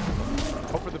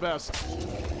 Hope for the best.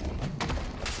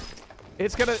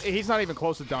 It's gonna... He's not even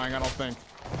close to dying, I don't think.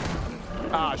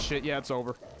 Ah, shit. Yeah, it's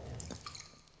over.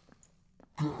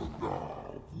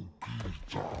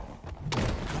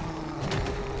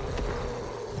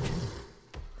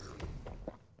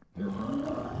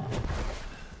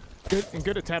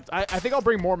 Good attempt. I think I'll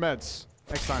bring more meds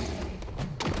next time.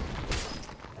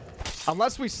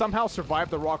 Unless we somehow survive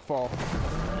the rock fall.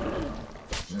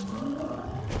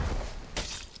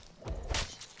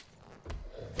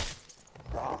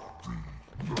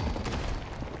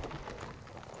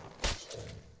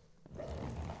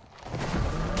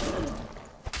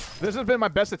 This has been my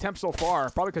best attempt so far,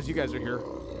 probably because you guys are here.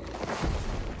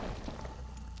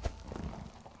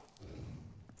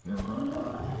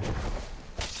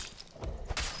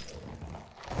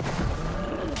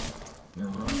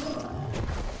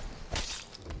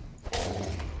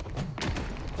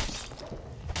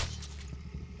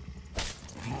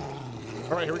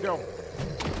 All right, here we go.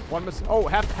 One miss. Oh,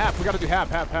 half. We gotta do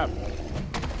half.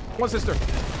 One sister.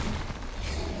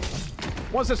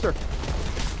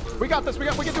 We got this. We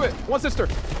can do it. One sister.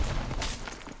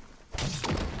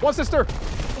 One sister.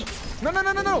 No, no,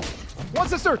 no, no, no. One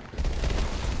sister.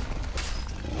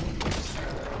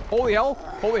 Holy hell.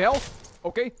 Holy hell.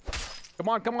 Okay. Come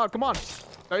on, come on, come on.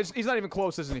 No, he's not even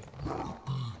close, isn't he?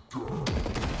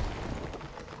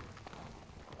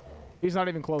 He's not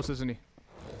even close, isn't he?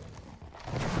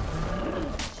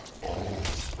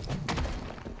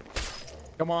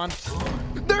 Come on.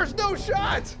 There's no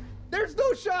shot! There's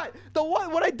no shot!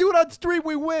 When I do it on stream,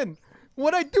 we win!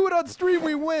 When I do it on stream,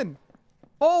 we win!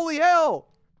 Holy hell!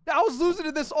 I was losing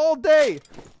to this all day!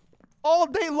 All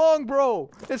day long, bro!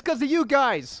 It's because of you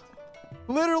guys!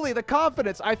 Literally, the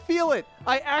confidence. I feel it!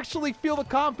 I actually feel the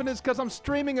confidence because I'm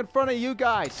streaming in front of you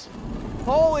guys!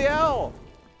 Holy hell!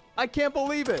 I can't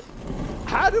believe it!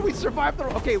 How did we survive the...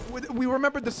 Okay, we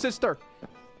remembered the sister.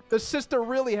 The sister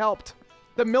really helped.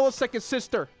 The millisecond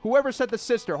sister. Whoever said the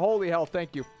sister. Holy hell,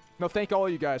 thank you. No, thank all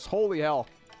you guys. Holy hell.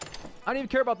 I don't even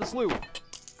care about this loot.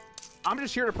 I'm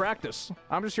just here to practice.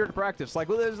 I'm just here to practice. Like,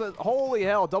 holy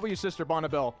hell. W sister,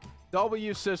 Bonnabelle.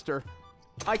 W sister.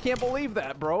 I can't believe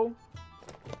that, bro.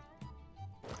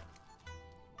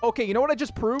 Okay, you know what I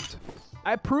just proved?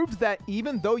 I proved that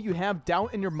even though you have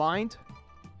doubt in your mind,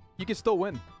 you can still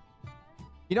win.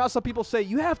 You know how some people say,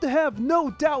 you have to have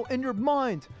no doubt in your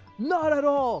mind. Not at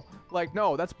all. Like,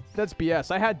 no, that's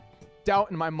BS. I had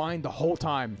doubt in my mind the whole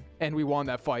time, and we won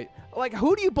that fight. Like,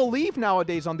 who do you believe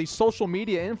nowadays on these social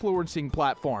media influencing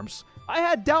platforms? I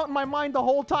had doubt in my mind the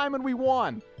whole time, and we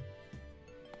won.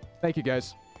 Thank you,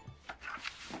 guys.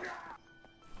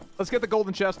 Let's get the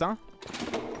golden chest, huh?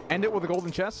 End it with a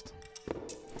golden chest.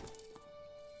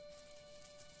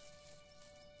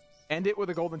 End it with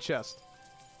a golden chest.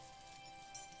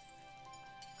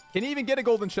 Can you even get a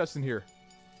golden chest in here?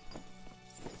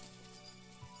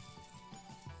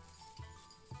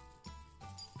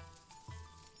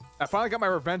 I finally got my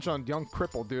revenge on young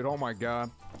cripple, dude. Oh my god.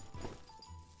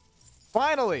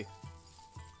 Finally!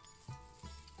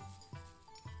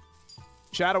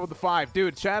 Shadow with the 5.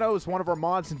 Dude, Shadow is one of our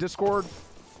mods in Discord.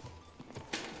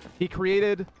 He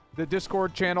created the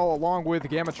Discord channel along with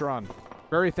Gamatron.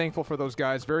 Very thankful for those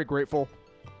guys. Very grateful.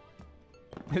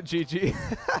 GG.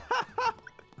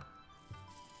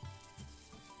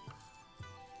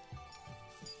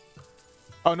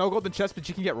 Oh, no golden chest, but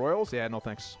you can get royals? Yeah, no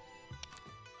thanks.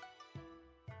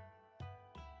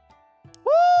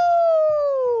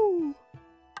 Woo!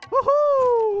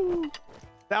 Woohoo!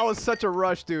 That was such a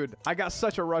rush, dude. I got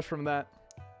such a rush from that.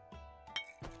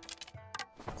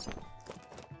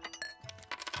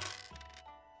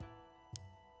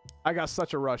 I got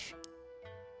such a rush.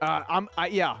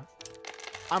 Yeah.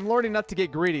 I'm learning not to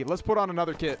get greedy. Let's put on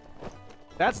another kit.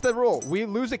 That's the rule. We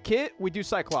lose a kit, we do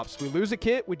Cyclops. We lose a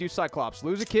kit, we do Cyclops.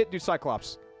 Lose a kit, do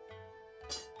Cyclops.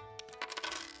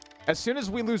 As soon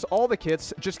as we lose all the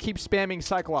kits, just keep spamming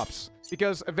Cyclops.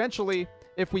 Because eventually,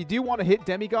 if we do want to hit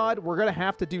Demigod, we're going to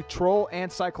have to do Troll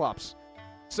and Cyclops.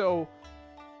 So,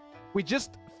 we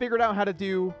just figured out how to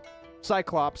do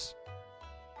Cyclops.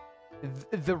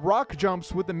 The rock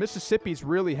jumps with the Mississippis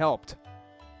really helped.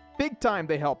 Big time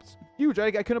they helped. Huge. I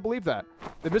couldn't believe that.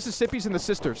 The Mississippis and the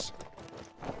Sisters.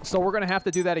 So we're going to have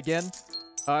to do that again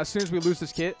as soon as we lose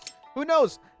this kit. Who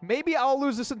knows? Maybe I'll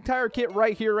lose this entire kit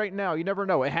right here, right now. You never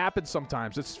know. It happens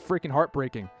sometimes. It's freaking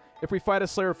heartbreaking. If we fight a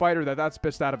Slayer fighter that's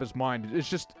pissed out of his mind,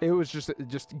 it was just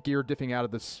gear diffing out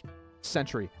of this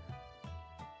century.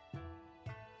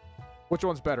 Which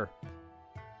one's better?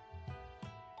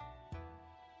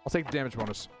 I'll take the damage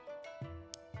bonus.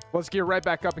 Let's gear right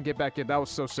back up and get back in. That was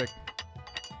so sick.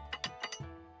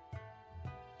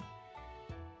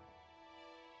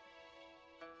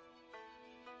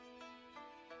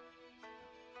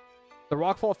 The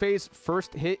rockfall phase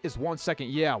first hit is 1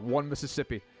 second. Yeah, 1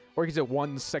 Mississippi. Or you can say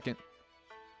 1 second.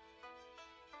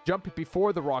 Jump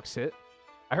before the rocks hit.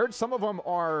 I heard some of them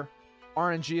are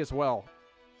RNG as well.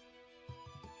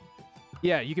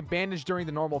 Yeah, you can bandage during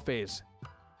the normal phase.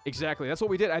 Exactly. That's what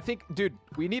we did. I think, dude,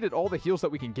 we needed all the heals that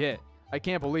we can get. I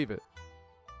can't believe it.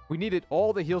 We needed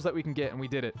all the heals that we can get, and we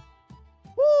did it.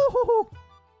 Woo-hoo-hoo!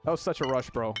 That was such a rush,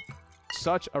 bro.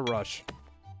 Such a rush.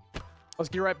 Let's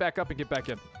get right back up and get back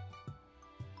in.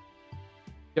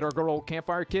 Get our good old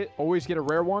campfire kit. Always get a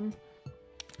rare one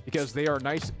because they are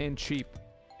nice and cheap.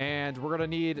 And we're going to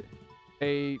need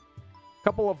a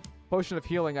couple of potion of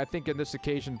healing, I think, in this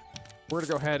occasion. We're going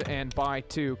to go ahead and buy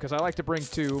 2 because I like to bring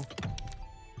 2.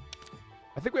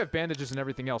 I think we have bandages and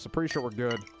everything else. I'm pretty sure we're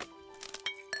good.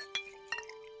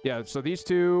 Yeah, so these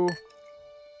 2.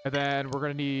 And then we're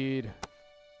going to need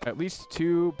at least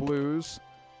 2 blues.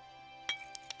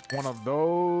 One of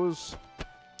those.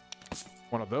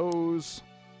 One of those.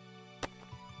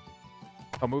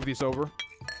 I'll move these over.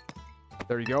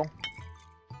 There you go.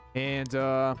 And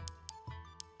we're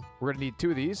going to need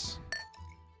 2 of these.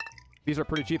 These are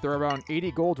pretty cheap. They're around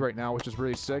 80 gold right now, which is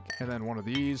really sick. And then one of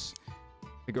these.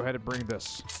 And go ahead and bring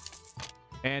this.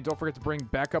 And don't forget to bring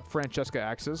backup Francesca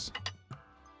axes.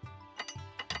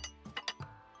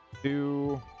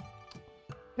 Yeah,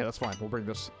 that's fine. We'll bring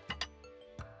this.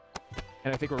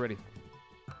 And I think we're ready.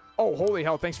 Oh, holy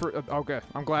hell. Thanks for... okay.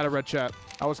 I'm glad I read chat.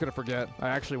 I was going to forget. I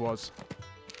actually was.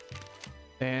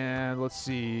 And let's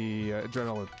see.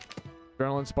 Adrenaline.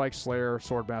 Adrenaline, Spike, Slayer,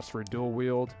 Sword Mastery, Dual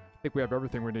Wield. I think we have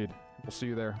everything we need. We'll see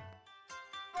you there.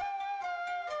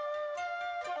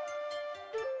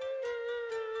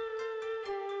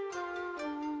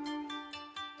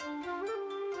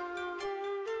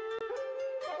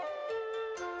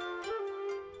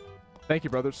 Thank you,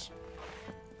 brothers.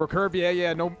 For Curb,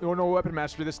 yeah, no weapon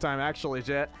mastery this time, actually,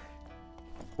 Jet.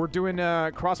 We're doing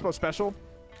crossbow special.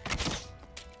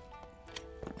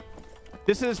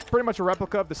 This is pretty much a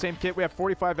replica of the same kit. We have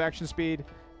 45 action speed,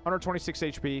 126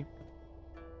 HP.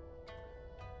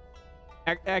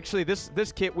 Actually, this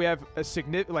kit we have a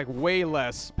significant, like, way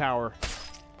less power.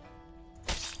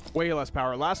 Way less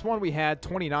power. Last one we had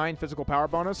 29 physical power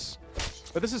bonus,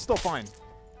 but this is still fine.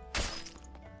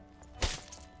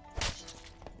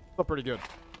 Still pretty good.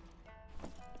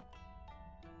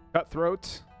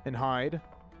 Cutthroat and hide.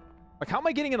 Like, how am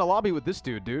I getting in a lobby with this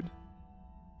dude?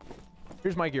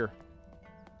 Here's my gear.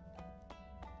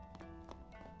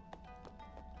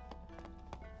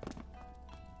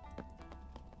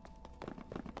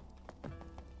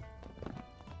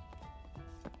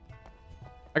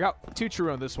 I got 2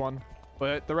 true on this one,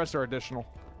 but the rest are additional.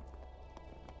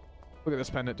 Look at this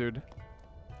pendant, dude.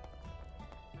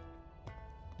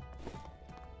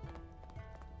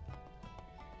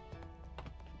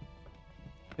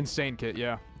 Insane kit,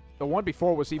 yeah. The one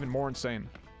before was even more insane.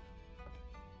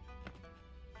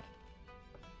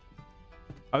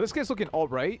 This guy's looking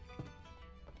alright.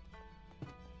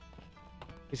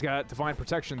 He's got Divine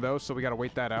Protection, though, so we gotta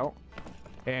wait that out.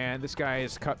 And this guy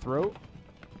is Cutthroat.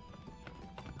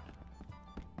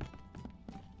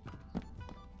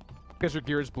 Because your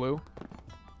gear is blue.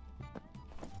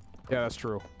 Yeah, that's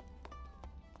true.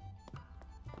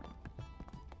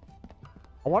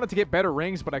 I wanted to get better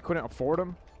rings, but I couldn't afford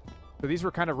them. So these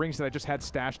were kind of rings that I just had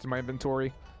stashed in my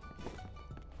inventory.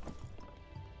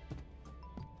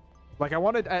 Like, I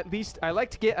wanted at least... I like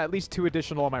to get at least 2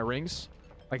 additional on my rings.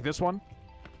 Like this one.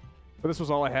 But this was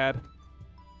all I had.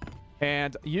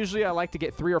 And usually I like to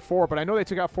get 3 or 4, but I know they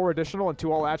took out 4 additional and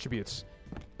 2 all attributes.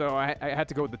 So I had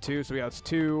to go with the 2. So yeah, that's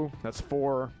 2, that's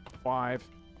 4, 5,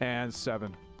 and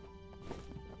 7.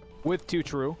 With 2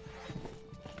 true.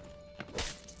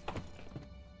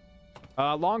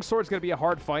 Longsword's going to be a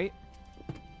hard fight.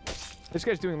 This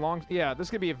guy's doing long... Yeah, this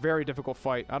is going to be a very difficult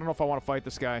fight. I don't know if I want to fight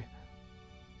this guy.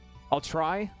 I'll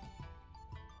try.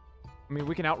 I mean,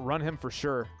 we can outrun him for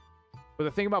sure. But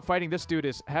the thing about fighting this dude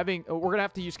is having... we're going to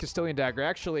have to use Castilian Dagger.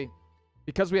 Actually,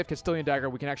 because we have Castilian Dagger,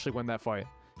 we can actually win that fight.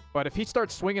 But if he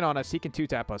starts swinging on us, he can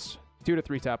 2-tap us. 2 to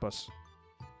 3 tap us.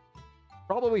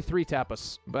 Probably 3 tap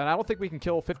us. But I don't think we can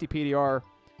kill 50 PDR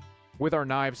with our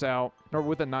knives out. Or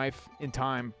with a knife in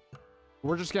time.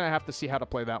 We're just going to have to see how to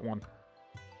play that one.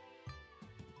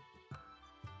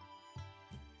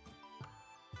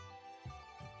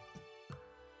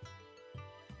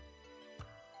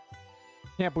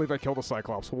 Can't believe I killed a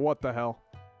Cyclops. What the hell?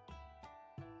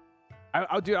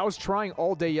 Dude, I was trying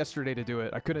all day yesterday to do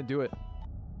it. I couldn't do it.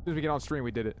 As soon as we get on stream,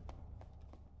 we did it.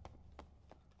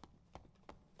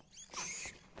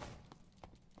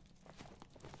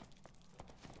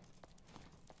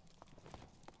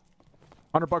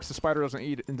 $100 the spider doesn't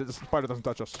eat, and the spider doesn't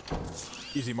touch us.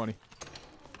 Easy money.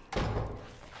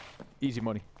 Easy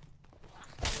money.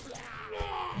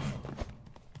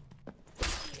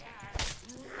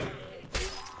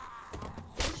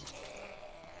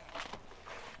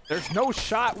 There's no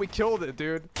shot we killed it,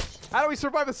 dude. How do we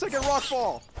survive a second rock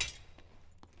fall?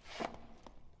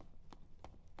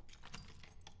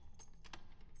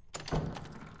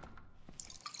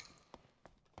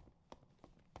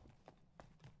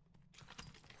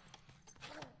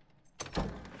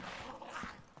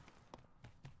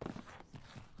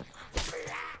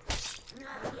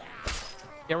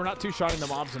 Yeah, we're not two-shotting the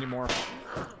mobs anymore.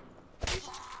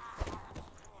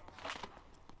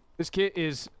 This kit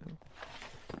is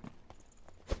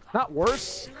not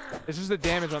worse. It's just the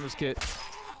damage on this kit.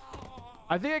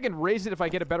 I think I can raise it if I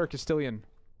get a better Castilian.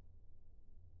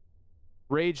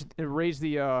 Raise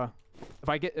the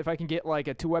if I can get like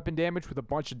a 2-weapon damage with a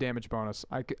bunch of damage bonus.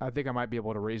 I think I might be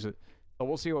able to raise it. But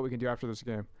we'll see what we can do after this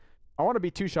game. I want to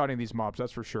be two-shotting these mobs,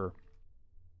 that's for sure.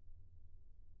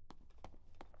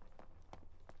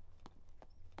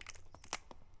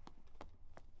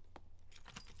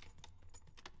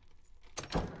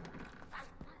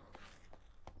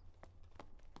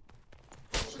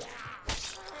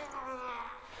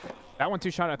 That one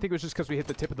too shiny. I think it was just because we hit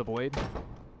the tip of the blade.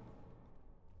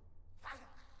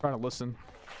 Trying to listen.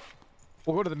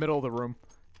 We'll go to the middle of the room.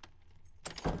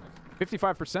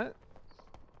 55%?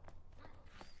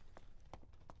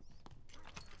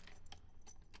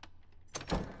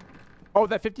 Oh,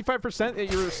 that 55%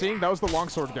 that you were seeing, that was the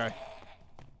longsword guy.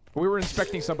 We were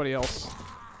inspecting somebody else.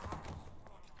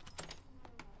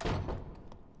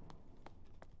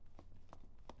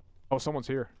 Oh, someone's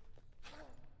here.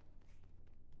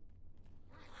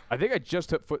 I think I just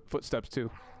took footsteps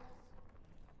too.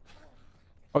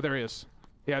 Oh, there he is.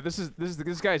 Yeah, this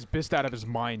guy's pissed out of his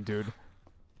mind, dude.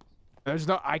 There's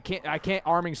no I can't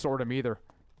arming sword him either.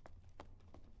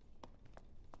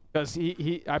 Cause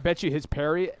I bet you his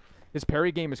parry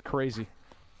game is crazy.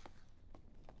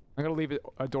 I'm gonna leave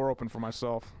a door open for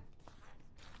myself.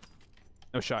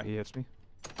 No shot he hits me.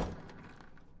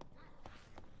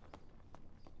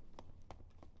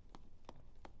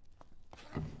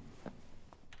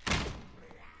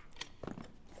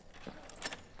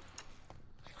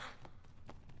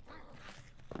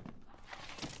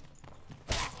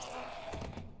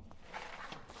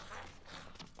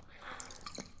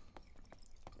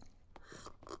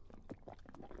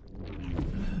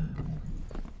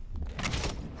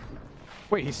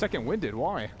 Wait, he's second winded.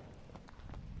 Why?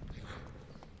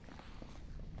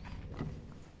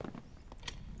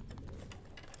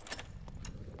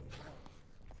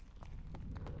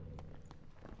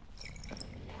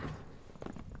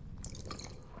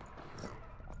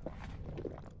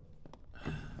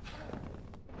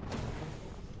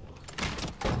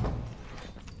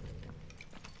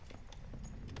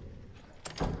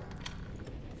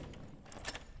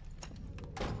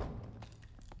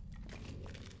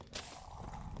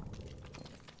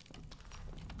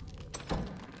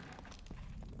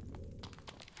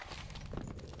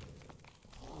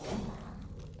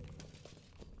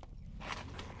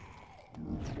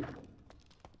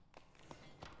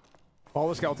 Follow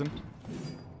the skeleton.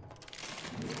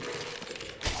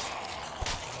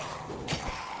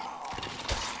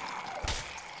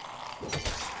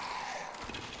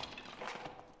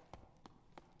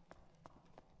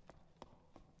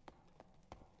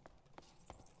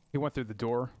 He went through the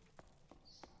door.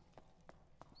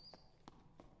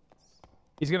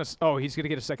 He's gonna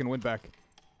get a second wind back.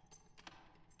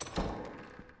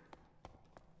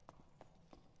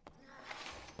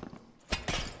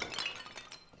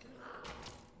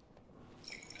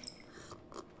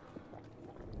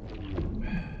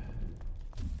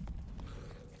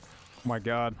 Oh my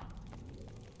god.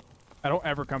 I don't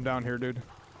ever come down here, dude.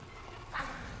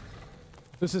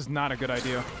 This is not a good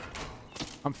idea.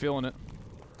 I'm feeling it.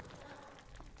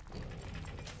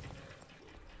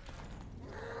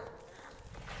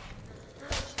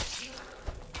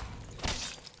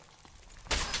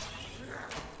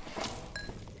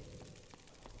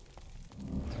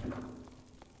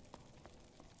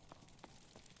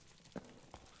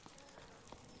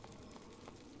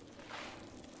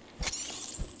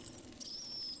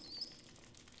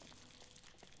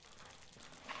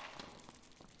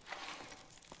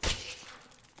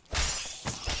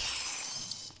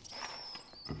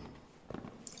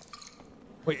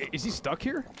 Wait, is he stuck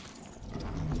here?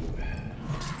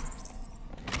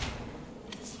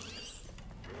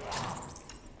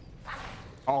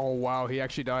 Oh, wow, he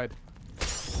actually died.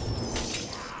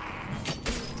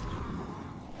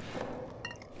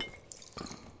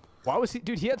 Why was he...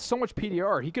 Dude, he had so much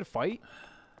PDR. He could fight.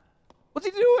 What's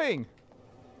he doing?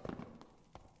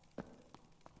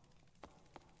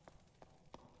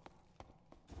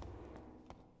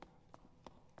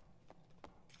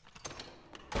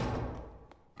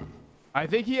 I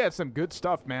think he had some good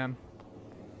stuff, man.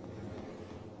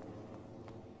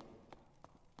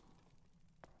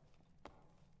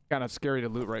 Kind of scary to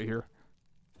loot right here.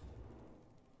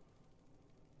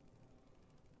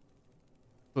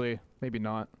 Actually, maybe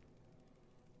not.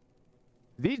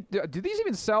 Do these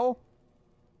even sell?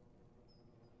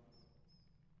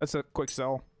 That's a quick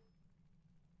sell.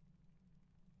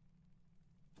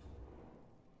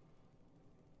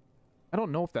 I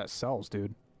don't know if that sells,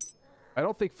 dude. I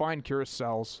don't think Fine Cure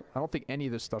sells. I don't think any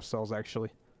of this stuff sells, actually.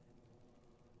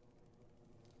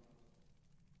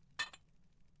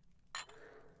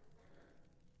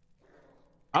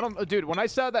 I don't... Dude, when I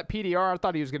saw that PDR, I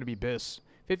thought he was going to be Biss.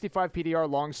 55 PDR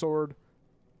longsword.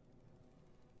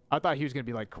 I thought he was going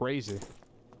to be, like, crazy.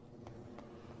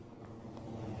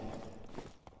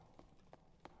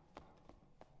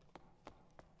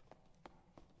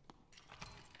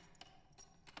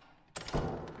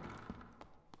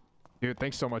 Dude,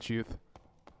 thanks so much, Youth.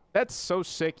 That's so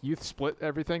sick. Youth split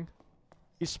everything.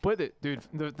 He split it, dude.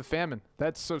 The famine.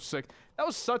 That's so sick. That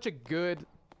was such a good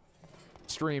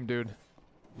stream, dude.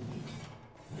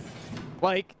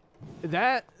 Like,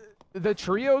 that... The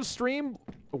Trios stream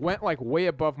went, like, way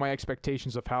above my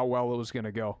expectations of how well it was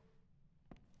gonna go.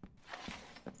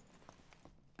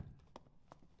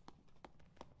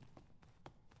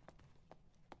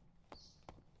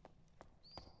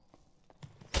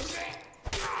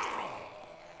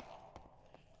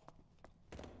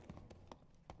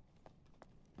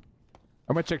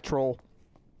 I'm gonna check troll.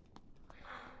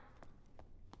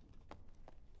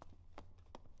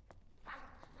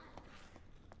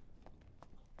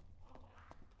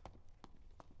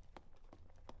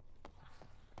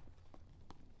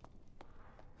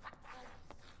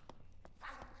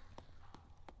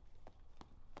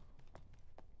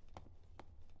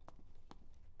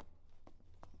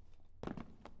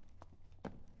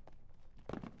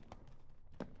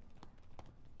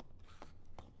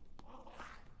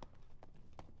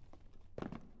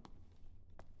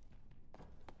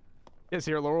 Yes,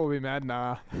 here, Laura will be mad.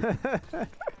 Nah.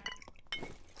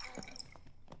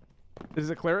 This is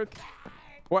a cleric?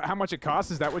 What? How much it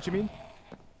costs? Is that what you mean?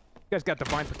 You guys got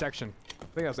divine protection. I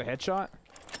think that was a headshot.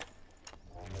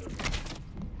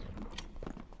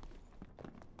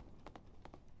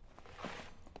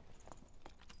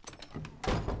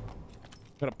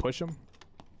 Gotta push him.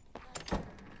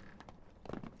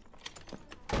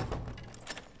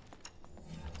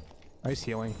 Nice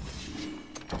healing.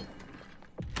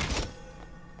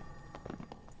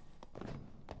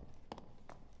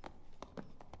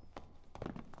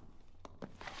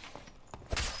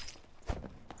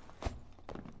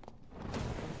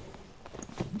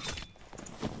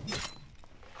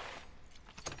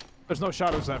 There's no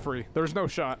shot of that free. There's no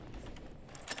shot.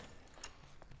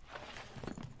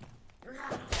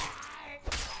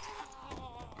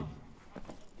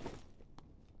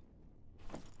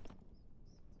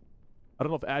 I don't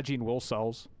know if Agine will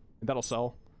sells. That'll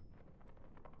sell.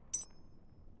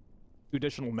 2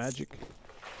 additional magic.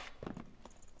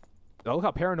 Oh, look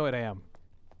how paranoid I am.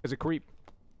 As a creep.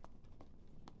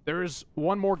 There's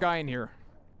one more guy in here.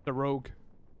 The rogue.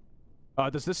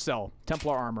 Does this sell?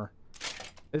 Templar armor.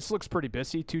 This looks pretty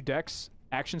busy. 2 decks,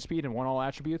 action speed, and 1 all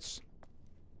attributes.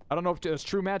 I don't know if does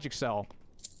true magic sell.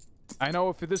 I know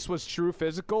if this was true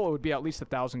physical, it would be at least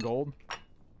 1,000 gold.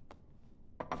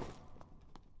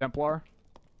 Templar.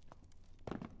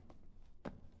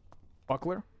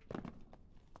 Buckler.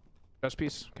 Chest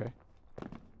piece. Okay.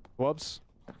 Gloves.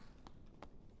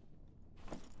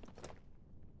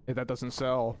 If that doesn't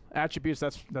sell. Attributes,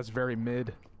 that's very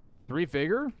mid. 3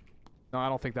 vigor? No, I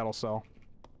don't think that'll sell.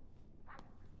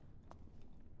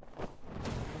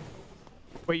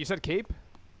 Wait, you said cape?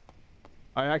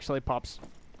 I actually popped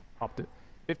it.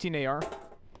 15 AR,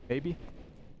 maybe. I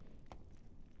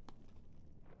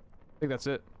think that's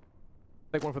it.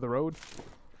 Take one for the road.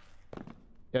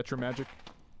 Yeah, true magic.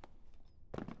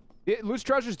 Loose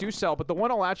treasures do sell, but the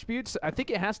 1 all attributes, I think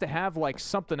it has to have like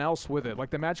something else with it, like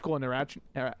the magical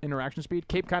interaction speed.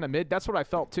 Cape kind of mid. That's what I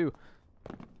felt too.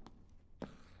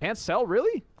 Can't sell,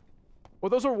 really? Well,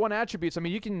 those are 1 attributes. I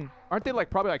mean, you can. Aren't they like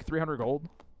probably like 300 gold?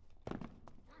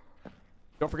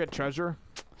 Don't forget treasure.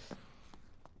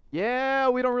 Yeah,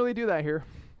 we don't really do that here.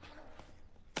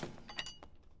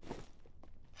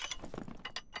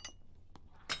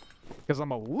 Because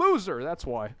I'm a loser, that's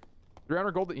why.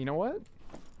 300 gold, you know what?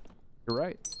 You're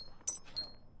right.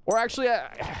 Or actually,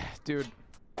 dude,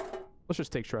 let's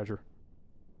just take treasure.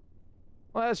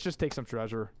 Let's just take some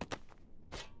treasure.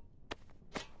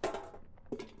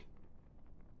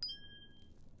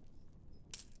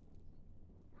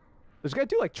 Does this guy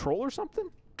do like troll or something?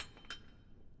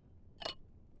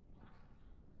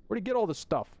 Where'd he get all this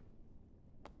stuff?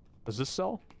 Does this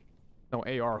sell? No,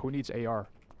 AR. Who needs AR?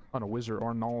 On a wizard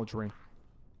or a knowledge ring?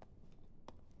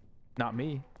 Not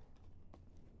me.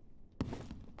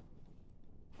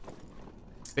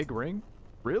 Big ring?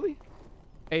 Really?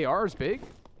 AR is big?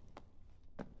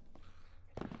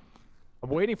 I'm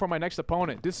waiting for my next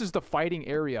opponent. This is the fighting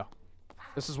area.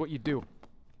 This is what you do.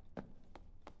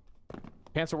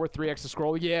 Pants are worth 3x to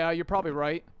scroll. Yeah, you're probably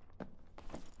right.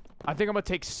 I think I'm going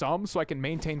to take some so I can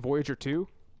maintain Voyager 2.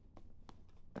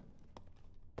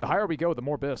 The higher we go, the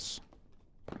more bis.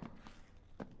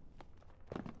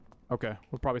 Okay,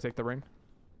 we'll probably take the ring.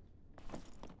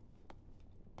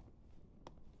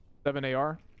 7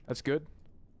 AR. That's good.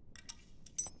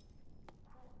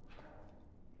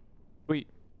 Sweet.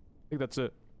 I think that's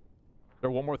it.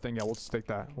 There's one more thing. Yeah, we'll just take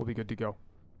that. We'll be good to go.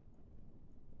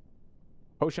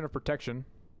 Potion of protection.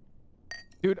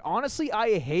 Dude, honestly,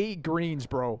 I hate greens,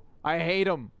 bro. I hate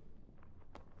them.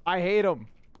 I hate them.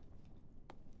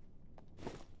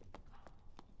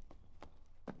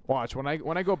 Watch, when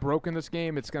I go broke in this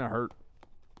game, it's gonna hurt.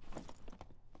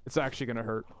 It's actually gonna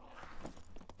hurt.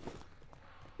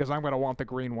 Because I'm gonna want the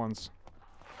green ones.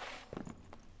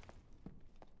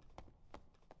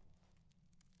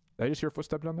 Did I just hear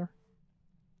footsteps down there?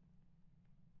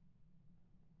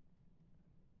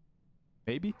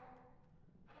 Maybe?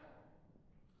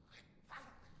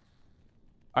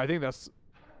 I think that's...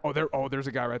 Oh, there's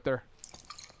a guy right there.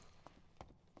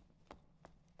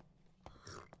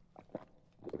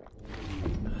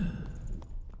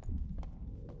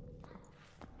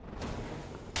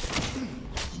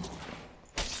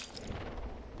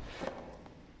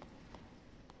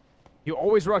 You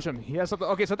always rush him. He has something...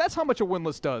 Okay, so that's how much a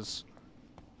windlass does.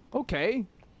 Okay.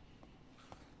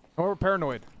 Oh, we're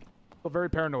paranoid. Still very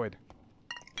paranoid.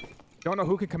 Don't know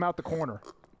who can come out the corner.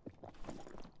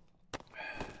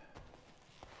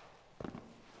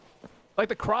 Like,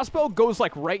 the crossbow goes,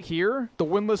 like, right here. The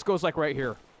windlass goes, like, right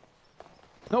here.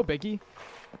 No biggie.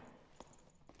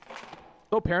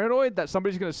 So paranoid that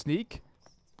somebody's gonna sneak.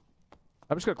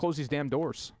 I'm just gonna close these damn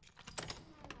doors.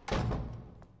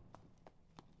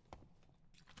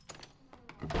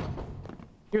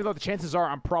 Even though the chances are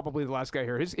I'm probably the last guy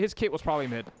here. His kit was probably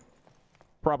mid.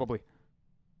 Probably.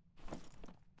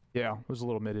 Yeah, it was a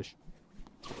little mid-ish.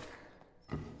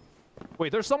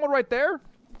 Wait, there's someone right there?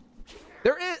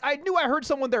 There is. I knew I heard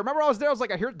someone there. Remember I was there? I was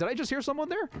like, did I just hear someone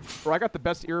there? Bro, I got the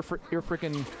best ear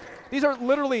freaking... These are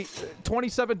literally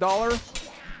 $27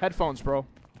 headphones, bro.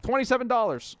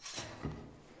 $27.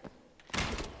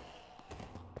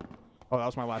 Oh, that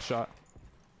was my last shot.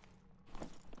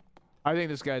 I think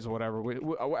this guy's whatever.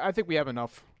 I think we have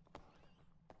enough.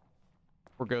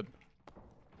 We're good.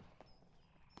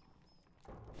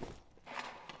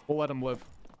 We'll let him live.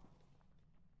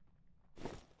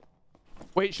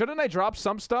 Wait, shouldn't I drop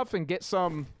some stuff and get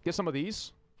some of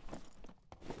these?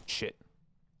 Shit.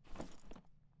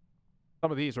 Some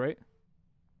of these, right?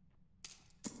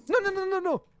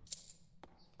 No.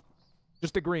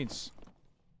 Just the greens.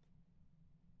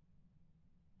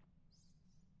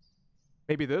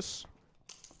 Maybe this.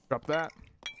 Drop that.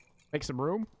 Make some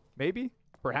room. Maybe.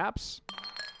 Perhaps.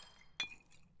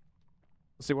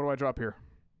 Let's see, what do I drop here?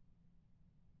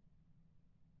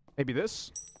 Maybe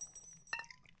this.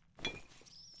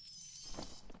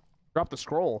 Drop the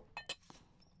scroll.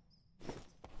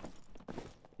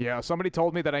 Yeah, somebody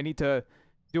told me that I need to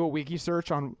do a wiki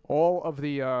search on all of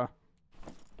the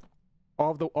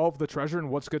treasure and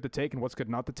what's good to take and what's good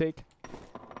not to take.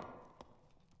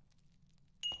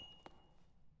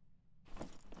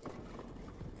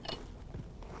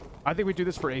 I think we do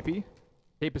this for AP.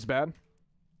 Cape is bad.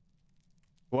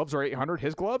 Gloves are 800.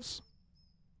 His gloves?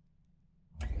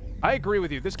 I agree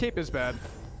with you. This cape is bad.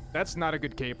 That's not a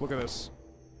good cape. Look at this.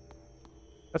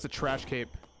 That's a trash cape.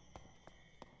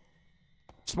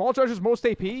 Small treasures, most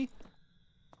AP?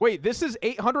 Wait, this is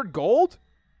 800 gold?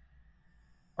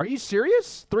 Are you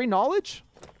serious? 3 knowledge?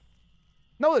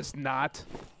 No, it's not.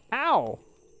 How?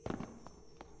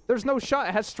 There's no shot.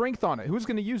 It has strength on it. Who's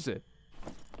going to use it?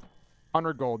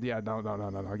 100 gold. Yeah, no.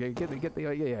 Get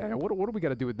the yeah. What do we got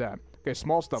to do with that? Okay,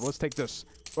 small stuff. Let's take this.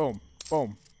 Boom.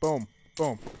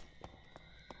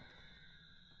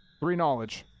 3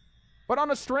 knowledge. But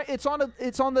on a strength, it's on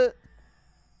the...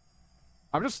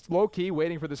 I'm just low-key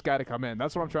waiting for this guy to come in.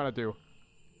 That's what I'm trying to do.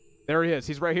 There he is.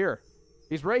 He's right here.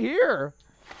 He's right here.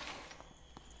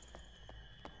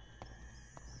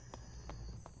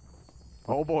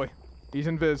 Oh, boy. He's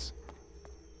in Viz.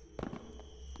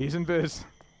 He's in Viz.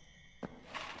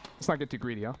 Let's not get too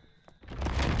greedy, huh?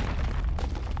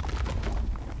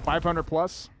 500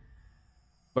 plus.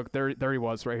 Look, there he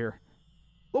was, right here.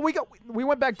 Well, we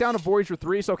went back down to Voyager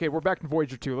 3, so okay, we're back to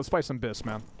Voyager 2. Let's fight some Biss,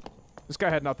 man. This guy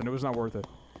had nothing. It was not worth it.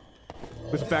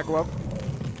 Was it Fat Glove?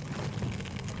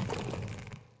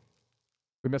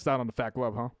 We missed out on the Fat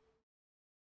Glove, huh?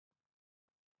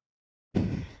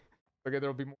 Okay,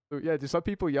 there'll be more. Yeah, do some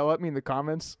people yell at me in the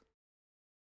comments?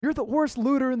 You're the worst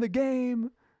looter in the game.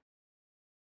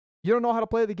 You don't know how to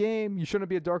play the game. You shouldn't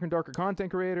be a dark and darker content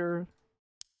creator.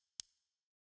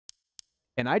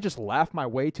 And I just laugh my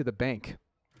way to the bank.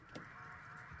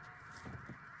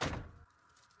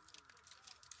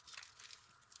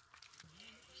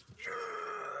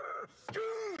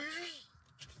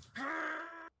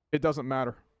 It doesn't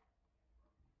matter.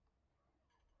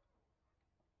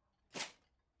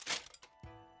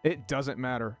 It doesn't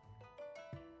matter.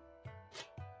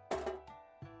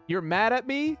 You're mad at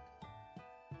me?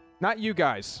 Not you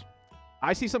guys.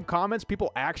 I see some comments,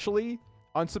 people actually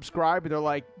unsubscribe, and they're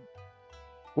like,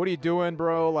 what are you doing,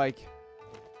 bro? Like,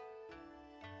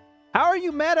 how are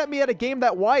you mad at me at a game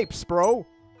that wipes, bro?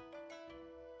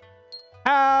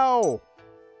 How?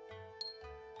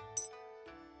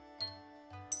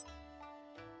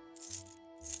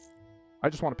 I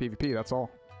just want a PvP, that's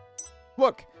all.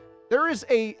 Look, there is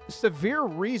a severe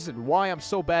reason why I'm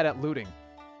so bad at looting.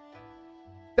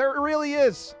 There really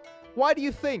is. Why do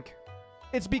you think?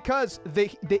 It's because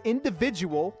the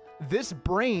individual, this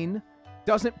brain,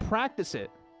 doesn't practice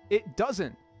it. It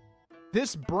doesn't.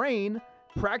 This brain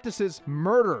practices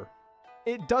murder.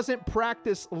 It doesn't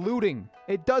practice looting.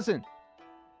 It doesn't.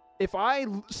 If I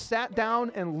sat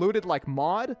down and looted like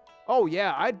Mod, oh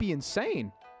yeah, I'd be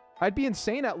insane. I'd be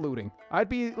insane at looting. I'd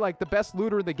be like the best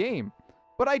looter in the game.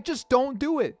 But I just don't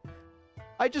do it.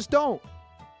 I just don't.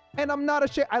 And I'm not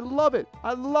ashamed. I love it.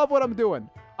 I love what I'm doing.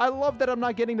 I love that I'm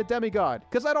not getting the demigod.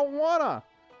 Because I don't wanna.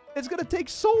 It's gonna take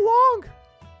so long.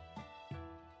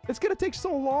 It's gonna take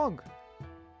so long.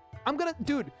 I'm gonna,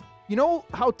 dude, you know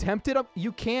how tempted I'm,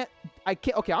 I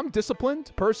can't, okay, I'm a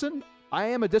disciplined person. I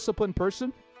am a disciplined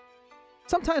person.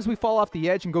 Sometimes we fall off the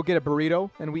edge and go get a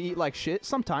burrito and we eat like shit.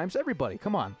 Sometimes, everybody,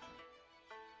 come on.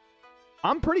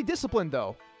 I'm pretty disciplined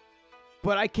though.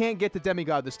 But I can't get the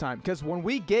demigod this time. Because when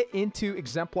we get into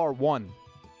Exemplar 1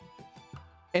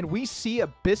 and we see a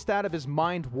beast out of his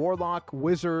mind, warlock,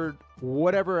 wizard,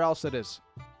 whatever else it is.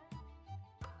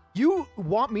 You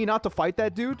want me not to fight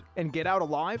that dude and get out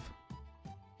alive?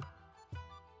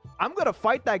 I'm going to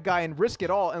fight that guy and risk it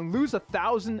all and lose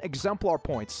 1,000 Exemplar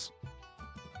points.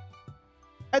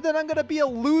 And then I'm going to be a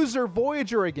loser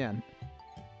Voyager again.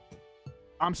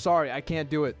 I'm sorry, I can't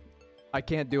do it. I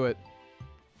can't do it.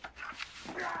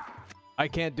 I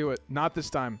can't do it. Not this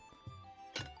time.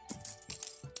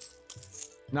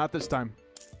 Not this time.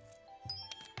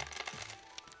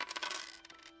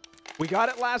 We got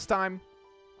it last time.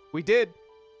 We did.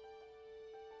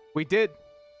 We did.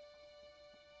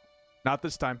 Not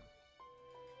this time.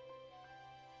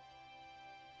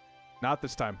 Not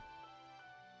this time.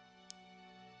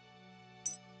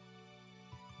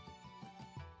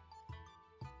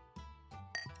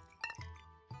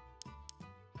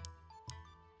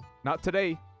 Not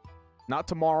today. Not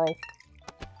tomorrow.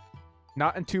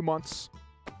 Not in 2 months.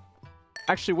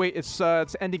 Actually, wait. It's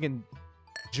ending in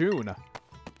June.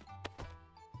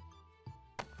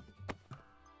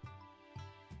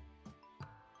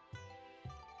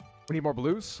 We need more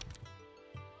blues.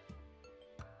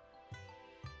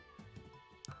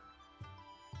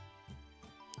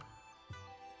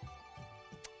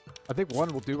 I think one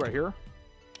will do right here.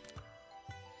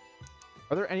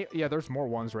 Are there any? Yeah, there's more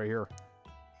ones right here.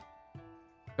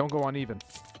 Don't go uneven.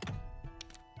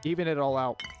 Even it all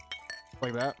out.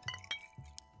 Like that.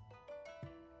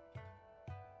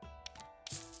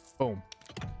 Boom.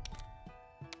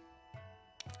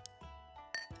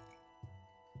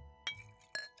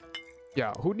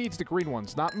 Yeah, who needs the green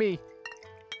ones? Not me.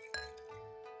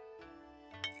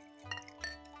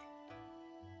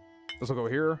 This will go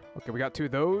here. Okay, we got 2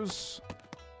 of those.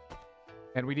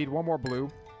 And we need 1 more blue.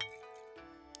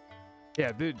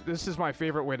 Yeah, dude, this is my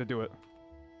favorite way to do it.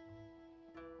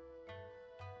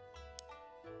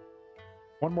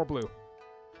 1 more blue.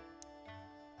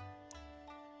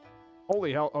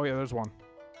 Holy hell. Oh, yeah, there's 1.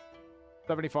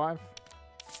 75.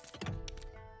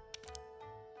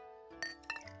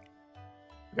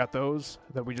 We got those.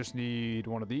 Then we just need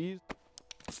 1 of these.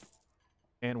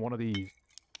 And 1 of these.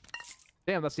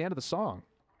 Damn, that's the end of the song.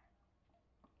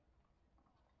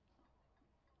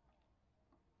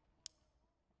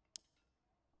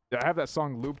 Yeah, I have that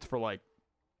song looped for like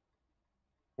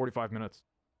 45 minutes.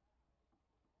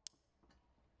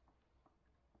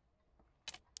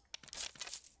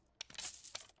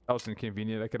 That was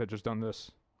inconvenient. I could have just done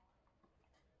this.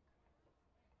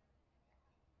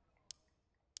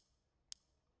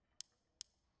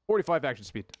 .45 action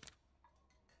speed.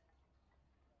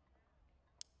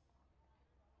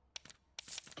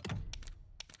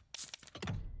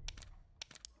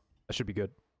 That should be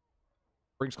good.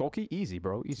 Bring Skulky? Easy,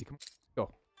 bro. Easy. Come on.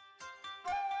 Go.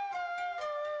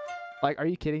 Like, are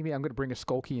you kidding me? I'm going to bring a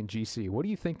Skulky in GC. What do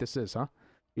you think this is, huh?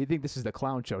 You think this is the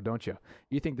clown show, don't you?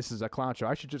 You think this is a clown show.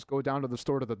 I should just go down to the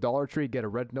store to the Dollar Tree, get a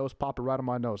red nose, pop it right on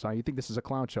my nose, huh? You think this is a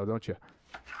clown show, don't you?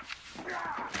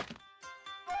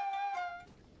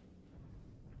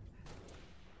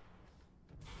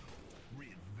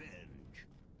 Revenge.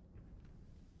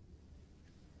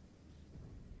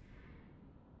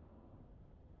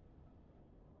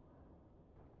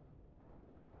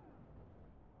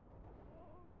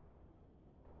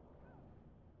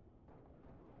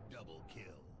 Double kill.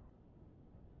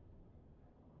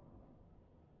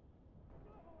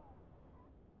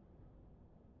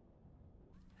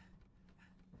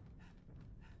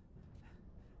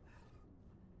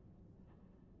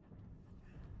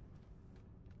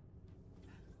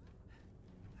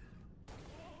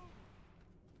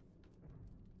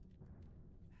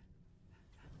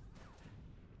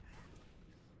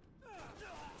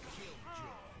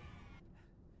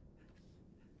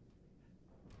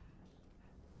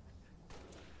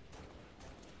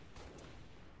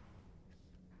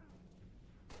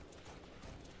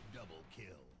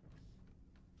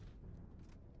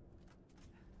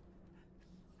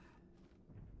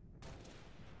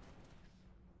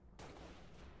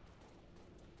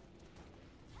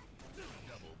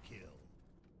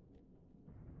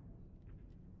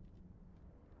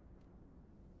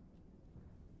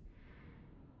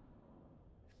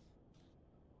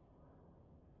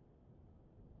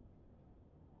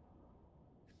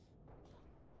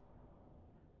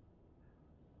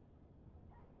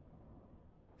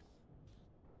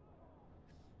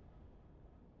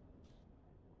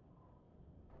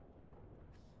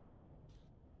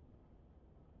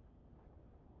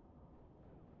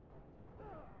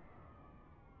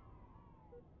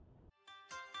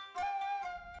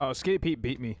 Oh, Skate Pete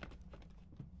beat me.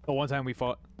 The one time we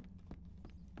fought.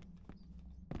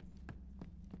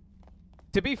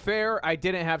 To be fair, I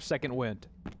didn't have second wind.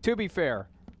 To be fair.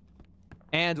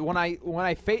 And when I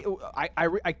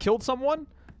killed someone,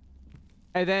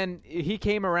 and then he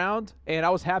came around, and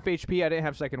I was half HP, I didn't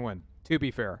have second wind. To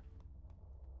be fair.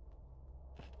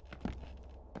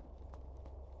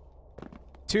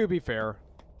 To be fair.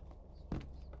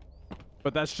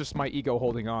 But that's just my ego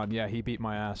holding on. Yeah, he beat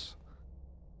my ass.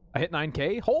 I hit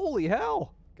 9K? Holy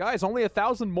hell! Guys, only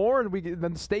 1,000 more, and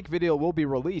then the steak video will be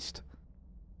released.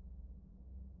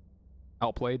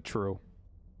 Outplayed? True.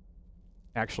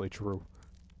 Actually true.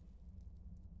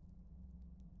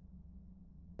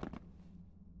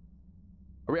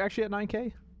 Are we actually at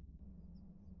 9K?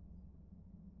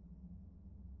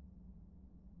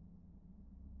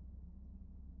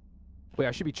 Wait,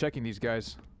 I should be checking these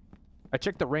guys. I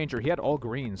checked the Ranger. He had all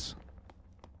greens.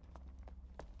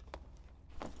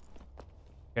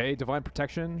 Okay, Divine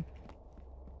Protection.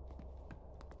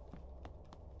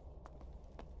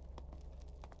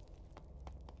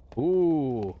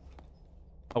 Ooh.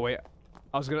 Oh, wait.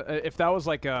 I was gonna... if that was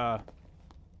like a...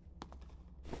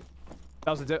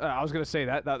 That was I was gonna say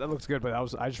that looks good, but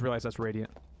I just realized that's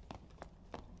Radiant.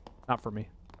 Not for me.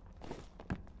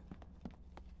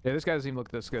 Yeah, this guy doesn't even look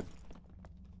this good.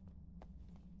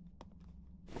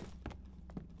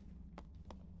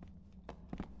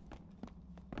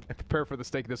 Prepare for the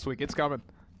steak this week. It's coming.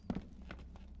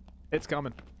 It's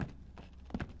coming.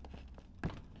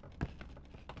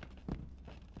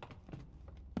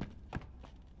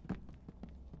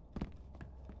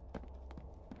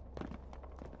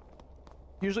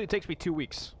 Usually it takes me 2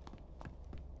 weeks.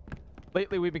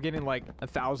 Lately we've been getting like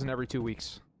 1,000 every 2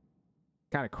 weeks.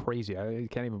 Kind of crazy. I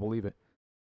can't even believe it.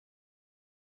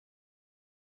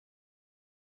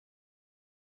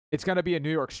 It's gonna be a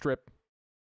New York strip.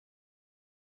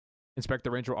 Inspect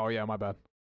the Ranger. Oh yeah, my bad.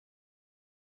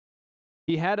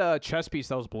 He had a chest piece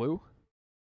that was blue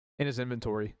in his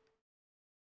inventory.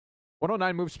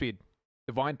 109 move speed.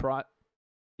 Divine Prot.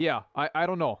 Yeah, I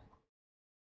don't know.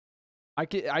 I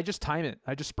just time it.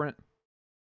 I just sprint.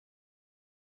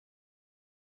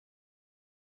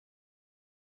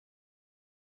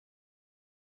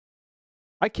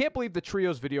 I can't believe the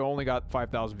trios video only got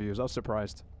 5,000 views. I was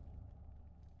surprised.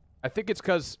 I think it's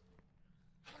because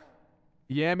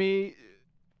Yami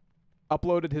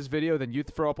uploaded his video, then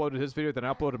Youthfro uploaded his video, then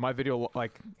I uploaded my video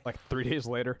like 3 days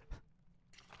later.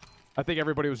 I think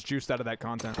everybody was juiced out of that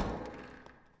content.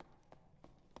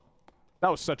 That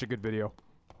was such a good video.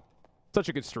 Such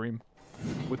a good stream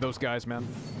with those guys, man.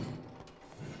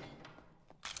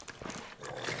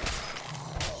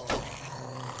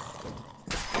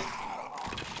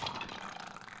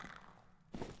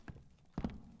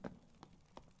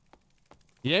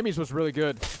 Yami's was really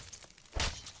good.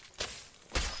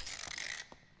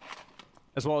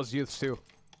 As well as Youth's too.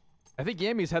 I think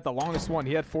Yami's had the longest one.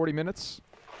 He had 40 minutes.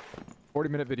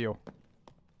 40-minute video.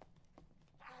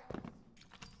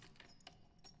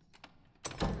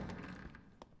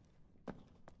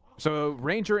 So,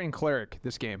 Ranger and Cleric,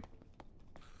 this game.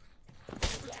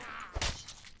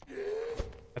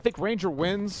 I think Ranger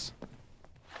wins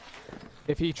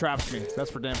if he traps me.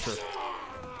 That's for damn sure.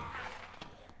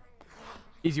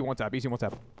 Easy one tap, easy one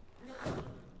tap.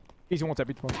 Easy one tap,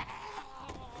 easy one.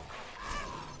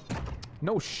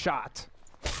 No shot.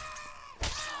 Is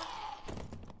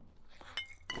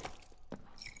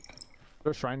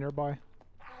there a shrine nearby?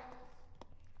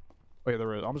 Oh yeah,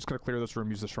 there is. I'm just gonna clear this room,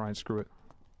 use the shrine, screw it.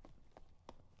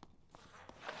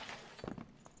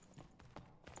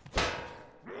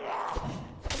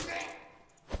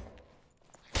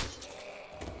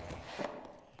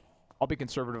 I'll be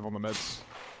conservative on the meds.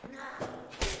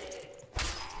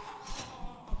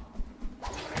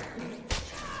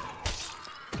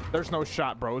 There's no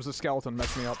shot, bro. It was a skeleton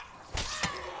messed me up.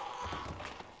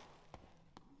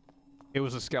 It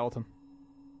was a skeleton.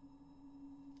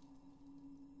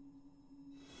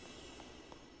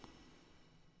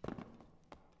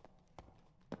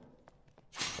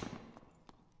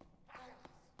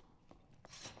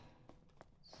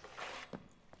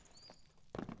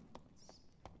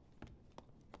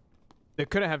 It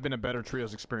couldn't have been a better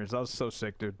trios experience. That was so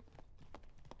sick, dude.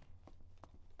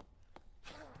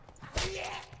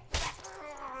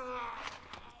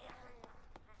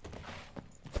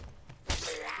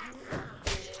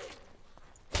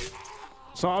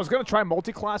 So I was gonna try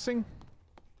multi-classing,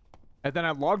 and then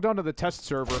I logged onto the test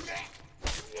server,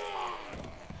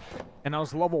 and I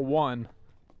was level 1,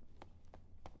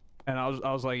 and I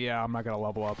was like, yeah, I'm not gonna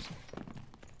level up.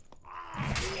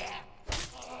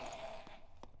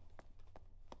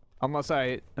 Unless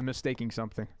I am mistaking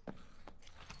something.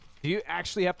 Do you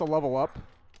actually have to level up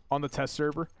on the test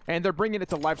server? And they're bringing it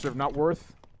to live server, not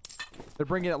worth. They're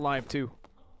bringing it live too.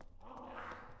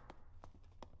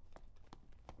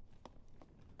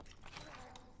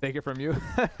 Take it from you.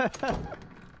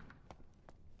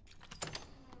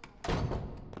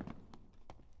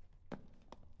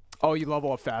 Oh, you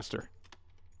level up faster.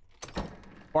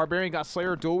 Barbarian got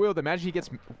Slayer dual wield. Imagine he gets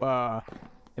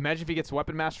imagine if he gets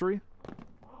weapon mastery.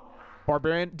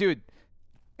 Barbarian, dude.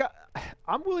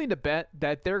 I'm willing to bet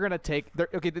that they're gonna take.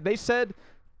 Okay, they said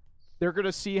they're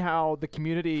gonna see how the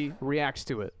community reacts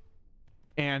to it,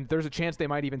 and there's a chance they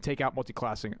might even take out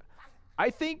multi-classing. I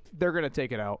think they're gonna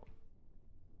take it out.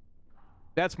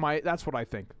 That's what I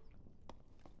think.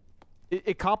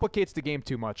 It complicates the game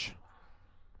too much.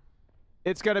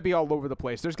 It's gonna be all over the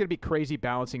place. There's gonna be crazy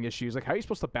balancing issues. Like, how are you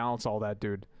supposed to balance all that,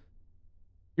 dude?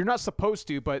 You're not supposed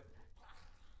to, but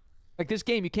like this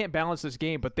game, you can't balance this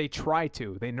game, but they try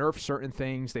to. They nerf certain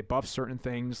things, they buff certain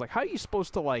things. Like, how are you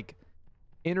supposed to like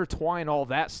intertwine all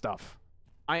that stuff?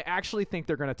 I actually think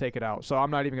they're gonna take it out, so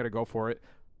I'm not even gonna go for it.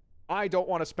 I don't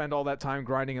want to spend all that time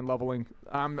grinding and leveling.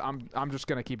 I'm just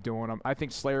gonna keep doing them. I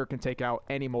think Slayer can take out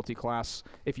any multi-class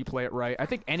if you play it right. I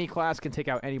think any class can take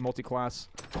out any multi-class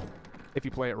if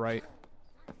you play it right.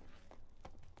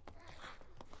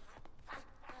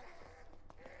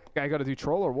 I gotta do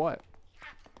troll or what?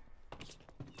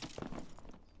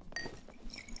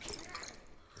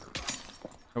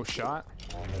 No shot?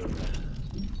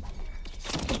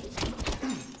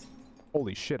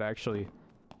 Holy shit, I actually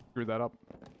screwed that up.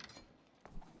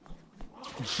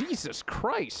 Jesus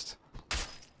Christ!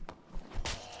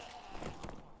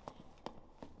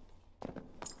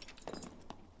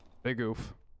 Big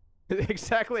oof.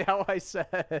 Exactly how I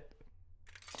said.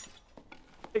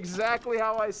 Exactly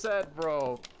how I said,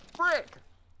 bro. Frick!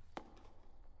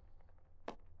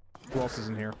 Who else is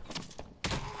in here?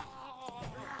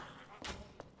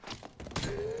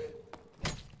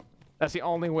 That's the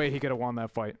only way he could have won that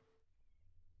fight.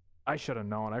 I should have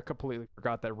known. I completely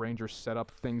forgot that Ranger set up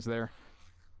things there.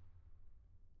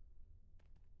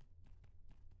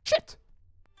 Shit!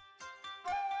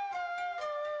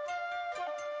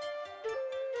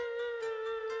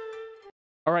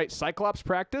 All right, Cyclops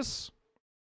practice.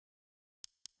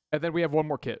 And then we have one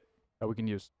more kit that we can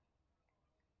use.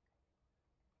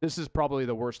 This is probably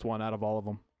the worst one out of all of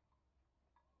them.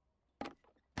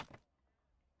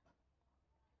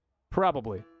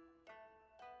 Probably.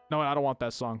 No, I don't want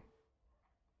that song.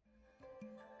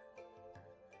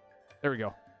 There we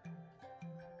go.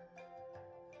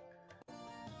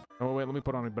 Oh, wait, let me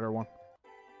put on a better one.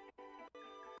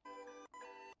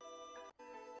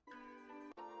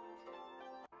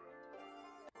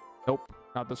 Nope,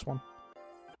 not this one.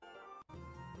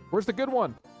 Where's the good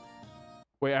one?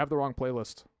 Wait, I have the wrong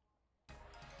playlist.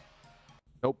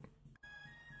 Nope.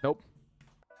 Nope.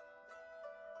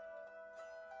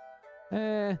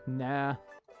 Nah.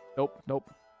 Nope,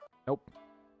 nope. Nope.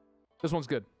 This one's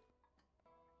good.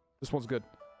 This one's good.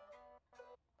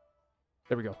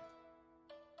 There we go.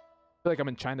 I feel like I'm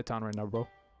in Chinatown right now, bro.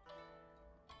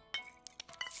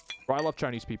 Bro, I love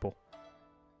Chinese people.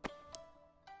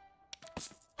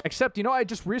 Except, you know, I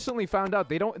just recently found out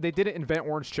they didn't invent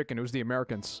orange chicken. It was the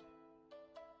Americans.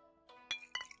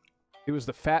 It was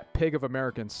the fat pig of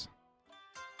Americans.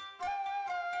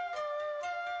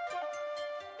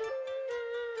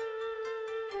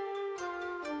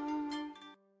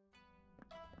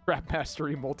 Crap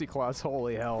mastery multi-class,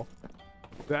 holy hell.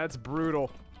 That's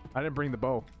brutal. I didn't bring the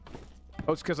bow.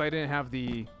 Oh, it's because I didn't have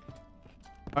the...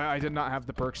 I did not have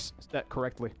the perks set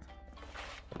correctly.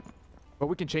 But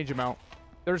we can change them out.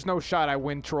 There's no shot I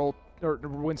win Troll, or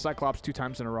win Cyclops 2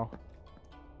 times in a row.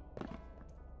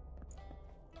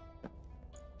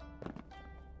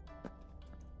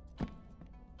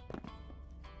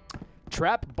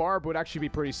 Trap Barb would actually be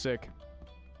pretty sick.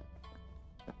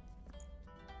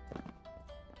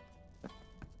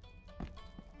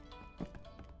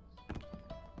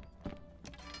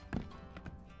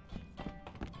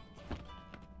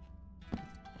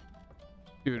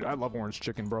 Dude, I love orange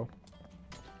chicken, bro.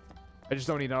 I just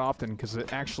don't eat it often because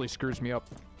it actually screws me up.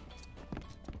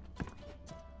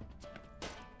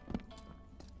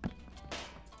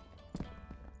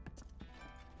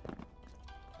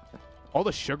 All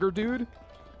the sugar, dude?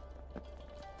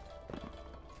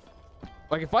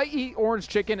 Like, if I eat orange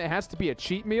chicken, it has to be a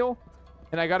cheat meal,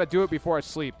 and I gotta do it before I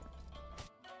sleep.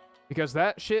 Because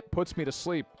that shit puts me to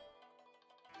sleep.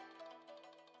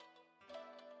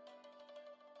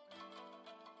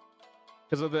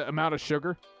 Because of the amount of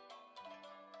sugar.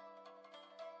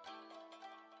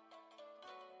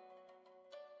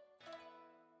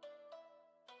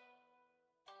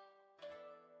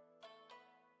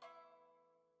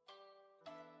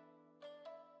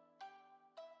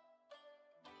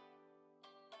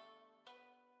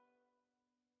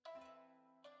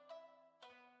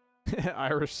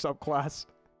 Irish subclass.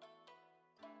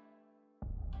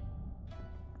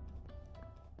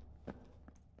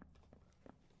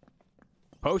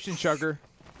 Potion chugger.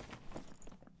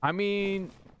 I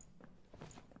mean...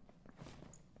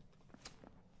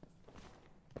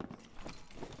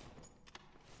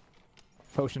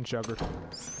 Potion chugger.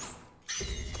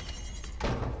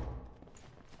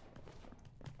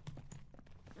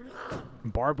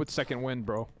 Barb with second wind,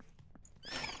 bro.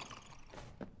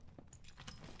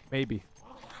 Maybe.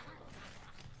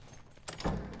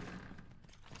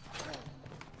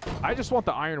 I just want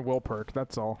the Iron Will perk,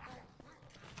 that's all.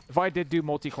 If I did do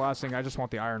multi-classing, I just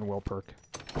want the Iron Will perk.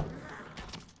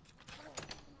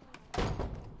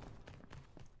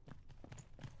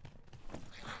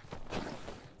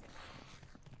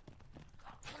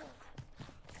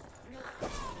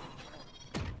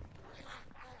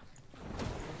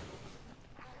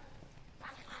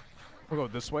 We'll go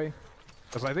this way.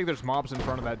 Because I think there's mobs in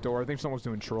front of that door. I think someone's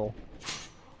doing troll.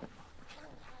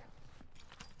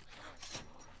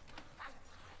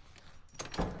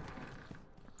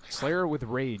 Slayer with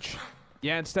rage.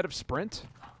 Yeah, instead of sprint.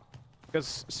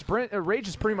 Because sprint, rage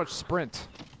is pretty much sprint.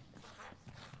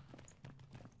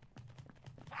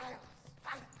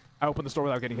 I opened the store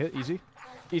without getting hit. Easy.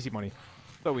 Easy money.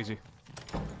 So easy.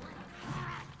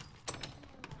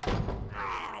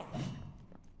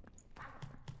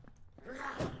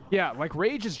 Yeah, like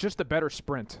rage is just a better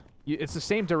sprint. It's the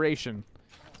same duration.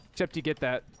 Except you get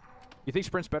that. You think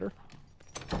sprint's better?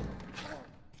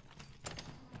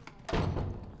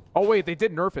 Oh wait, they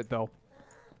did nerf it though.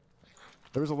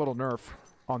 There was a little nerf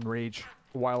on rage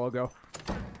a while ago.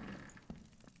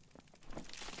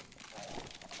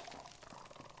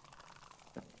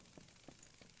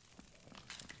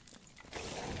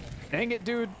 Dang it,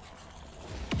 dude.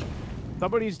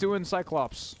 Somebody's doing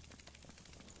Cyclops.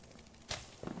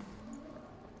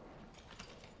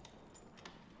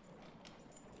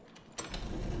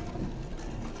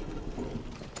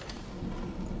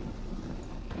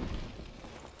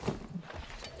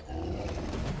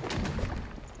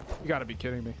 You gotta be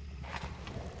kidding me.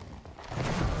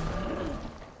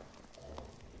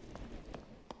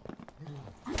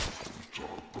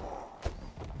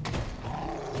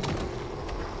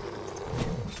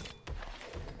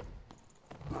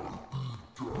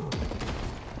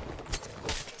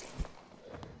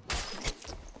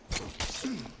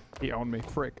 He owned me,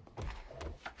 frick.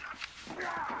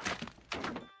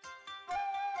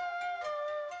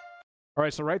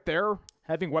 Alright, so right there,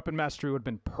 having weapon mastery would have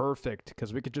been perfect,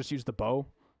 because we could just use the bow.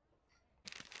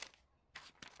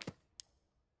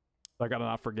 I gotta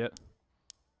not forget.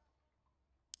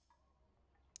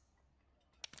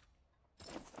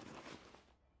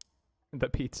 The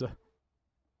pizza.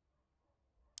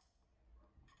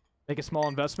 Make a small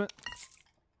investment.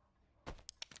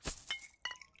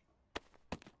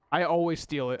 I always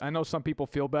steal it. I know some people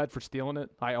feel bad for stealing it.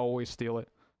 I always steal it.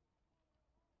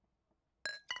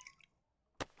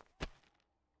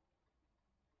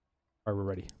 Alright, we're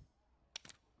ready.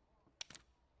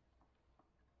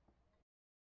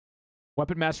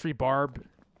 Weapon mastery, Barb.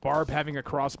 Barb having a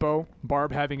crossbow.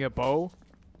 Barb having a bow.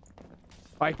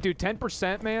 Like, dude,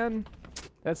 10%, man?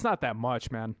 That's not that much,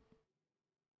 man.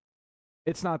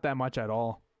 It's not that much at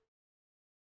all.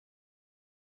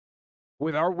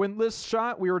 With our windless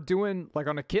shot, we were doing, like,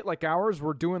 on a kit like ours,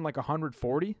 we're doing, like,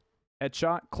 140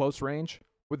 headshot, close range.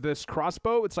 With this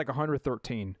crossbow, it's, like,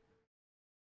 113.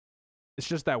 It's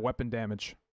just that weapon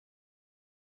damage.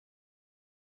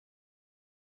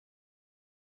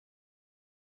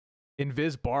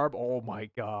 Invis Barb, oh my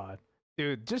god.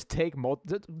 Dude, just take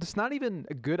it's not even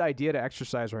a good idea to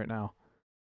exercise right now.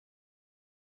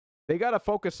 They gotta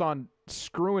focus on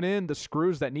screwing in the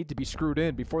screws that need to be screwed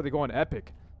in before they go on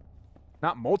epic.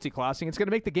 Not multi-classing. It's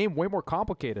gonna make the game way more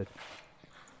complicated.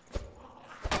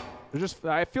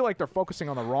 I feel like they're focusing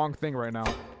on the wrong thing right now.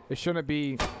 They shouldn't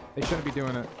be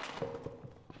doing it.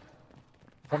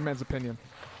 One man's opinion.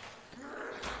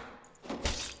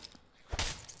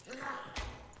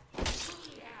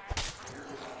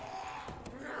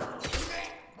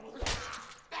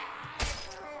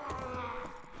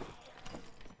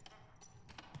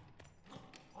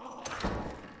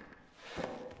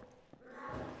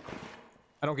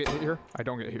 I don't get hit here. I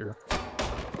don't get hit here.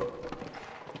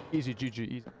 Easy, GG,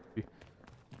 easy.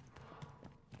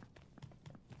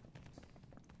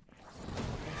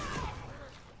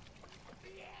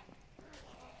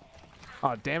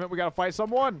 Oh, damn it, we gotta fight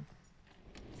someone!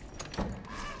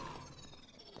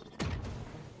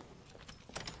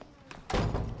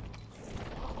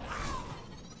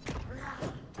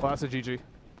 Well, that's a GG.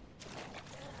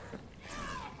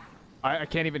 I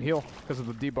can't even heal because of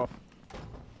the debuff.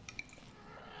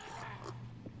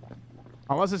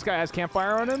 Unless this guy has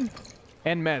campfire on him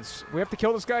and meds. We have to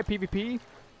kill this guy, PvP.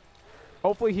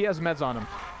 Hopefully he has meds on him.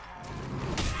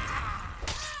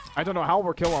 I don't know how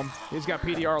we'll kill him. He's got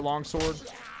PDR longsword.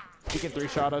 He can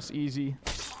 3-shot us easy.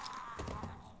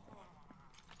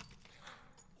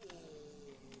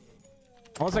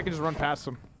 Unless I can just run past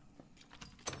him.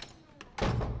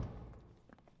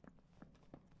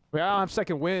 Well, I don't have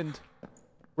second wind.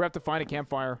 We have to find a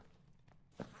campfire.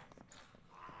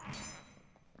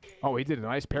 Oh, he did a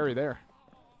nice parry there.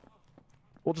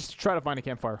 We'll just try to find a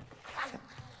campfire.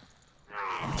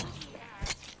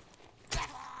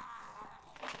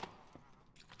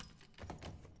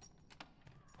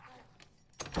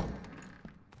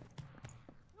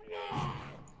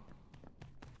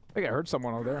 I think I heard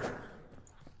someone over there.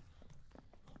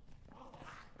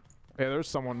 Yeah, there's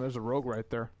someone. There's a rogue right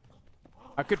there.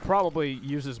 I could probably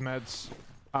use his meds.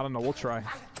 I don't know. We'll try.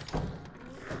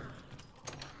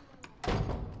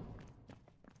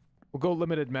 We'll go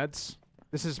limited meds.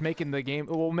 This is making the game...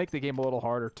 We'll make the game a little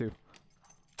harder, too.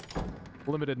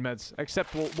 Limited meds.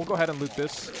 Except we'll go ahead and loot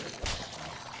this.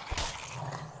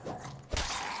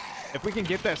 If we can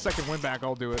get that second win back,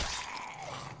 I'll do it.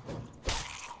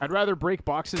 I'd rather break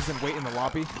boxes than wait in the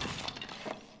lobby.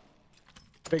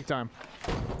 Big time.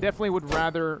 Definitely would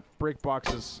rather break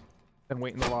boxes than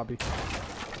wait in the lobby.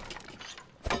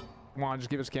 Come on, just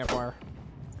give us campfire.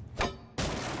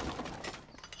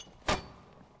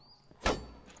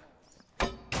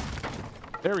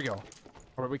 There we go.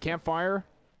 Alright, we campfire.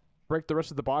 Break the rest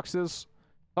of the boxes.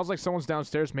 Sounds like someone's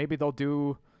downstairs. Maybe they'll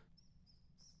do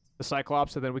the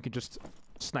Cyclops, and then we can just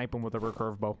snipe him with a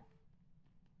recurve bow.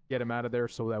 Get him out of there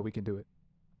so that we can do it.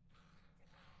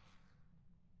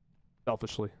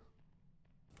 Selfishly.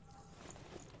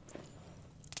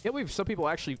 Can't believe some people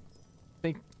actually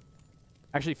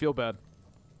feel bad.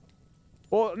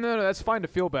 Well, no, that's fine to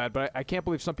feel bad, but I can't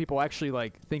believe some people actually,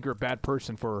 like, think you're a bad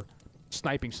person for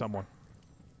sniping someone.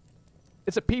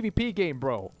 It's a PvP game,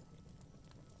 bro.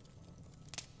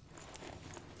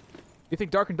 You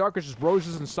think Dark and Dark is just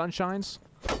roses and sunshines?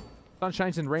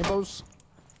 Sunshines and rainbows?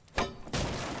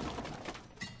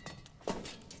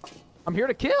 I'm here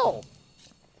to kill!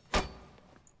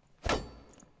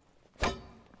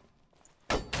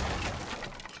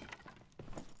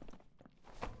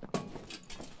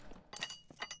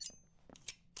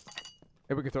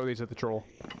 Maybe we can throw these at the troll.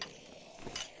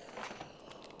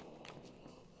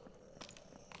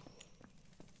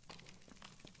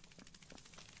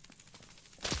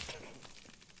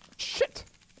 Shit!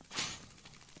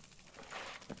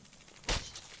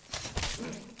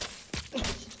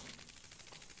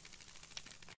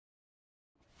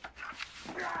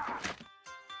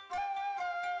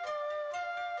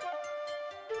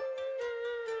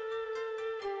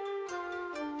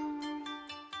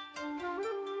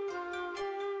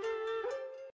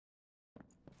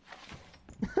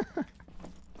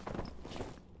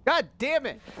 God damn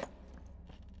it!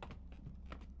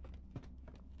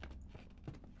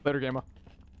 Later, Gamma.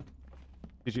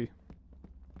 GG.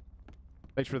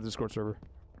 Thanks for the Discord server.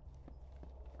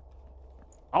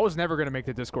 I was never gonna make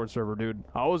the Discord server, dude.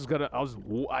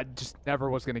 I just never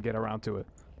was gonna get around to it.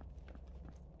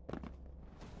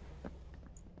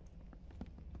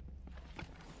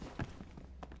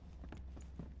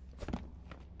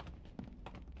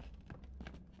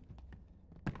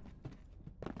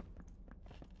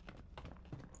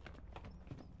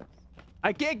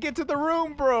 I can't get to the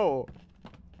room, bro!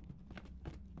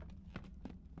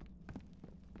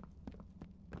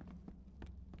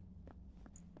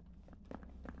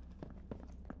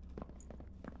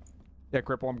 Yeah,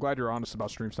 Cripple, I'm glad you're honest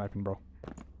about stream sniping, bro.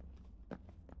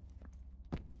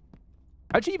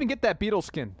 How'd you even get that beetle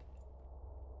skin?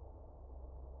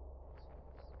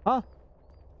 Huh?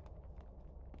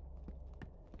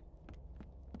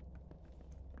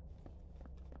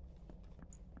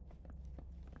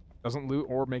 Doesn't loot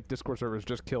or make Discord servers,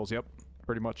 just kills. Yep,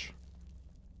 pretty much.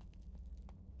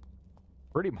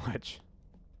 Pretty much.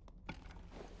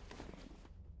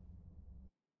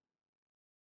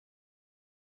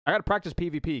 I gotta practice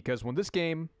PvP, because when this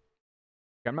game...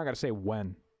 I'm not gonna say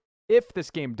when. If this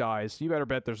game dies, you better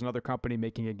bet there's another company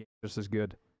making a game just as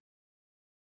good.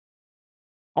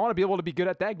 I want to be able to be good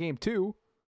at that game, too.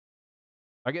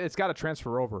 Like, it's gotta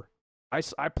transfer over.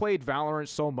 I played Valorant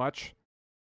so much...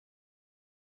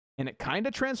 and it kind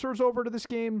of transfers over to this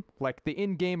game. Like, the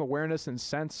in-game awareness and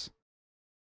sense.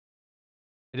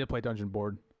 I did play Dungeon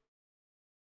Board.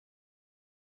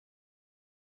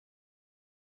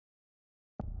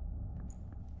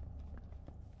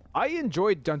 I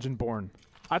enjoyed Dungeon Born.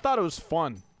 I thought it was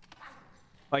fun.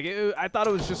 Like, I thought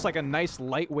it was just like a nice,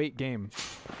 lightweight game.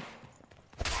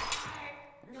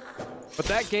 But But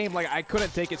that game, like, I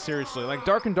couldn't take it seriously. Like,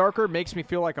 Dark and Darker makes me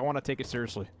feel like I want to take it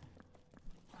seriously.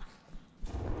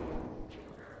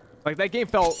 Like, that game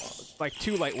felt, like,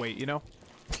 too lightweight, you know?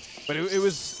 But it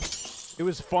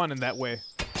was fun in that way.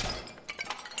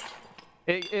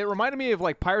 It reminded me of,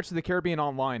 like, Pirates of the Caribbean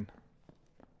Online.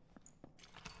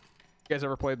 You guys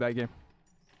ever played that game?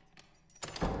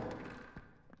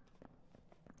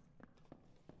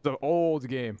 It's an old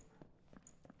game.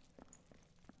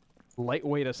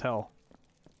 Lightweight as hell.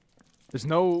 There's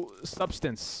no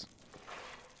substance.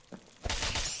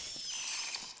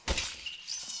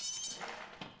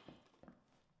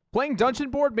 Playing Dungeon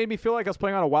Board made me feel like I was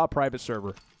playing on a WoW private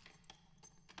server.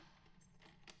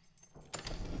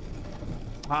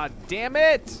 Ah, damn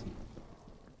it!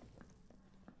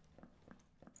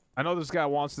 I know this guy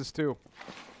wants this too.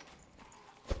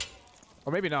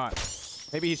 Or maybe not.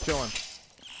 Maybe he's chilling.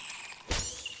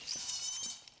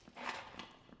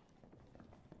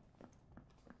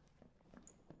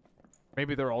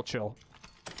 Maybe they're all chill.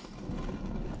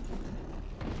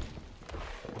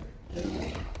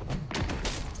 Wait,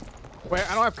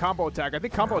 I don't have combo attack. I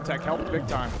think combo attack helped big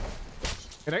time.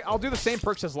 And I'll do the same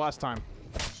perks as last time.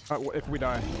 If we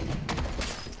die.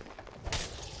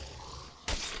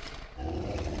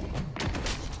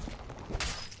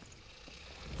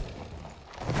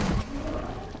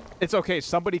 It's okay.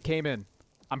 Somebody came in.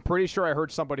 I'm pretty sure I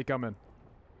heard somebody come in.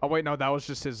 Oh, wait. No, that was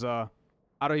just his, I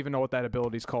don't even know what that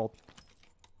ability's called.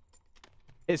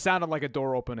 It sounded like a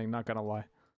door opening, not gonna lie.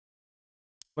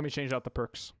 Let me change out the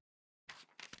perks.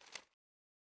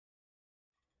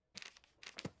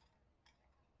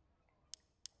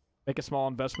 Make a small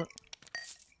investment.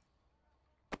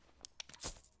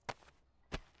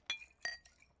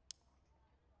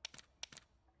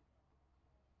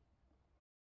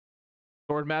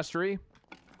 Sword mastery.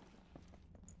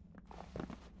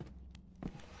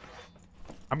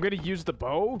 I'm gonna use the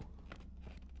bow.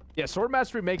 Yeah, sword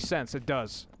mastery makes sense. It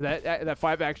does. That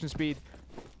 5 action speed.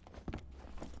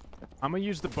 I'm gonna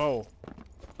use the bow.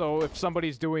 So if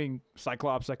somebody's doing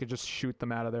Cyclops, I could just shoot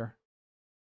them out of there.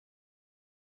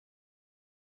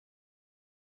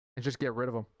 And just get rid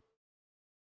of them.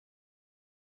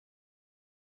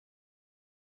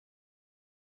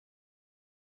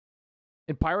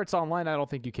 In Pirates Online, I don't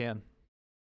think you can.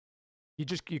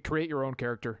 You create your own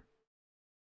character.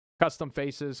 Custom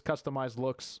faces, customized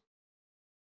looks.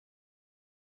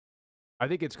 I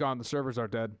think it's gone. The servers are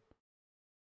dead.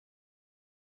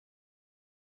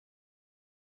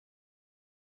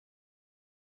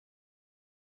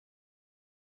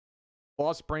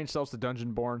 Lost brain cells to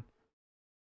Dungeonborn.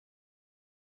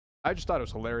 I just thought it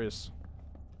was hilarious.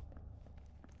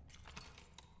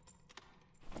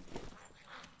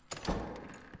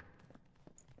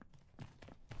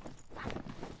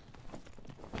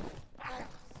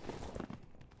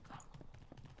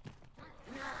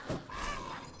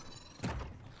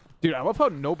 Dude, I love how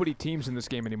nobody teams in this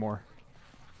game anymore.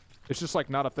 It's just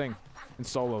like not a thing in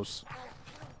solos.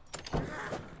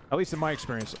 At least in my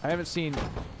experience. I haven't seen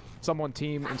someone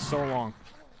team in so long.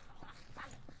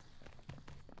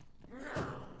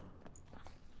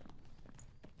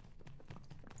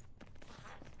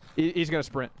 He's gonna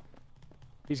sprint.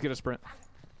 He's gonna sprint.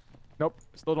 Nope.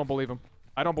 Still don't believe him.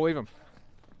 I don't believe him.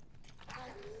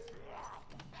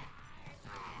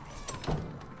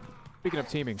 Speaking of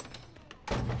teaming.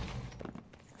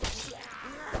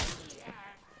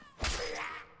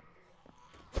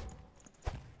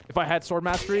 If I had sword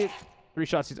mastery, 3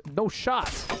 shots. No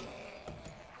shots.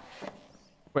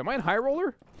 Wait, am I in high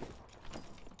roller?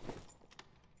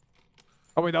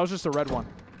 Oh wait, that was just a red one.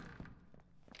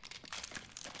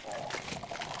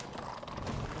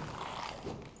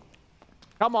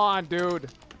 Come on, dude.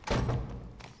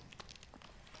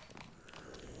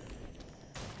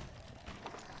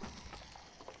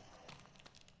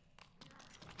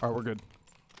 All right, we're good.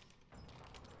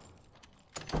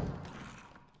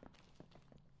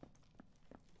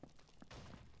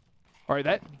 All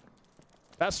right,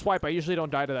 that swipe, I usually don't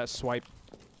die to that swipe.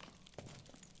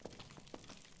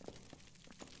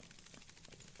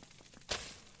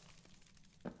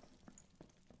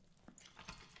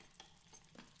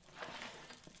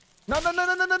 No, no, no,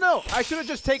 no, no, no, no! I should have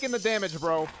just taken the damage,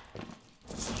 bro.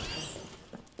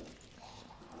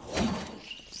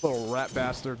 Little rat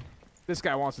bastard. This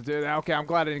guy wants to do that. Okay, I'm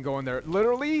glad I didn't go in there.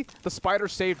 Literally, the spider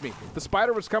saved me. The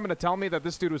spider was coming to tell me that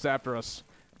this dude was after us.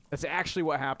 That's actually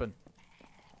what happened.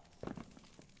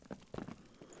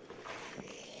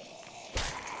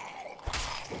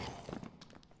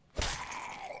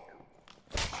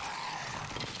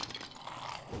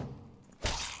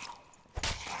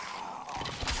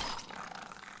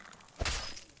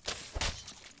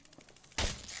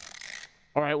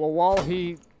 Alright, well, while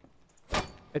he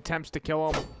attempts to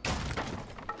kill him,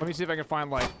 let me see if I can find,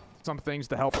 like, some things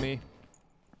to help me.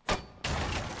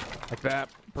 Like that.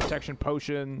 Protection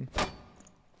potion.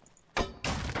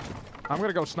 I'm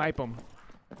gonna go snipe him.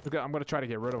 I'm gonna try to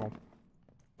get rid of him.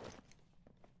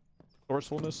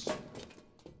 Resourcefulness.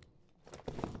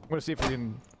 I'm gonna see if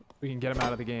we can get him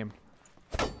out of the game.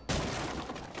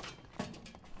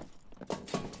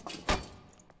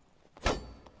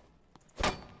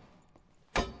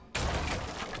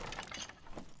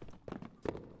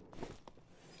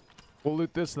 We'll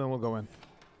loot this and then we'll go in.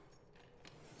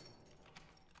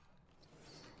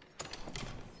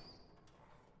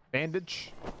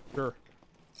 Bandage? Sure.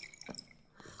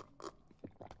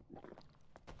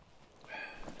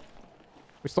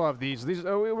 We still have these. These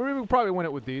we probably win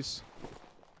it with these.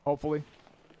 Hopefully.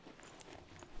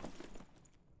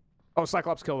 Oh,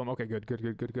 Cyclops killed him. Okay, good, good,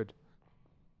 good, good, good.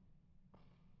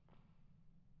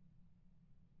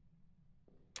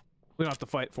 We don't have to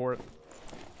fight for it.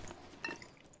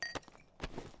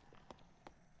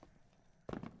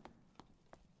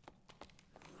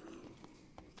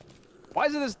 Why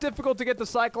is it this difficult to get the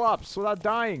Cyclops without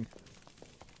dying?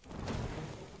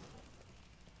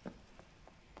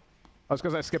 That's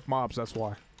because I skipped mobs, that's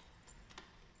why.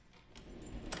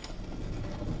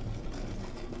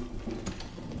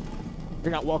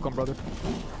 You're not welcome, brother.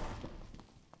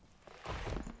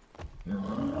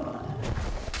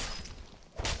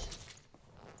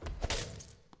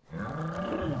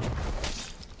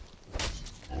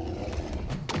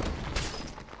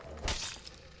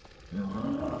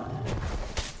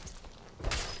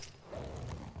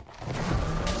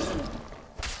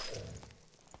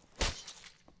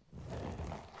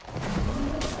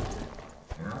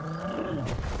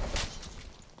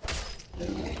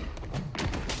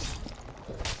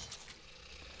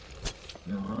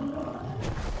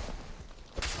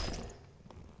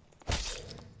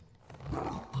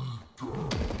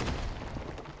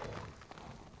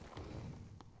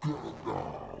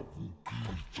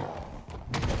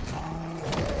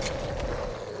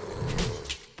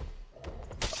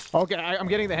 Okay, I'm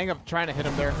getting the hang of trying to hit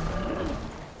him there.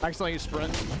 I accidentally used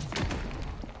sprint.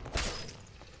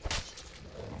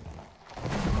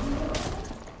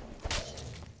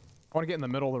 I want to get in the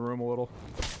middle of the room a little.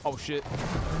 Oh shit.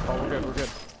 Oh, we're good, we're good.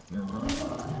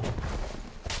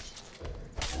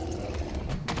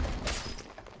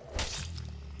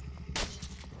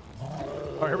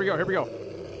 Oh, here we go, here we go.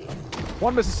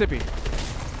 One Mississippi.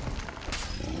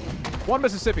 One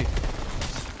Mississippi.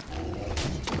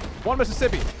 One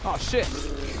Mississippi. Oh, shit.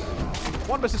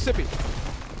 One Mississippi.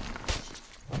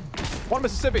 One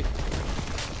Mississippi.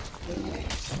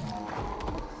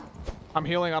 I'm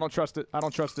healing. I don't trust it. I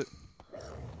don't trust it.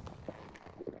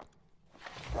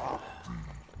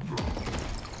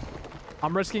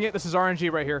 I'm risking it. This is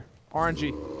RNG right here.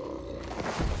 RNG.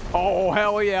 Oh,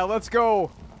 hell yeah. Let's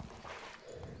go.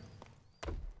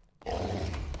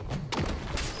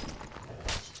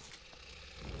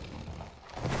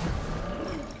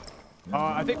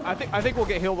 I think we'll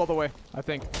get healed all the way. I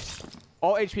think.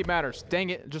 All HP matters. Dang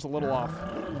it, just a little off.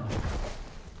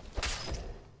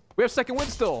 We have second wind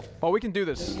still. Oh, we can do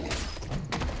this.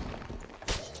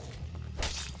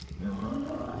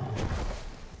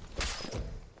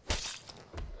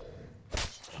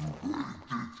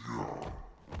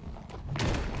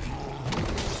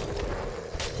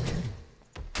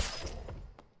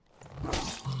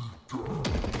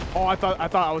 Oh, I thought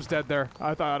I was dead there.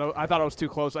 I thought I was too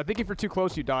close. I think if you're too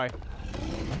close, you die.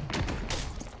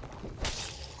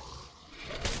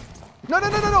 No, no,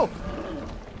 no, no, no!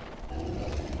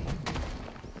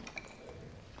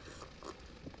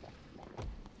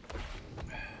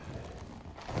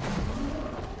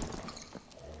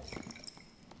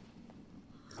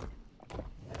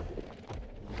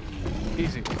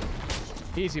 Easy.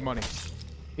 Easy money.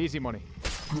 Easy money.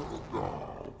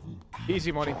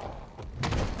 Easy money.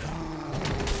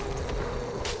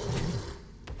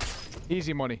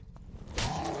 Easy money.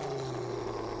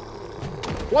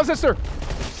 One sister!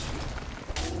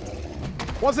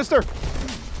 One sister!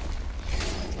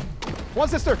 One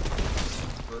sister!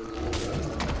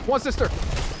 One sister!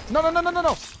 No, no, no, no, no,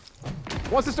 no!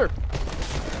 One sister!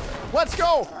 Let's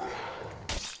go!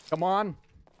 Come on.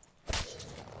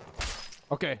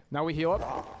 Okay, now we heal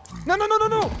up. No, no, no, no,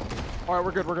 no! Alright,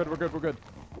 we're good, we're good, we're good, we're good.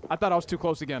 I thought I was too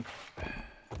close again.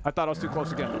 I thought I was too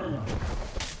close again.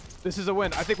 This is a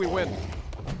win. I think we win.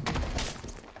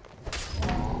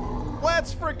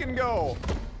 Let's freaking go!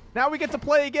 Now we get to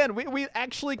play again. We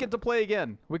actually get to play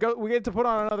again. We get to put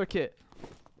on another kit.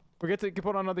 We get to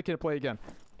put on another kit to play again.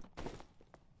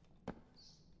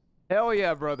 Hell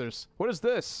yeah, brothers. What is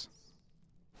this?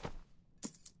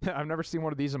 I've never seen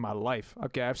one of these in my life.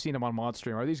 Okay, I've seen them on mod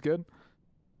stream. Are these good?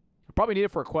 I probably need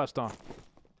it for a quest, huh?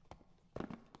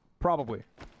 Probably.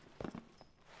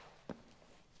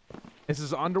 This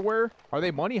is underwear? Are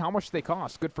they money? How much do they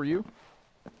cost? Good for you.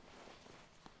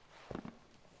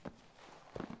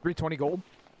 320 gold?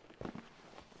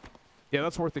 Yeah,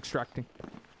 that's worth extracting.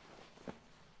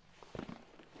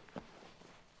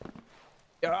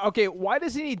 Yeah, okay, why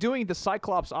isn't he doing the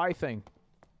Cyclops eye thing?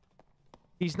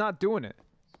 He's not doing it.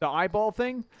 The eyeball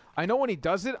thing? I know when he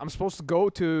does it, I'm supposed to go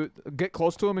to... get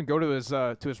close to him and go to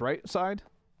his right side.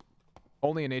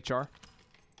 Only in HR.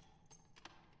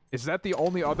 Is that the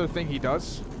only other thing he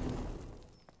does?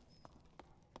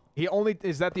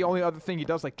 Is that the only other thing he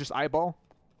does? Like, just eyeball?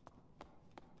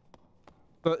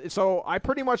 So I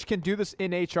pretty much can do this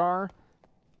in HR.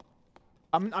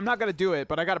 I'm not going to do it,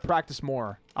 but I got to practice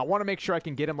more. I want to make sure I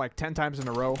can get him like 10 times in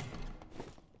a row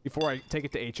before I take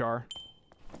it to HR.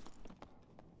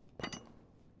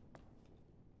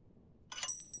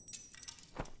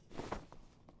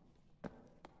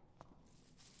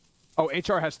 Oh,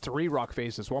 HR has 3 rock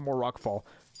phases. 1 more rock fall.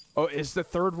 Oh, is the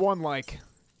third one like...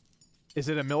 Is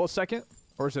it a millisecond?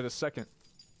 Or is it a second?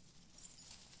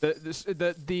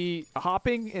 The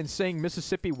hopping and saying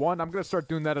Mississippi 1, I'm going to start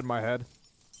doing that in my head.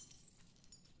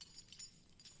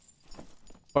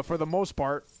 But for the most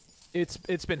part,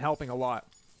 it's been helping a lot.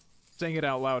 Saying it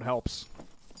out loud helps.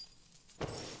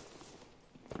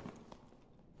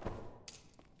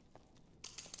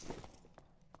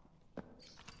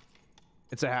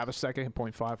 It's a half a second,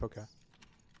 0.5, okay.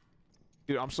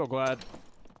 Dude, I'm so glad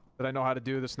that I know how to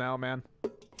do this now, man.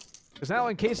 Because now,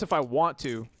 in case if I want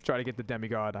to try to get the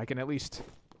demigod, I can at least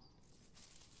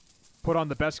put on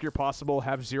the best gear possible,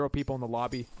 have 0 people in the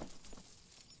lobby.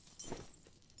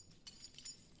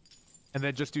 And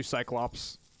then just do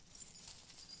Cyclops.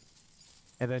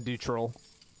 And then do Troll.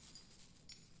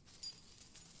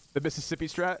 The Mississippi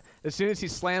strat. As soon as he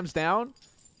slams down,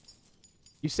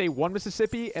 you say 1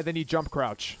 Mississippi, and then you jump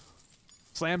crouch.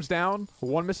 Slams down,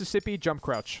 1 Mississippi, jump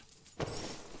crouch.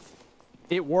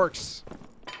 It works.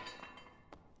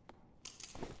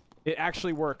 It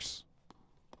actually works.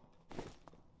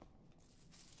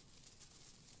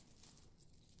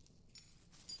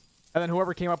 And then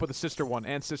whoever came up with the sister one,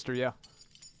 and sister, yeah.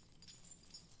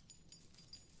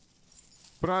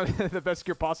 Put on the best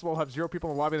gear possible, have 0 people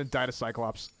in the lobby, and then die to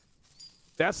Cyclops.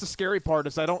 That's the scary part,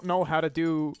 is I don't know how to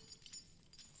do...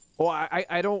 Well,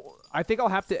 I don't... I think I'll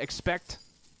have to expect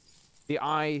the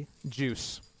eye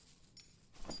juice.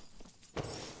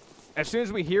 As soon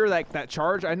as we hear that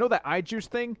charge, I know that eye juice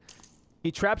thing,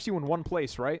 he traps you in one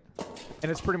place, right? And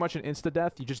it's pretty much an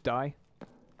insta-death, you just die.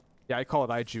 Yeah, I call it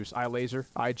eye juice, eye laser,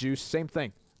 eye juice, same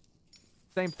thing.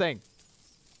 Same thing.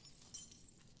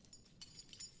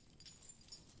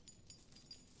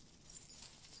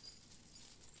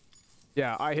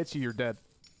 Yeah, eye hits you, you're dead.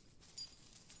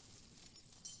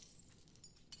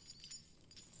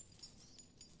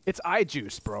 It's eye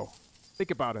juice, bro. Think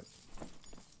about it.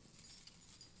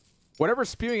 Whatever's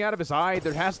spewing out of his eye,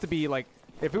 there has to be, like...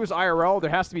 If it was IRL, there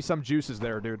has to be some juices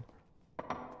there, dude.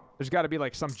 There's got to be,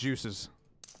 like, some juices.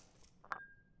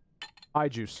 Eye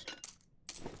juice.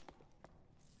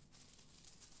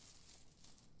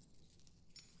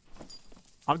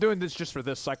 I'm doing this just for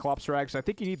this Cyclops rags. I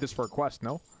think you need this for a quest,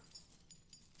 no?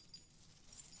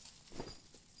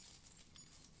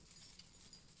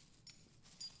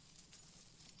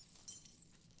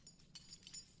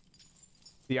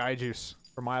 The eye juice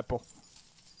for my apple.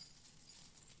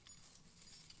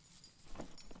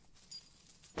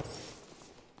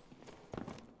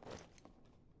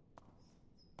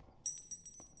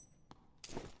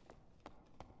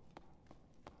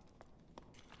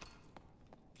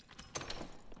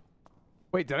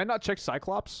 Wait, did I not check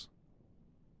Cyclops?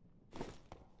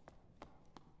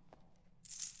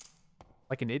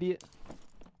 Like an idiot?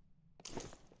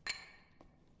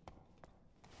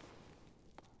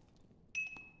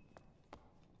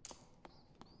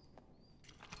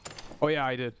 Oh yeah,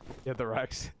 I did. Yeah, the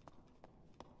Rex.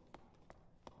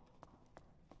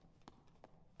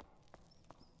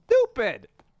 Stupid!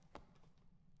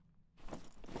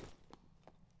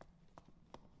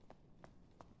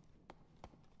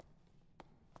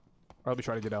 I'll be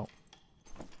trying to get out.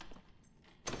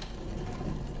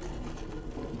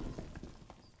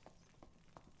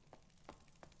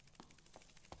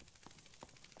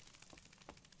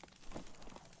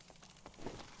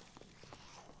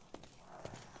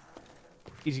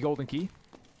 Easy golden key.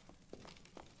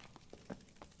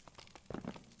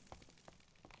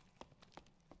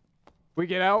 We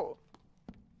get out,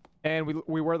 and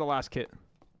we wear the last kit.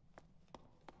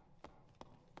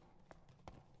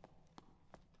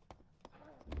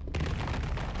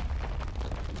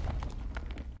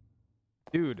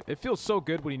 Dude, it feels so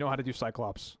good when you know how to do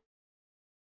Cyclops.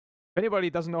 If anybody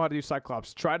doesn't know how to do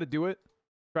Cyclops, try to do it.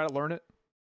 Try to learn it.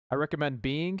 I recommend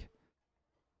being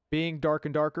dark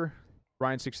and darker.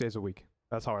 Ryan 6 days a week.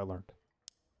 That's how I learned.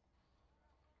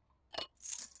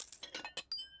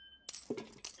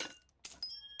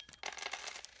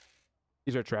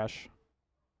 These are trash.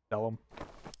 Sell them.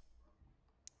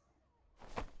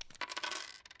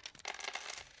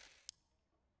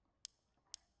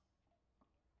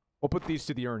 We'll put these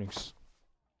to the earnings.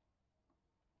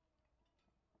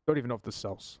 Don't even know if this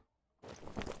sells.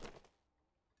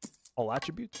 All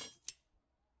attributes?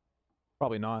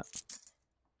 Probably not.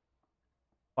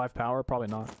 5 power? Probably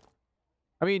not.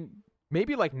 I mean,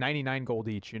 maybe like 99 gold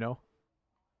each, you know?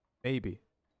 Maybe.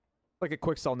 Like a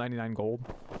quick sell 99 gold.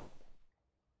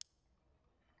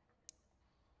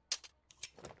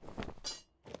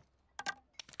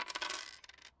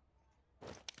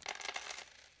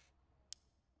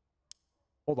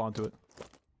 Hold on to it.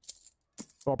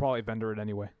 So I'll probably vendor it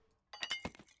anyway.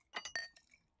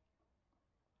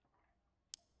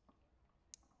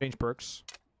 Change perks.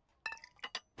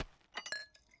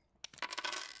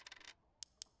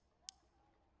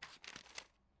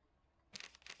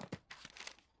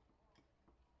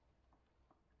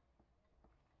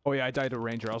 Oh yeah, I died to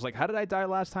Ranger. I was like, how did I die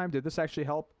last time? Did this actually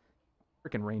help?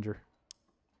 Freaking Ranger.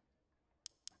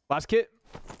 Last kit.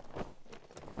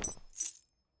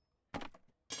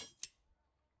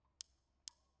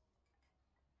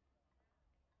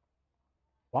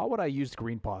 Why would I use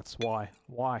green pots? Why?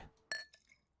 Why?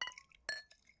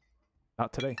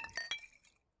 Not today.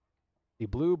 The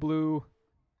blue,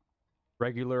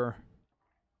 regular.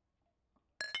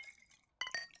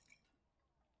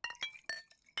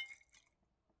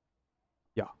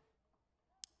 Yeah.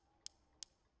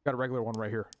 Got a regular one right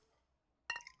here.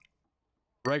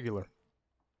 Regular.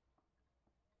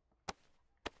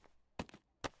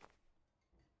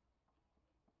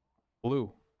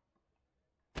 Blue.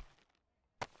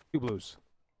 2 blues.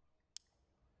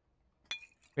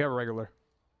 We have a regular.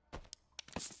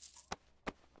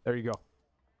 There you go.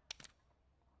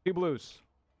 2 blues.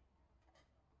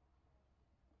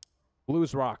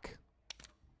 Blues rock.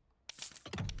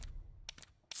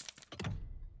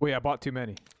 Wait, I bought too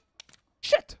many.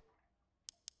 Shit!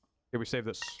 Okay, we save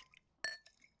this.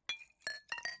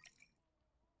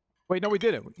 Wait, no, we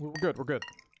didn't. We're good, we're good.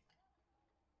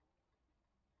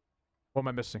 What am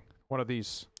I missing? One of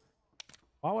these.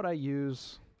 Why would I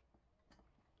use...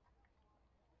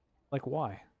 Like,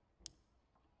 why?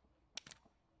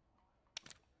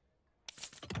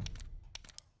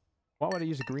 Why would I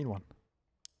use a green one?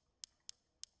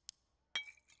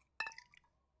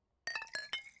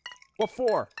 What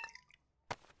for?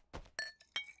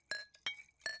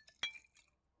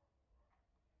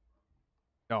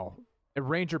 No. A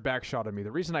Ranger backshotted me.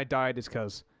 The reason I died is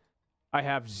because I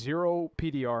have 0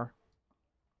 PDR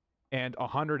and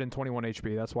 121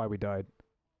 HP. That's why we died.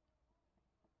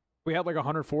 If we had like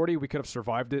 140, we could have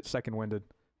survived it second winded.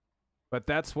 But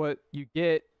that's what you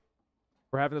get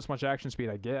for having this much action speed,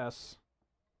 I guess.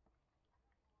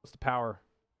 What's the power?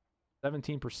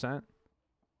 17%.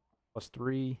 Plus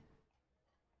 3.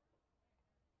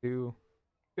 2.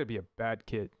 It's gonna be a bad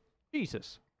kit.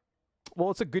 Jesus. Well,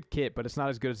 it's a good kit, but it's not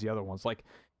as good as the other ones. Like,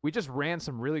 we just ran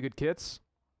some really good kits.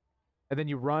 And then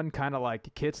you run kind of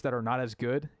like kits that are not as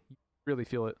good. You really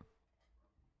feel it.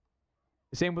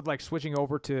 The same with like switching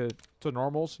over to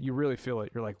normals. You really feel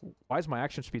it. You're like, why is my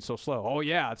action speed so slow? Oh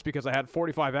yeah, it's because I had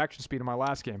 45 action speed in my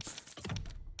last game.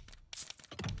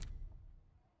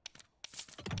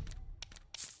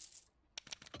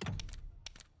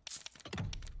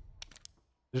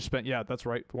 Just spent, yeah, that's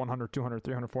right. 100, 200,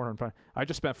 300, 400, 500. I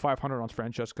just spent 500 on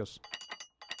Francesca's.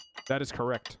 That is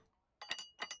correct.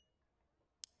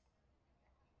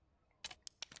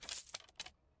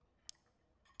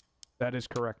 That is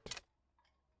correct.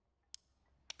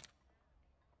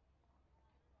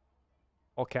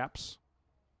 All caps.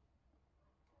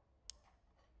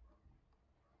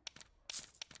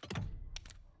 You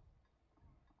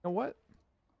know what?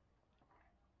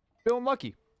 Feeling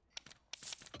lucky.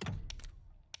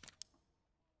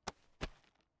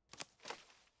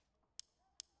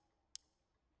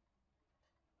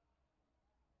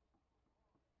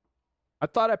 I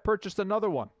thought I purchased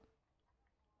another one.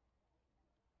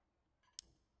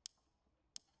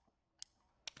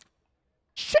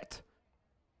 Shit!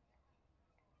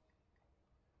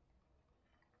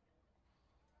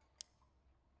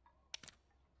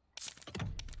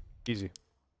 Easy.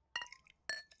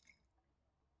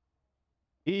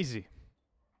 Easy.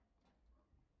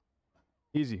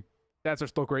 Easy. Stats are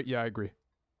still great. Yeah, I agree.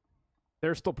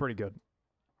 They're still pretty good.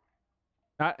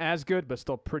 Not as good, but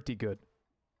still pretty good.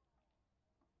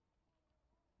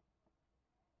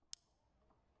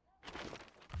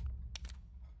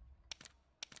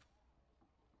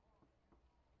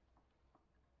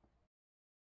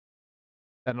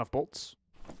 Got enough bolts?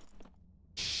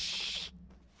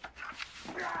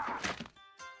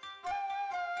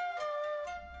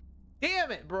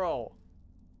 Damn it, bro.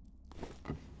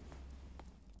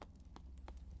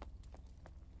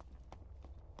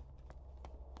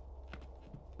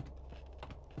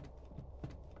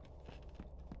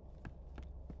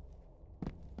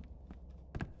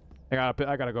 I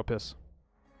gotta go piss.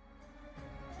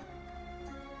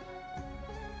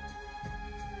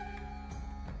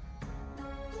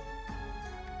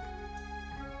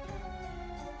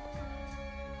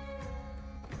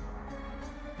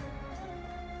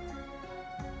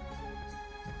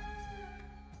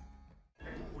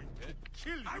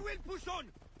 I will push on!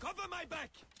 Cover my back!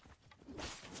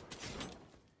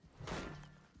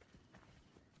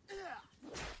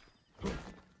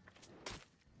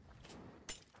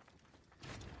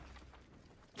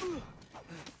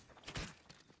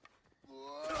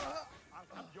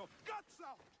 I'll have your guts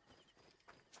out!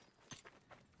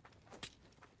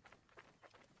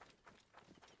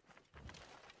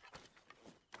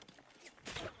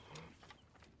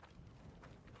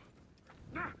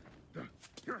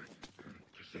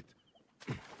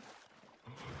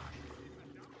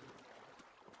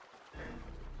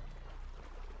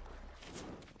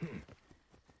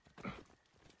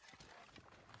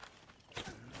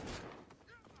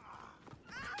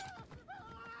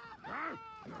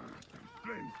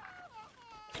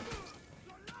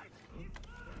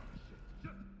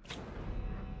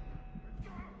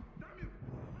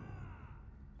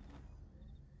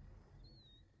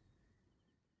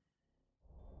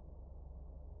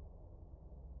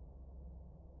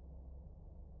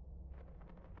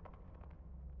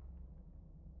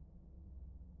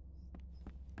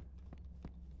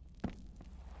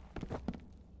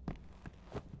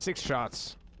 Six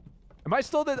shots. Am I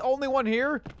still the only one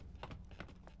here?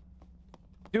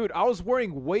 Dude, I was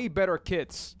wearing way better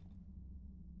kits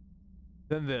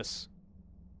than this.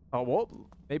 Oh, well,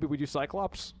 maybe we do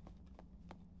Cyclops?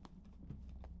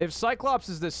 If Cyclops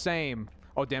is the same...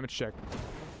 Oh, damage check.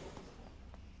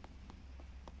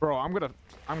 Bro, I'm gonna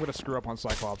screw up on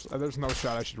Cyclops. There's no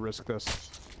shot I should risk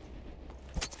this.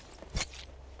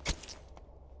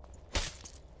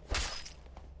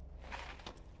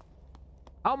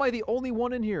 How am I the only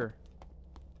one in here?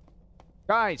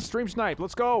 Guys, stream snipe,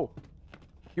 let's go!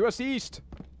 US East!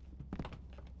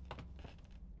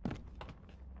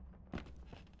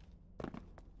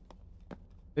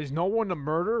 There's no one to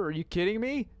murder? Are you kidding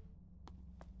me?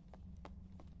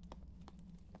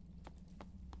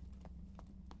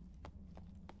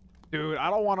 Dude, I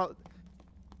don't want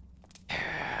to...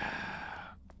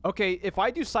 Okay, if I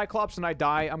do Cyclops and I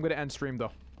die, I'm going to end stream,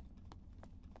 though.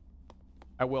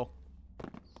 I will.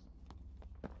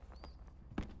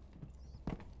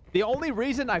 The only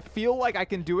reason I feel like I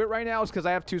can do it right now is because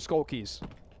I have 2 skull keys.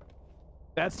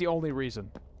 That's the only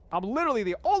reason. I'm literally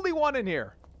the only one in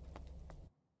here.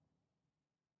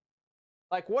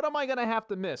 Like, what am I going to have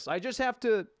to miss? I just have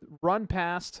to run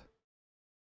past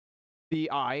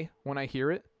the eye when I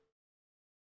hear it.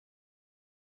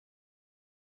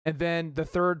 And then the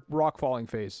 3rd rock falling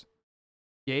phase.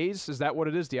 Gaze? Is that what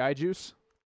it is? The eye juice?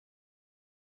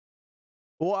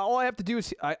 Well, all I have to do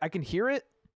is... I can hear it.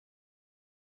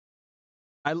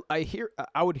 I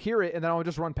would hear it, and then I would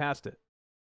just run past it.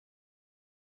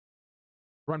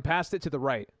 Run past it to the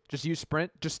right. Just use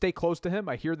sprint. Just stay close to him.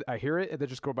 I hear it, and then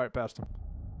just go right past him.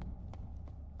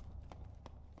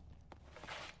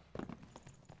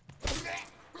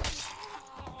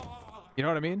 You know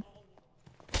what I mean?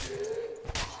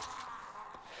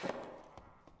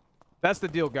 That's the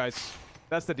deal, guys.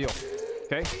 That's the deal.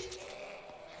 Okay?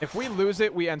 If we lose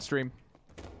it, we end stream.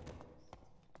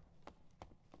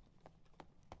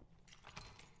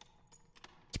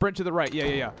 Sprint to the right.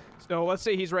 Yeah. So let's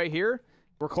say he's right here.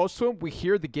 We're close to him. We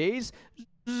hear the gaze.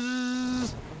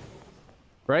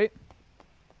 Right?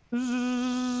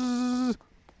 And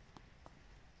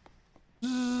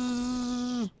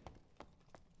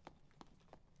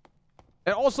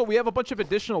also, we have a bunch of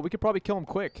additional. We could probably kill him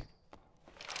quick.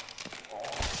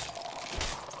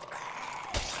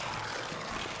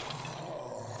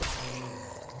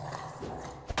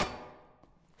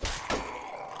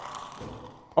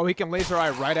 Oh, he can laser eye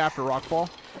right after rockfall.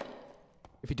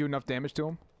 If you do enough damage to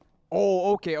him.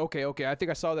 Oh, okay. I think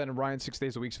I saw that in Ryan's 6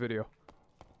 days a week's video.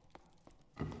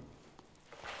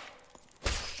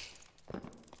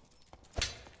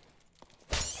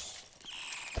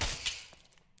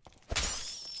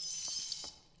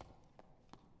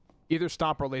 Either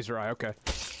stomp or laser eye. Okay.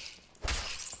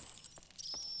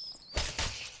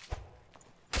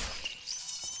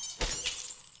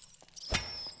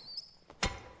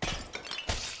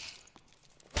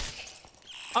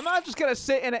 I'm not just gonna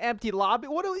sit in an empty lobby.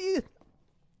 What do you...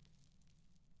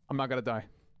 I'm not gonna die.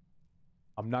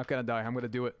 I'm not gonna die. I'm gonna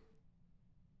do it.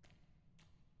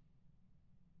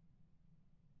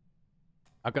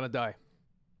 I'm gonna die.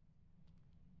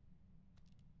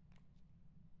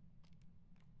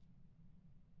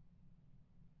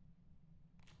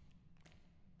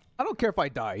 I don't care if I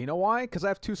die. You know why? Because I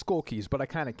have 2 skull keys, but I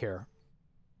kind of care.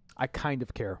 I kind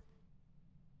of care.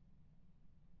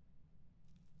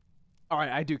 Alright,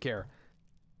 I do care.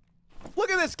 Look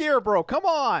at this gear, bro. Come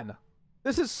on.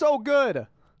 This is so good.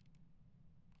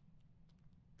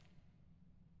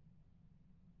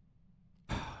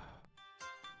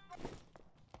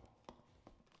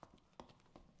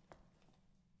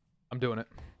 I'm doing it.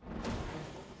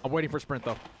 I'm waiting for sprint,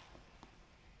 though.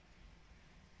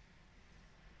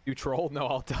 You troll? No,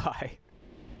 I'll die.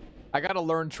 I gotta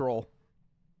learn troll.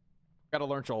 Gotta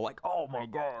learn troll. Like, oh my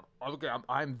god. Okay,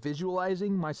 I'm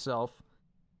visualizing myself.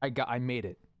 I made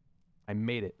it. I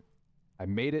made it. I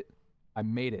made it. I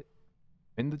made it.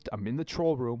 I'm in the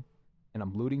troll room, and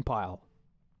I'm looting pile.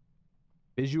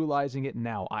 Visualizing it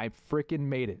now. I freaking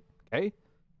made it. Okay?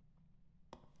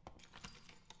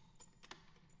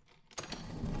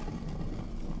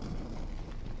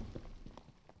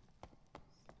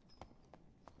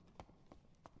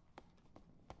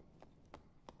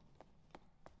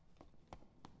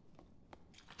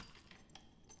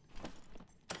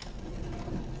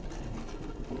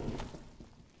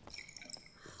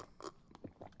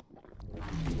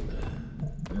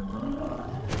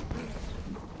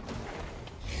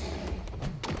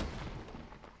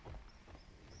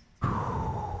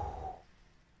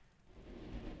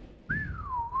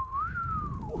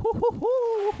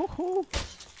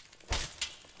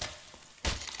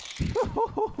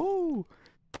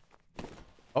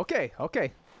 Okay,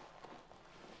 okay.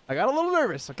 I got a little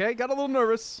nervous, okay? Got a little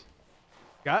nervous.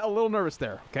 Got a little nervous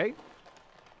there, okay?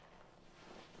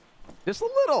 Just a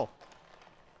little.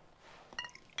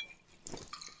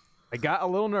 I got a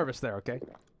little nervous there, okay?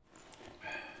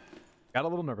 Got a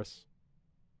little nervous.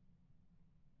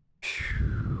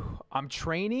 I'm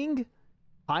training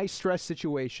high stress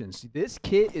situations. This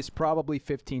kit is probably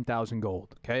 15,000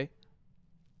 gold, okay?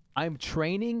 I'm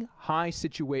training high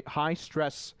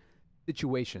stress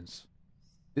situations.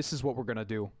 This is what we're gonna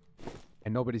do.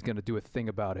 And nobody's gonna do a thing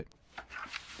about it.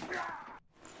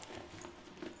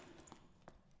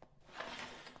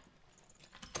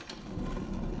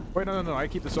 Wait, no, I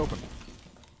keep this open.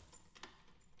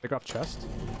 Take off chest?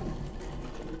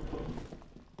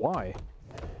 Why?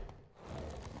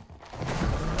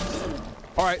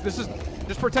 Alright, this is...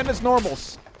 Just pretend it's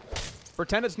normals.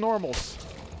 Pretend it's normals.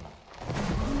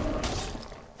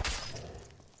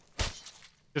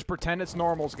 Just pretend it's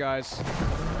normals, guys.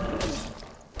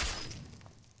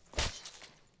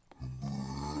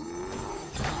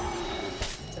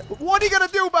 What are you gonna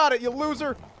do about it, you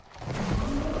loser?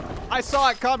 I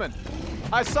saw it coming.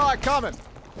 I saw it coming.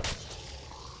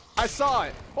 I saw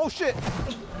it. Oh shit.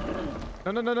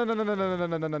 No.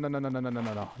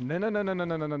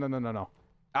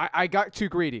 I got too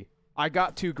greedy. I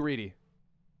got too greedy.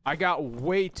 I got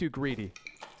way too greedy.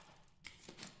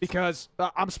 Because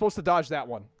I'm supposed to dodge that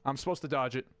one. I'm supposed to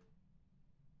dodge it.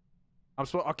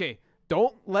 Okay,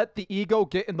 don't let the ego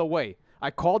get in the way. I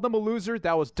called them a loser.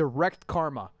 That was direct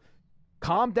karma.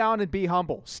 Calm down and be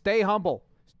humble. Stay humble.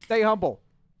 Stay humble.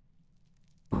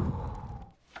 All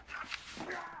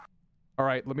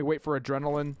right, let me wait for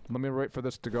adrenaline. Let me wait for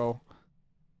this to go.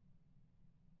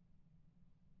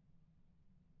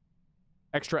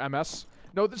 Extra MS.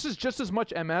 No, this is just as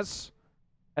much MS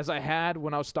as I had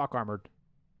when I was stock armored.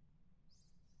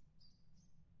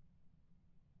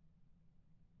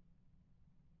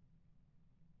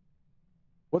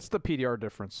 What's the PDR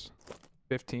difference?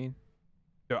 15?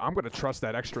 Yo, I'm gonna trust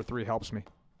that extra 3 helps me.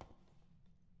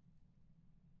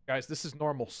 Guys, this is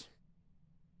normals.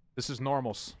 This is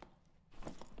normals.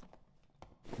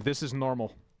 This is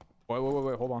normal. Wait,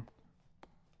 hold on.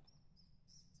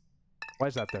 Why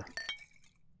is that there?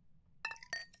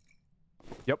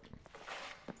 Yep.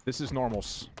 This is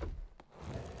normals.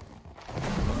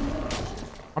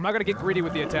 I'm not gonna get greedy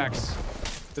with the attacks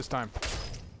this time.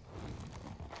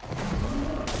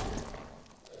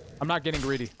 I'm not getting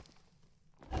greedy.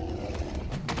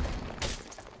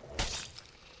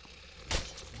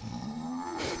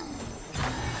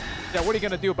 Yeah, what are you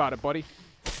gonna do about it, buddy?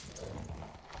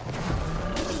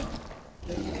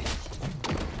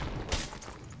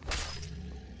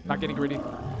 Not getting greedy.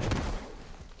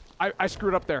 I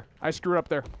screwed up there. I screwed up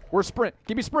there. Where's sprint?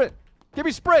 Give me sprint. Give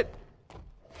me sprint.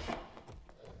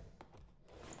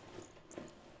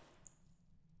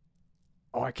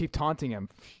 Oh, I keep taunting him.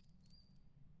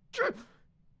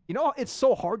 You know, it's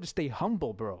so hard to stay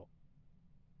humble, bro.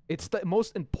 It's the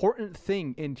most important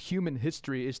thing in human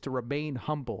history is to remain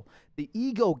humble. The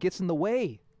ego gets in the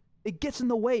way. It gets in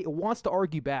the way. It wants to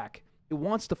argue back. It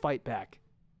wants to fight back.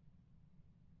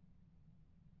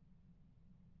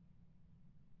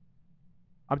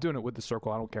 I'm doing it with the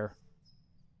circle. I don't care.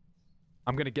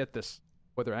 I'm going to get this.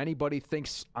 Whether anybody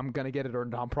thinks I'm going to get it or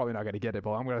not, I'm probably not going to get it,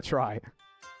 but I'm going to try.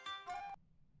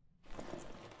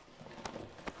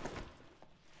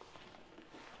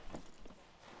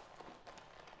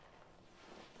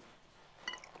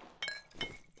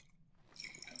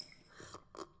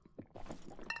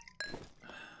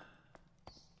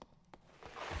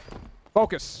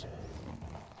 Focus.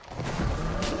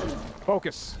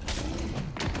 Focus.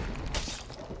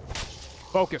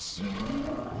 Focus.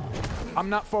 I'm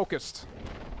not focused.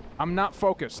 I'm not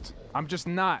focused. I'm just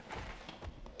not.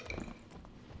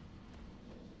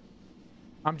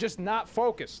 I'm just not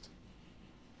focused.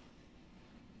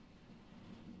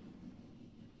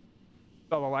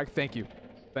 Oh, like, thank you.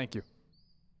 Thank you.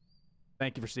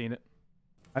 Thank you for seeing it.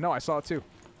 I know, I saw it too.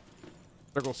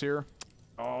 Circles here.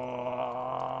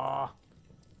 Oh.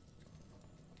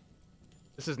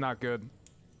 This is not good.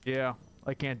 Yeah,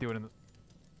 I can't do it in the...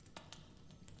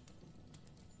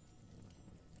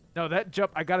 No, that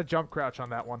jump... I got a jump crouch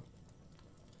on that one.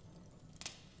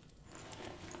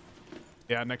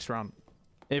 Yeah, next round.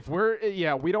 If we're...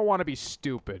 Yeah, we don't want to be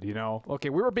stupid, you know? Okay,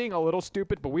 we were being a little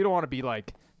stupid, but we don't want to be,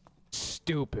 like,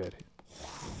 stupid.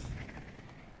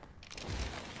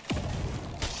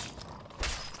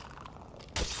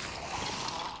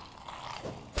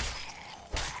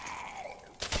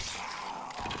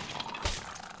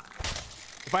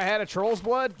 If I had a troll's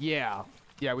blood, yeah.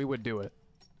 Yeah, we would do it.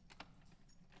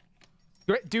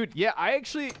 Great, dude, yeah, I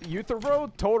actually...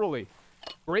 Euthabro, totally.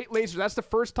 Great laser. That's the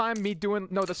first time me doing...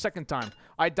 No, the second time.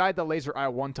 I died the laser eye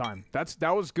one time. That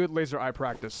was good laser eye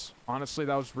practice. Honestly,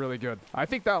 that was really good. I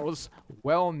think that was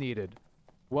well needed.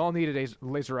 Well needed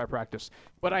laser eye practice.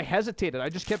 But I hesitated. I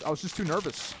was just too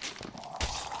nervous.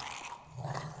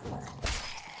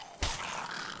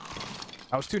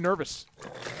 I was too nervous.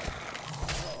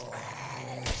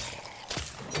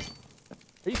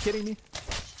 Are you kidding me?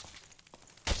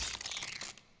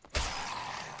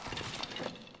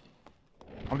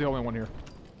 I'm the only one here.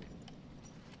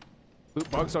 Loot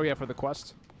bugs? Oh yeah, for the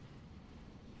quest.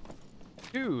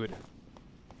 Dude.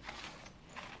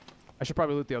 I should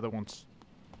probably loot the other ones.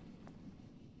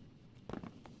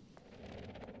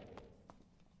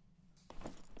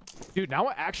 Dude, now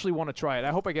I actually want to try it. I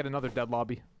hope I get another dead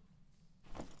lobby.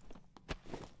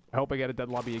 I hope I get a dead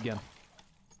lobby again.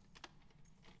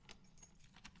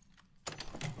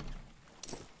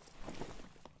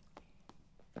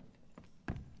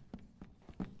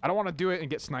 I don't want to do it and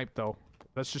get sniped, though.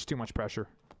 That's just too much pressure.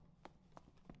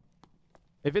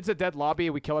 If it's a dead lobby,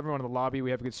 we kill everyone in the lobby,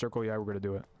 we have a good circle, yeah, we're going to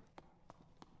do it.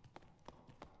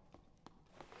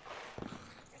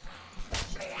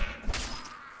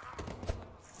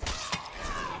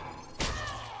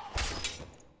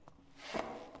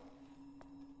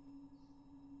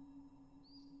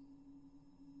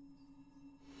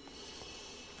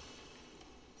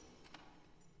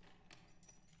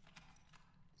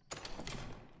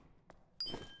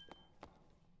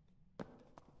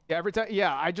 Yeah, every time...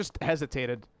 Yeah, I just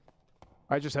hesitated.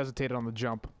 I just hesitated on the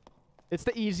jump. It's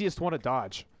the easiest one to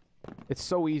dodge. It's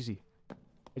so easy.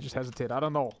 I just hesitated. I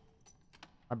don't know.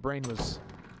 My brain was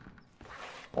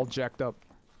all jacked up.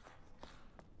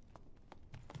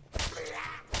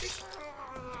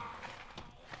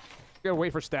 Gotta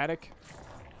wait for static.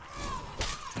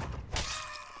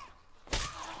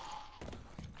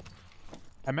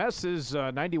 MS is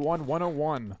 91,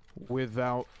 101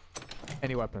 without...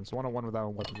 any weapons. 101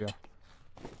 without weapons, yeah.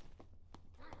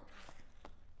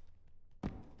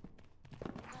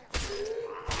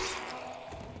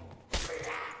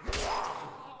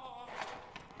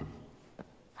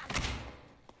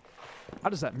 How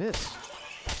does that miss?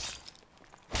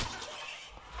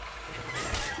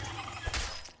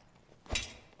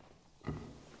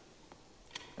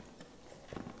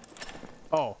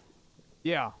 Oh.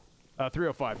 Yeah.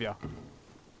 305, yeah.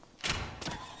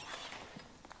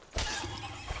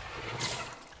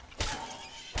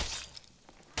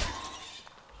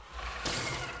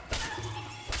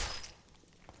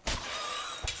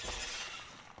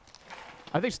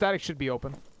 I think static should be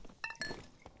open.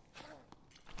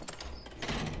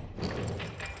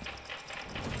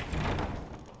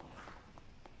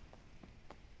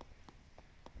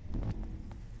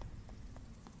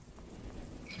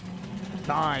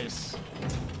 Nice.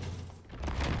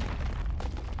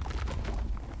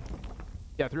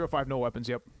 Yeah, 305, no weapons,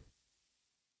 yep.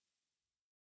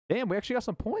 Damn, we actually got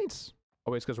some points.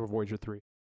 Oh, wait, it's because we're Voyager 3.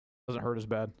 Doesn't hurt as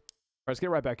bad. All right, let's get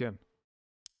right back in.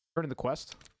 Turn in the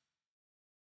quest.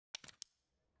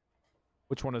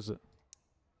 Which one is it?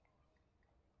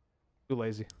 Too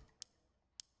lazy.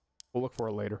 We'll look for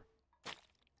it later.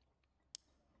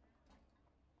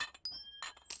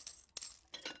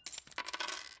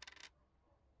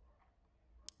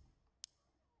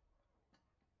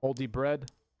 Moldy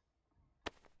bread.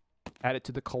 Add it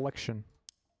to the collection.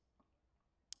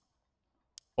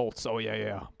 Bolts. Oh, yeah,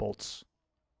 yeah. Bolts.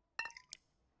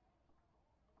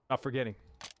 Not forgetting.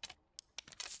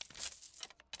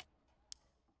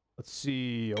 Let's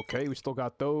see. Okay, we still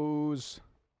got those.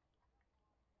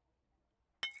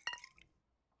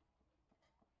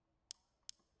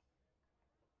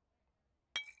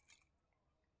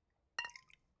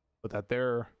 Put that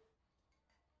there.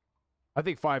 I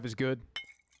think 5 is good.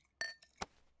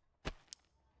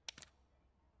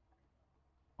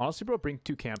 Honestly, bro, bring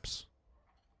 2 camps.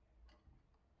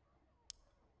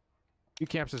 2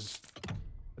 camps is...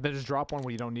 Then just drop one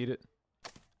when you don't need it.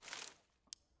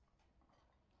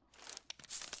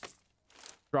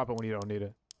 Drop it when you don't need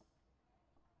it.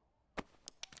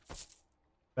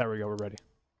 There we go, we're ready.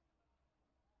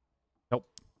 Nope,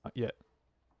 not yet.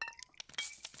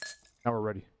 Now we're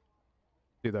ready.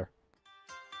 See there.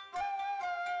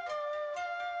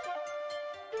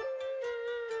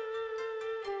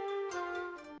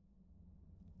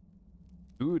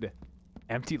 Dude,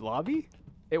 empty lobby?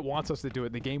 It wants us to do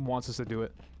it. The game wants us to do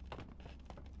it.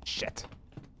 Shit.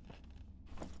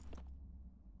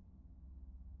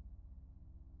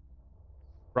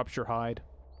 Rupture hide.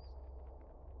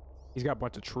 He's got a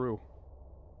bunch of true.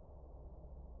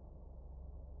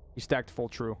 He stacked full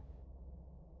true.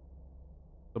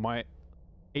 So my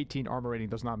 18 armor rating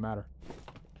does not matter.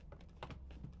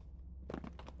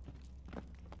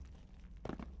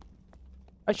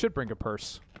 I should bring a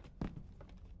purse.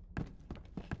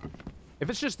 If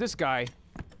it's just this guy,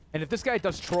 and if this guy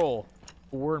does troll,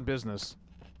 we're in business.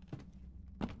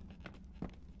 Yeah,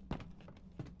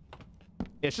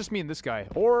 it's just me and this guy.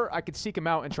 Or I could seek him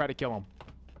out and try to kill him.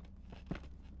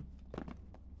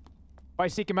 If I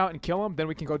seek him out and kill him, then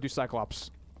we can go do Cyclops.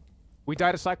 We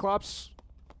die to Cyclops,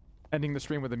 ending the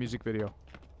stream with a music video.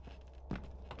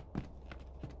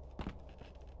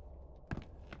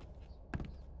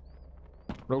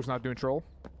 Rogue's not doing troll?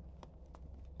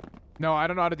 No, I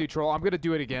don't know how to do troll. I'm gonna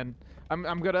do it again.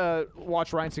 I'm gonna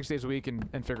watch Ryan 6 days a week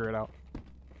and figure it out.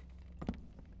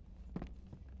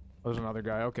 There's another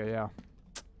guy. Okay, yeah.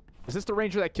 Is this the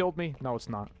ranger that killed me? No, it's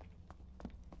not.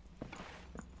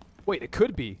 Wait, it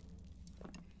could be.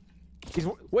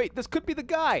 Wait, this could be the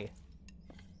guy.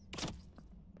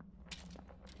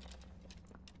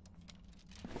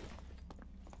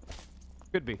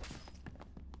 Could be.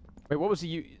 Wait, what was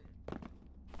he?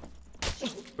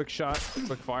 Quick shot,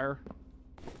 quick fire.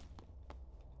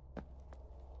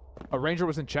 A ranger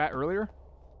was in chat earlier?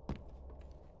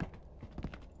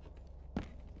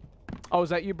 Oh, is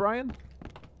that you, Brian?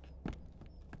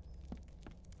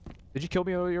 Did you kill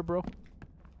me earlier, bro?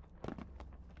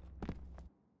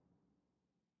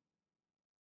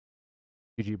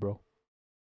 GG, bro.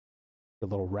 You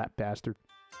little rat bastard.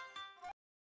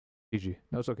 GG.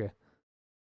 No, it's okay.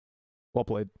 Well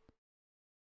played.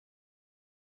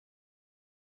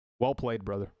 Well played,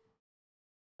 brother.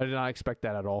 I did not expect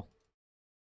that at all.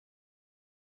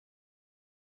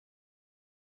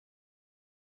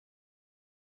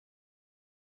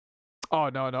 Oh,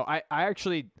 no.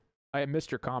 I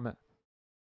missed your comment.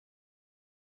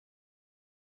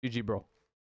 GG, bro.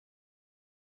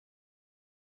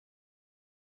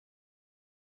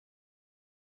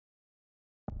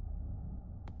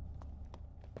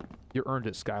 You earned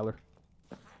it, Skylar.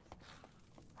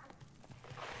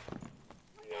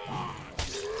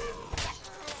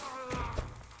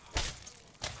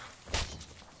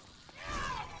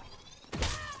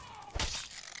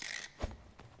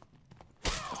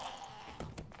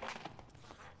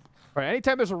 Alright,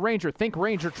 anytime there's a ranger, think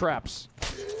ranger traps.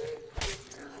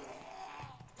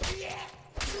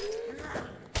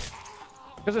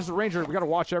 Because there's a ranger, we gotta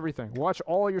watch everything. Watch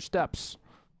all your steps.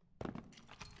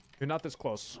 You're not this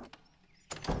close.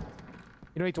 You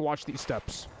don't need to watch these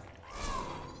steps.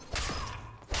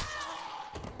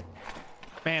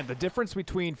 Man, the difference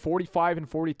between 45 and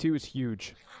 42 is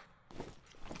huge.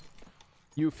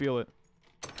 You feel it.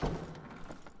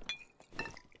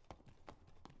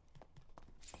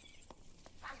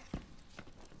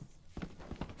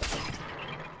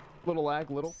 Little lag,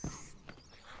 little.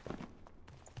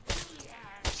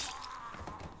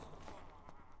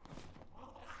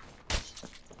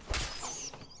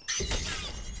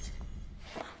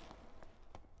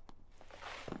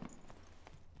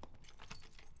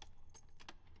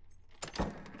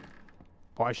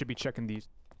 Oh, I should be checking these.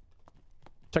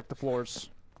 Check the floors.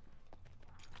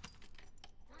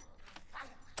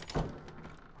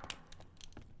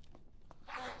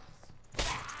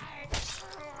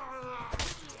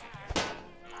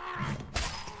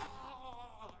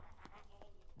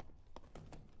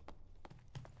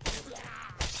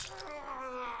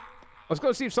 Let's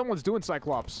go see if someone's doing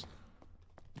Cyclops.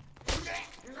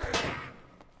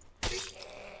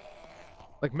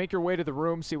 Like, make your way to the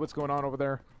room, see what's going on over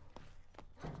there.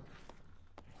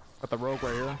 Got the rogue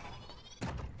right here.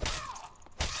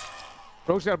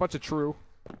 Rogue's got a bunch of true.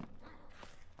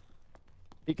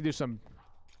 He can do some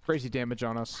crazy damage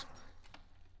on us.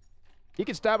 He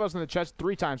can stab us in the chest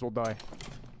 3 times, we'll die.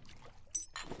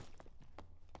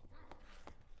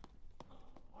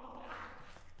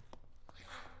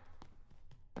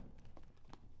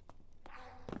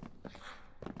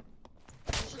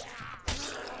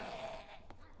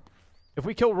 If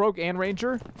we kill Rogue and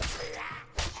Ranger,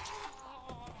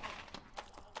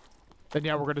 then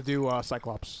yeah, we're gonna do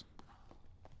Cyclops.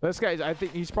 This guy, I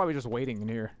think he's probably just waiting in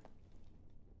here.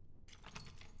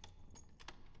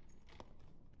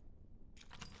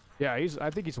 Yeah, I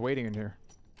think he's waiting in here.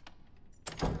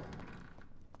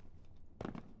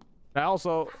 I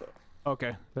also,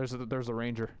 okay, there's a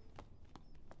Ranger.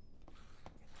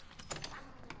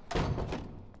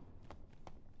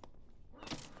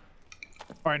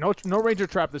 All right, no Ranger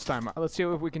trap this time. Let's see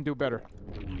if we can do better.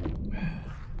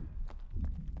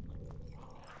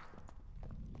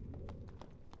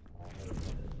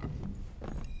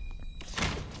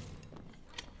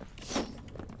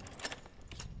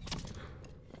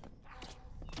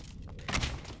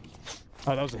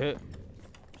 Oh, that was a hit.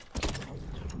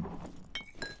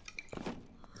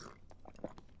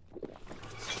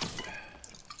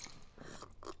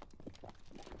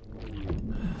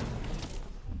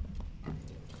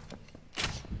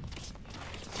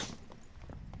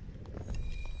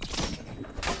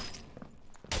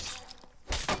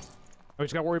 We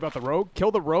just gotta worry about the rogue.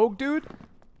 Kill the rogue, dude.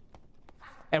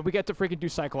 And we get to freaking do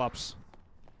Cyclops.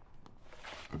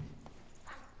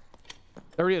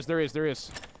 There he is, there he is, there he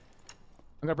is.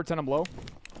 I'm gonna pretend I'm low.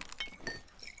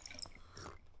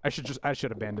 I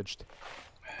should have bandaged.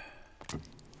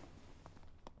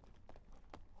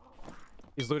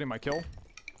 He's looting my kill.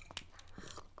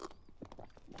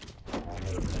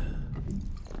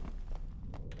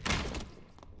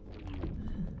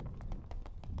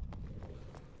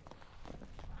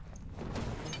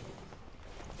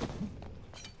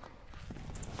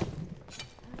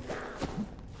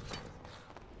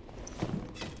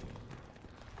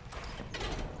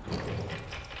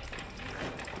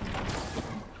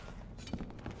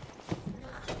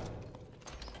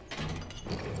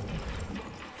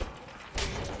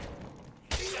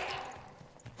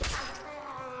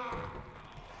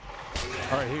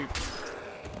 Alright,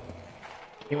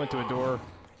 he went to a door.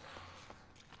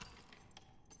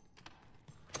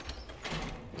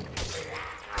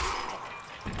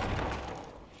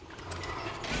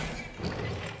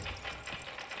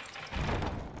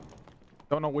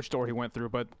 Don't know which door he went through,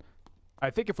 but I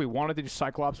think if we wanted to do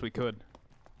Cyclops, we could.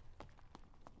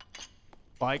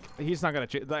 Like, he's not gonna...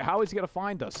 Like, how is he gonna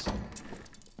find us?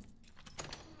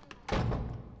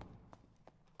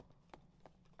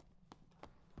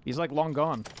 He's like long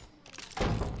gone.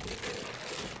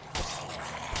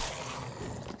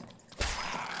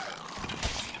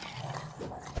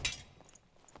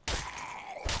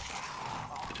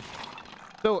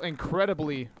 Still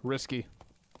incredibly risky.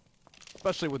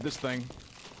 Especially with this thing.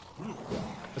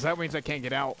 Because that means I can't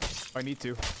get out if I need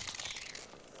to.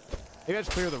 Maybe I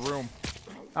just clear the room.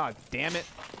 Ah, damn it.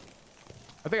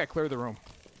 I think I cleared the room.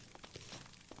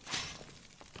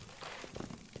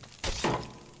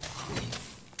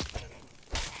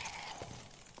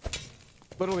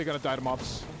 Literally gonna die to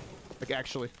mobs. Like,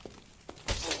 actually.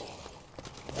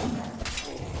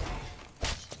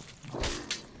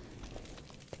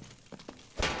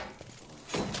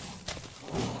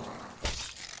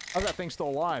 How's that thing still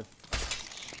alive?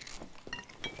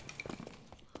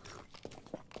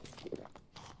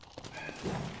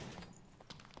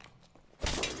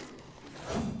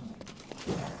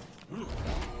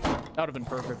 That would have been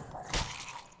perfect.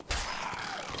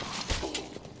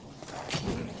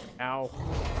 Ow.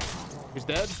 He's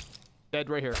dead? Dead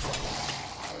right here.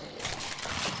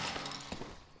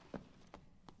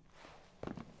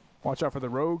 Watch out for the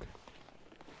rogue.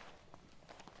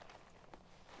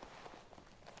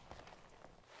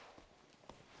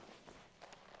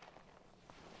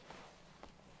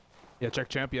 Yeah, check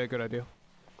champ. Yeah, good idea.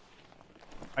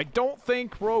 I don't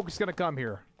think rogue's gonna come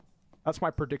here. That's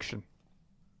my prediction.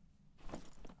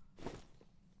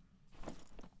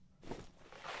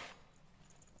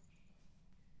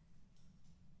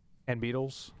 And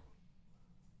beetles.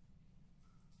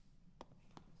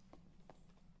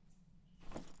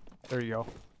 There you go. I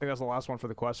think that's the last one for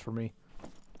the quest for me.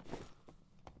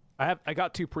 I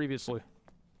got 2 previously.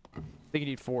 I think you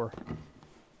need 4.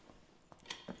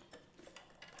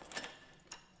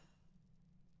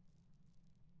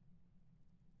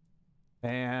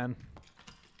 And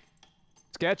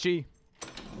sketchy.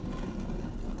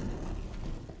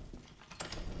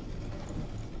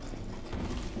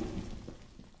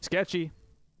 Sketchy.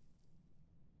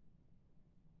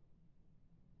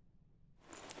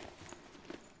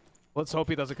 Let's hope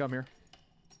he doesn't come here.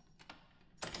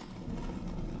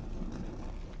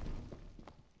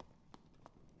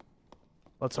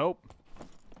 Let's hope.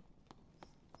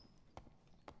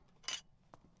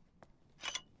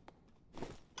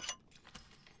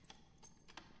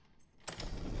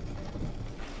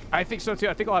 I think so too.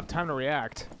 I think I'll have time to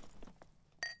react.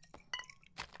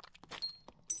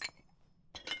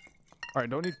 Alright,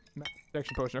 don't need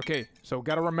protection potion. Okay, so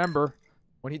gotta remember,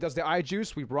 when he does the eye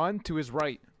juice, we run to his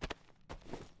right.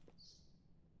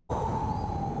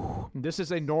 This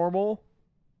is a normal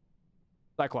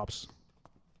Cyclops.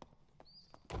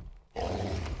 I'm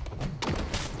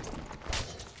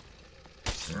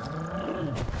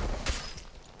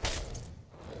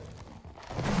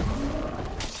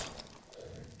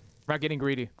not getting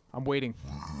greedy. I'm waiting.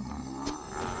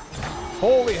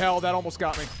 Holy hell, that almost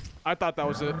got me. I thought that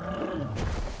was it.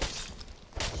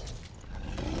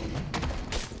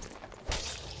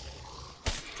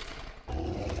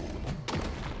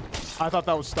 I thought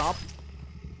that was stop.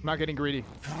 I'm not getting greedy.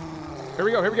 Here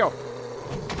we go, here we go.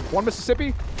 1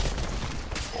 Mississippi.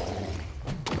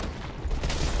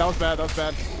 That was bad, that was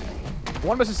bad.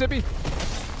 1 Mississippi.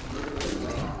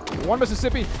 1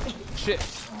 Mississippi. Shit.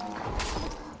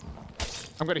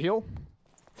 I'm gonna heal.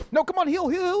 No, come on, heal,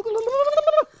 heal.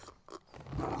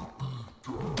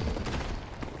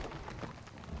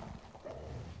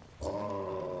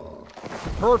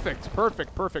 Perfect,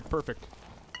 perfect, perfect, perfect.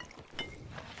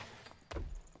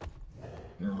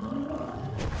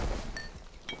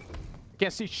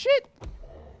 Can't see shit.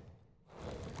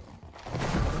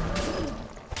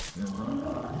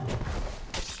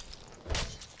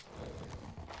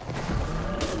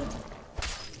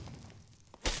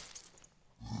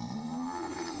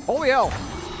 Holy hell.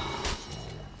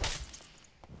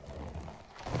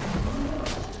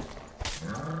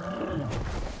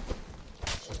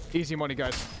 Easy money,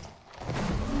 guys.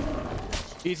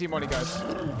 Easy money, guys.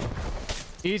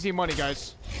 Easy money,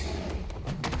 guys.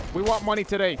 We want money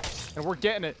today, and we're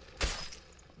getting it.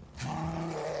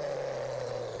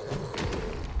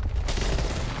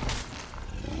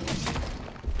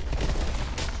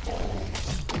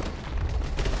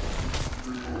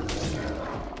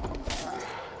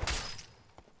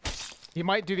 He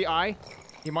might do the eye.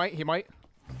 He might.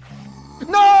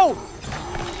 No!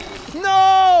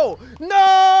 No!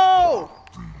 No!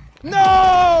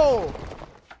 No!